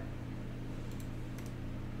 but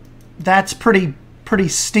that's pretty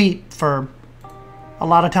steep for a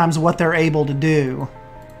lot of times what they're able to do.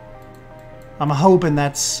 I'm hoping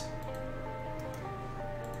that's,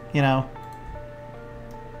 you know,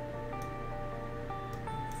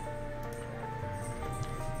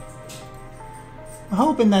 I'm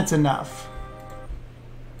hoping that's enough.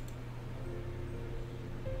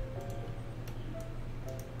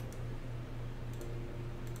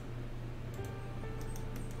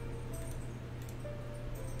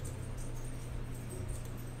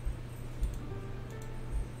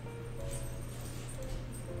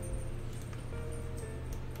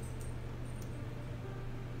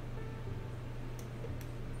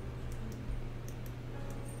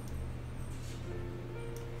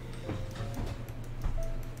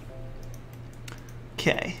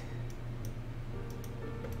 Okay.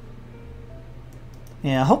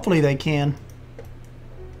 Yeah, hopefully they can.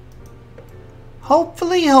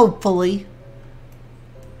 Hopefully.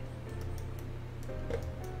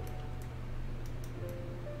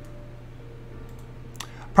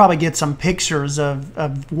 Probably get some pictures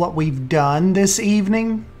of what we've done this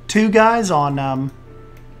evening too, guys, on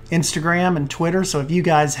Instagram and Twitter. So if you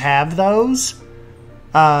guys have those,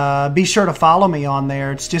 be sure to follow me on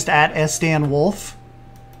there. It's just at SDanWolf,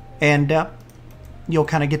 and you'll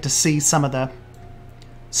kind of get to see some of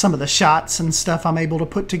the shots and stuff I'm able to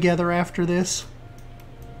put together after this.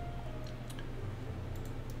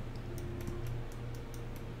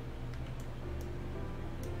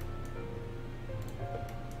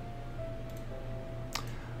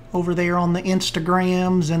 Over there on the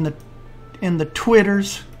Instagrams and the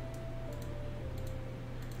Twitters.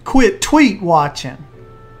 Quit tweet watching.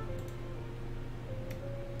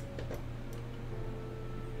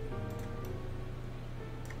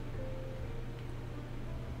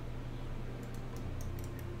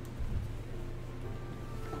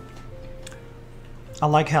 I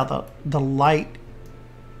like how the light,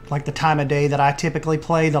 like the time of day that I typically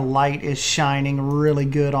play, the light is shining really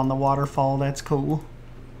good on the waterfall. That's cool.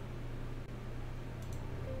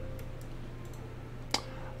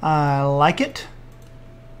 I like it.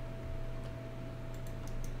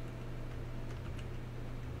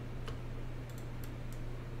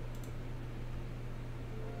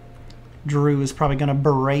 Drew is probably going to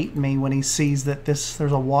berate me when he sees that there's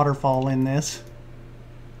a waterfall in this.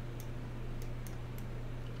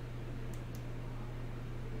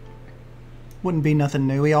 Wouldn't be nothing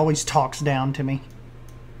new. He always talks down to me.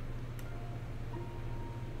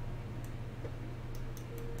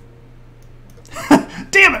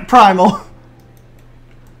 Damn it, Primal!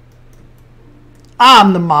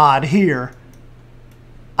 I'm the mod here.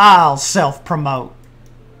 I'll self-promote.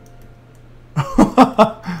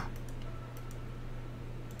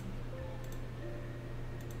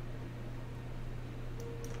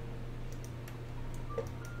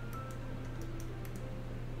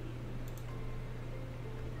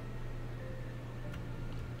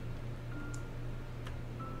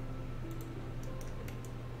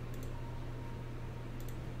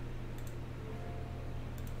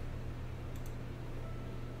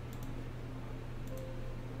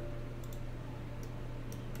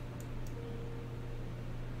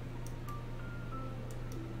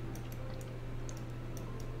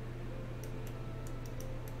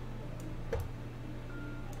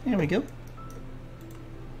 There we go.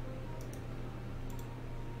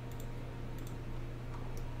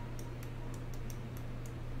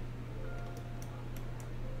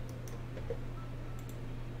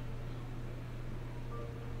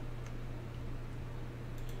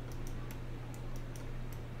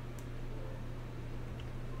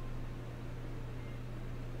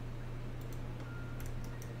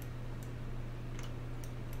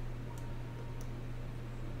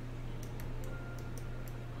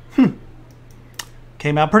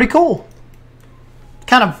 Came out pretty cool.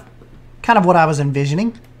 Kind of what I was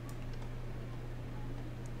envisioning.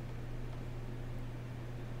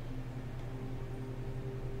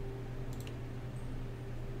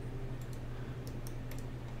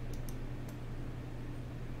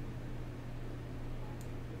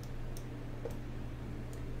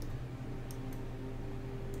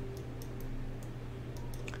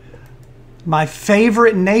 My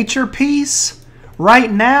favorite nature piece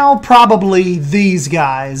right now, probably these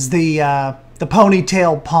guys, the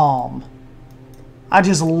ponytail palm. I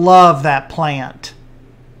just love that plant.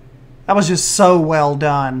 That was just so well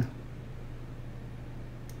done.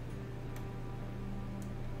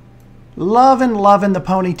 Loving the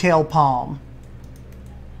ponytail palm.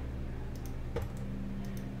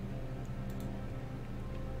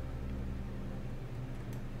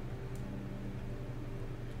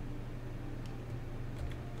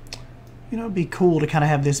 You know, it'd be cool to kind of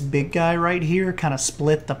have this big guy right here kind of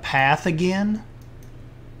split the path again.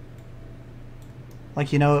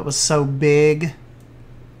 Like, you know, it was so big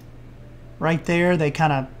right there.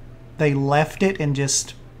 They left it and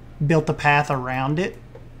just built the path around it.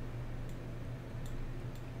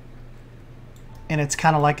 And it's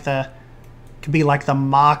kind of like could be like the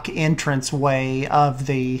mock entrance way of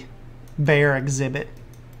the bear exhibit.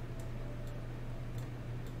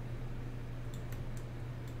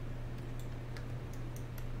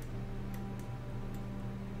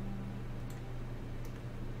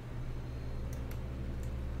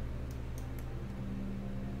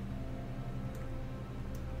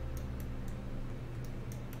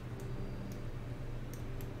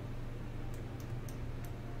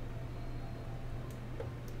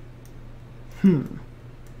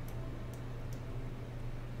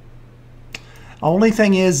 Only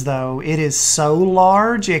thing is, though, it is so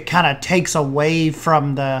large, it kind of takes away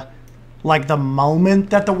from the, like, the moment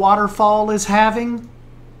that the waterfall is having.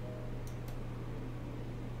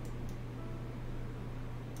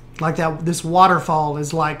 Like that, this waterfall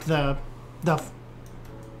is like the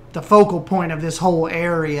focal point of this whole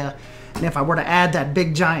area. And if I were to add that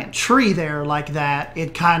big giant tree there like that,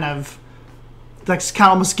 it kind of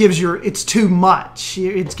almost gives it's too much.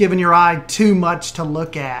 It's giving your eye too much to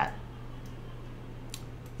look at.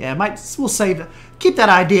 Yeah, we'll save it. Keep that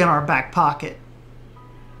idea in our back pocket.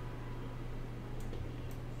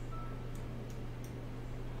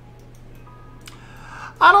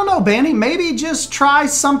 I don't know, Banny. Maybe just try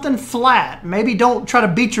something flat. Maybe don't try to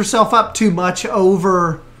beat yourself up too much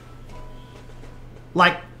over,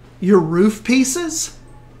 like, your roof pieces.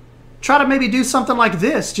 Try to maybe do something like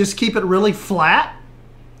this. Just keep it really flat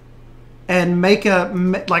and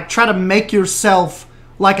try to make yourself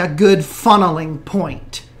like a good funneling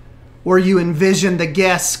point where you envision the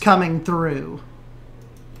guests coming through,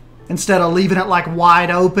 instead of leaving it like wide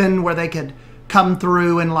open where they could come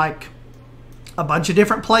through in like a bunch of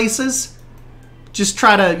different places. Just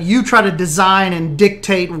try to design and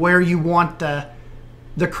dictate where you want the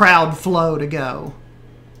crowd flow to go.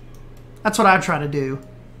 That's what I try to do.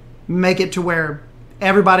 Make it to where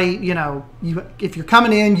everybody, you know, if you're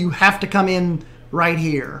coming in, you have to come in right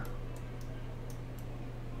here.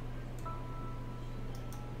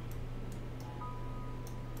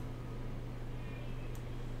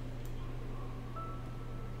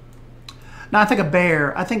 Now, I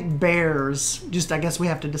think bears, just I guess we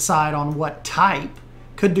have to decide on what type.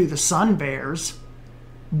 Could do the sun bears.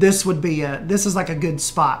 This is like a good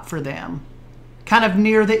spot for them. Kind of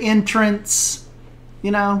near the entrance,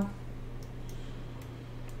 you know.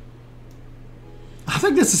 I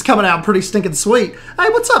think this is coming out pretty stinking sweet. Hey,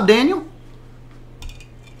 what's up, Daniel?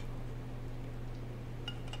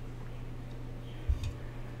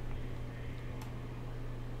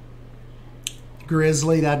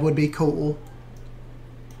 Grizzly, that would be cool.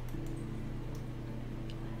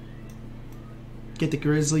 Get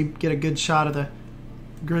a good shot of the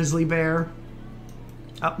grizzly bear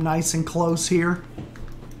up nice and close here.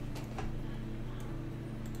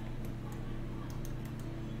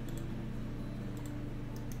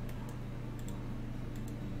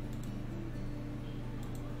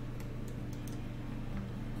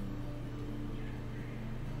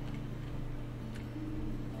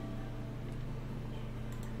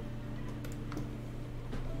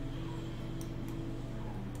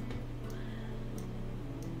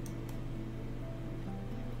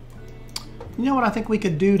 You know what I think we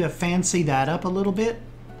could do to fancy that up a little bit?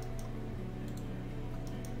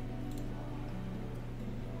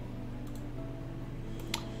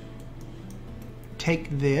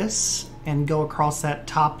 Take this and go across that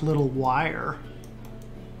top little wire.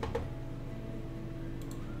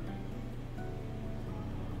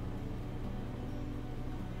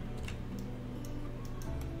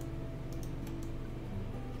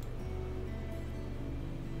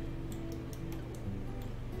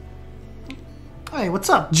 Hey, what's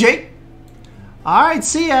up, Jake? All right,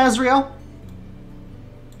 see ya, Azrael.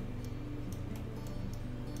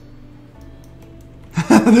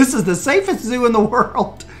 This is the safest zoo in the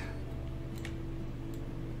world.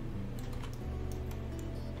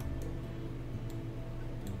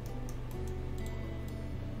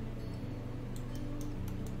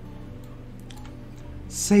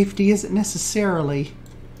 Safety isn't necessarily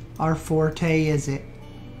our forte, is it?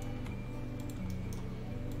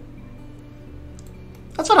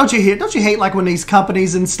 That's why don't you hate like when these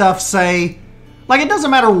companies and stuff say, like, it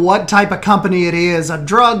doesn't matter what type of company it is, a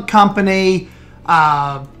drug company,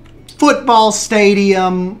 football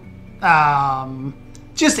stadium,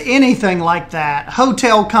 just anything like that,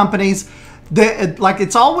 hotel companies, like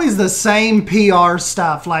it's always the same PR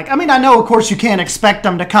stuff. Like, I mean, I know of course you can't expect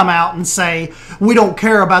them to come out and say we don't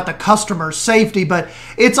care about the customer safety, but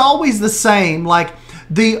it's always the same. Like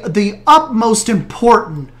the utmost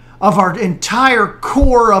important of our entire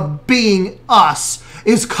core of being us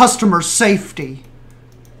is customer safety.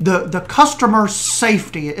 The customer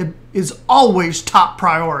safety is always top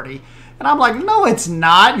priority. And I'm like, no, it's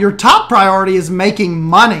not. Your top priority is making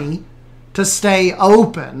money to stay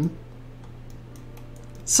open.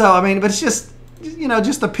 So, I mean, but it's just, you know,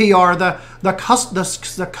 just the PR,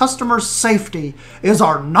 the customer safety is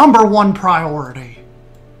our #1 priority.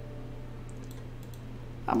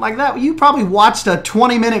 I'm like, that you probably watched a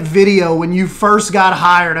 20-minute video when you first got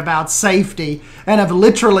hired about safety and have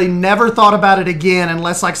literally never thought about it again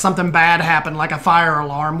unless like something bad happened, like a fire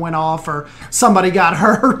alarm went off or somebody got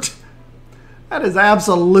hurt. That is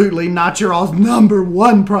absolutely not your all's number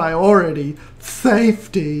one priority.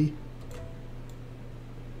 Safety.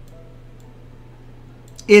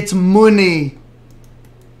 It's money.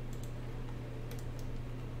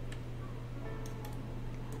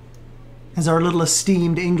 As our little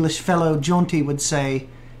esteemed English fellow Jonty would say,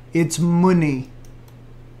 it's money.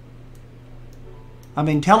 I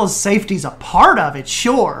mean, tell us safety's a part of it,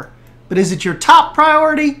 sure. But is it your top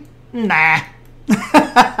priority? Nah.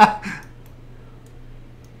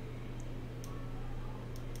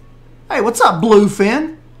 Hey, what's up,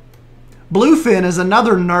 Bluefin? Bluefin is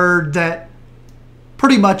another nerd that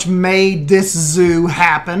pretty much made this zoo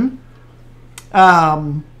happen.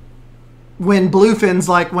 When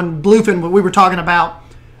Bluefin, we were talking about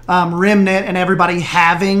Remnant and everybody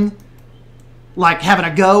having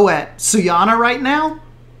a go at Suyana right now.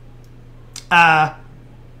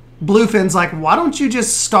 Bluefin's like, why don't you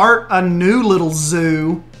just start a new little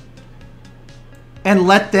zoo and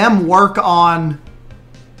let them work on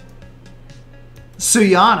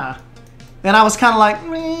Suyana? And I was kind of like,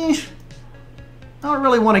 meh, I don't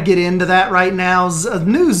really want to get into that right now. A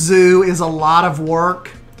new zoo is a lot of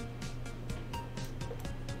work.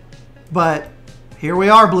 But here we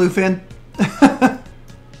are, Bluefin.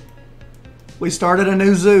 We started a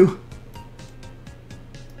new zoo.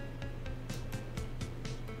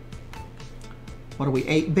 What are we,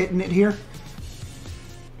 8-bitting it here?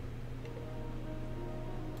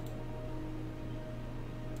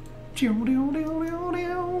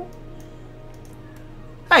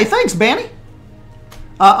 Hey, thanks, Banny.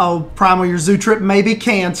 Uh-oh, Primal, your zoo trip may be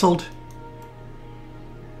canceled.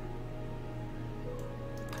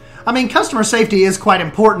 I mean, customer safety is quite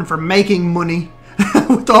important for making money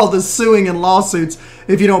with all the suing and lawsuits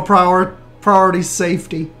if you don't prioritize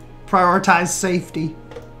safety.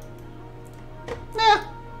 Yeah.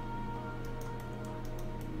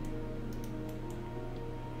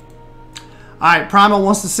 Alright, Primal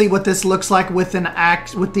wants to see what this looks like with the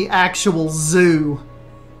actual zoo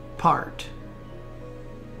part.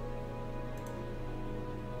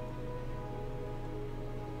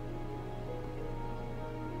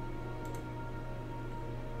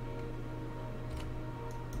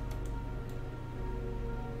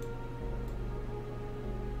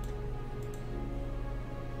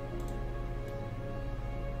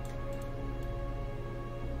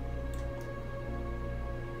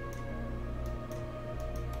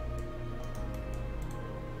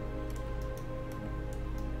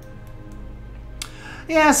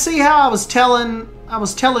 Yeah, see how I was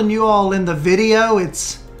telling you all in the video,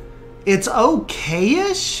 it's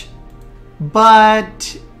okay-ish,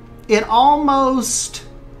 but it's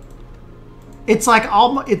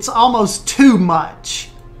almost too much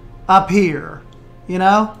up here, you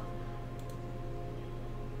know?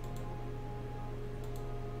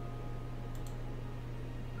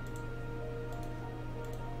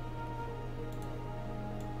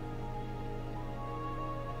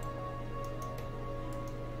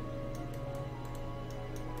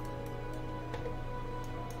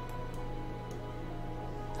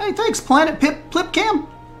 Hey, thanks, Planet Plipcam.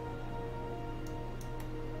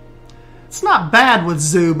 It's not bad with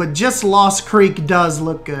Zoo, but just Lost Creek does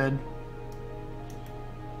look good.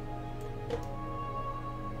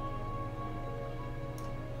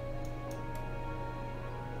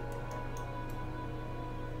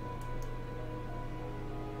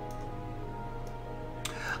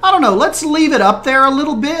 I don't know. Let's leave it up there a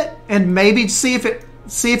little bit and maybe see if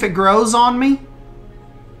it grows on me.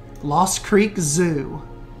 Lost Creek Zoo.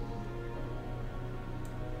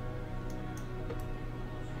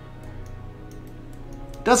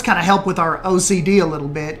 Does kind of help with our OCD a little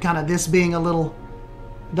bit. Kind of this being a little...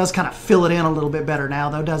 Does kind of fill it in a little bit better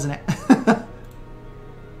now, though, doesn't it?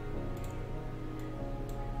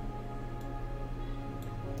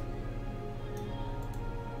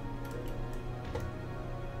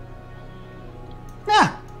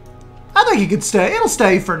 Yeah. I think it could stay. It'll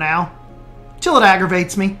stay for now. Till it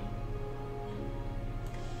aggravates me.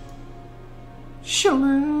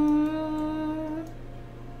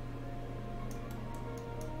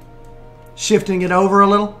 Shifting it over a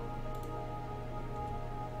little.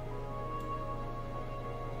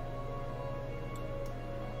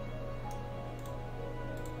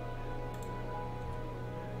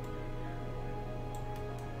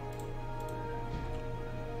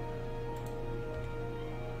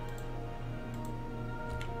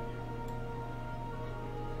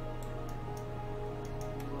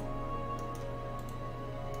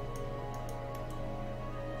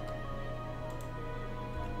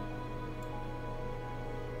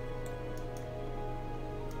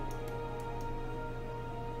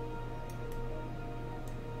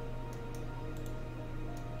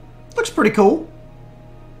 pretty cool.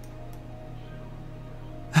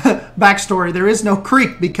 Backstory, there is no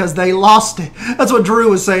creek because they lost it. That's what Drew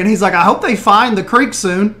was saying. He's like, I hope they find the creek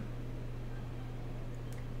soon.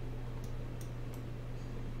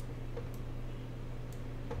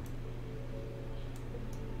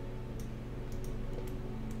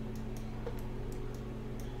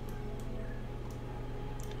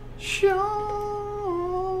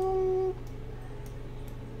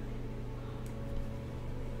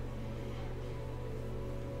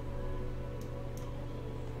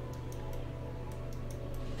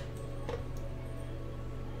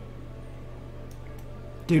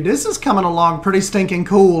 Dude, this is coming along pretty stinking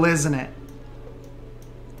cool, isn't it?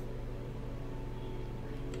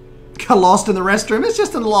 Got lost in the restroom. It's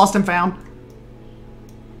just in the lost and found.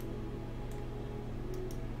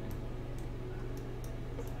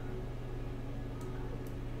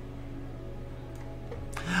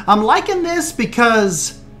 I'm liking this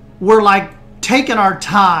because we're like taking our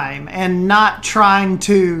time and not trying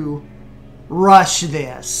to rush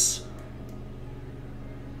this.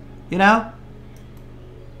 You know?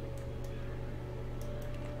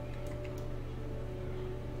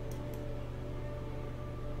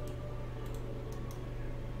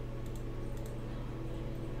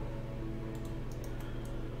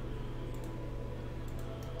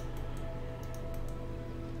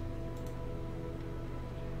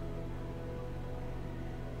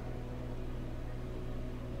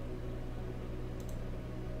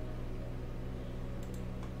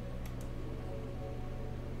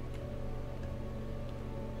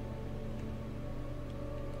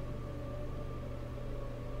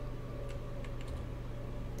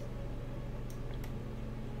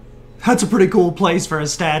 That's a pretty cool place for a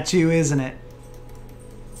statue, isn't it?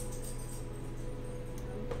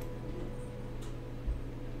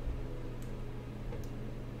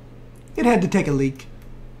 It had to take a leak.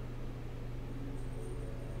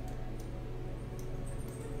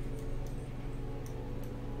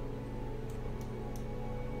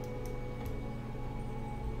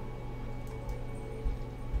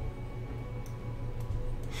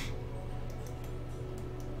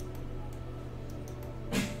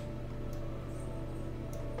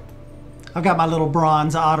 I've got my little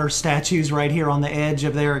bronze otter statues right here on the edge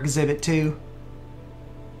of their exhibit too.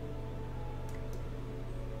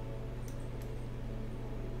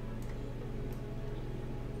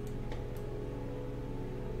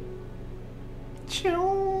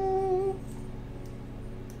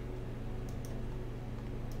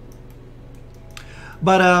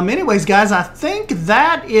 But anyways, guys, I think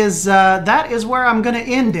that is where I'm going to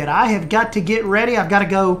end it. I have got to get ready. I've got to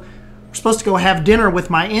go. We're supposed to go have dinner with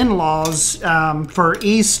my in-laws for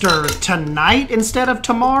Easter tonight instead of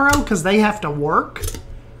tomorrow because they have to work.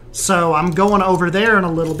 So I'm going over there in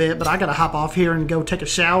a little bit, but I got to hop off here and go take a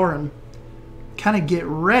shower and kind of get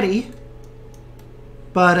ready.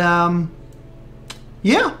 But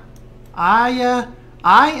yeah, I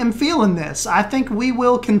am feeling this. I think we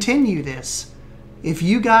will continue this if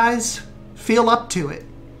you guys feel up to it.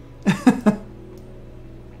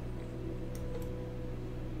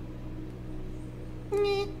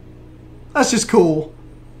 That's just cool.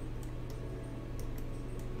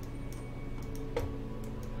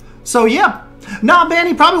 So yeah, nah, man,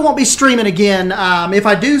 he probably won't be streaming again. If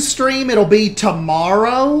I do stream, it'll be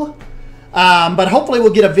tomorrow. But hopefully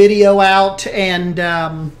we'll get a video out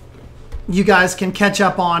and you guys can catch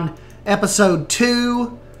up on episode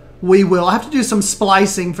 2. We will have to do some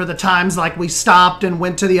splicing for the times like we stopped and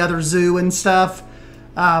went to the other zoo and stuff.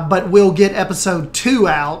 But we'll get episode 2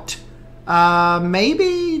 out.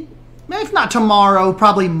 Maybe, if not tomorrow,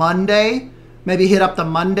 probably Monday. Maybe hit up the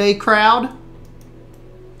Monday crowd.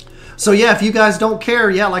 So yeah, if you guys don't care,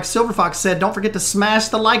 yeah, like Silver Fox said, don't forget to smash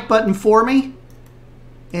the like button for me.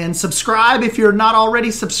 And subscribe if you're not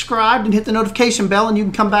already subscribed, and hit the notification bell, and you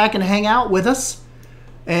can come back and hang out with us.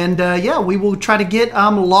 And yeah, we will try to get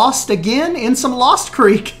lost again in some Lost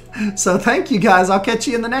Creek. So thank you guys. I'll catch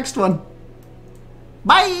you in the next one.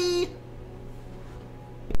 Bye!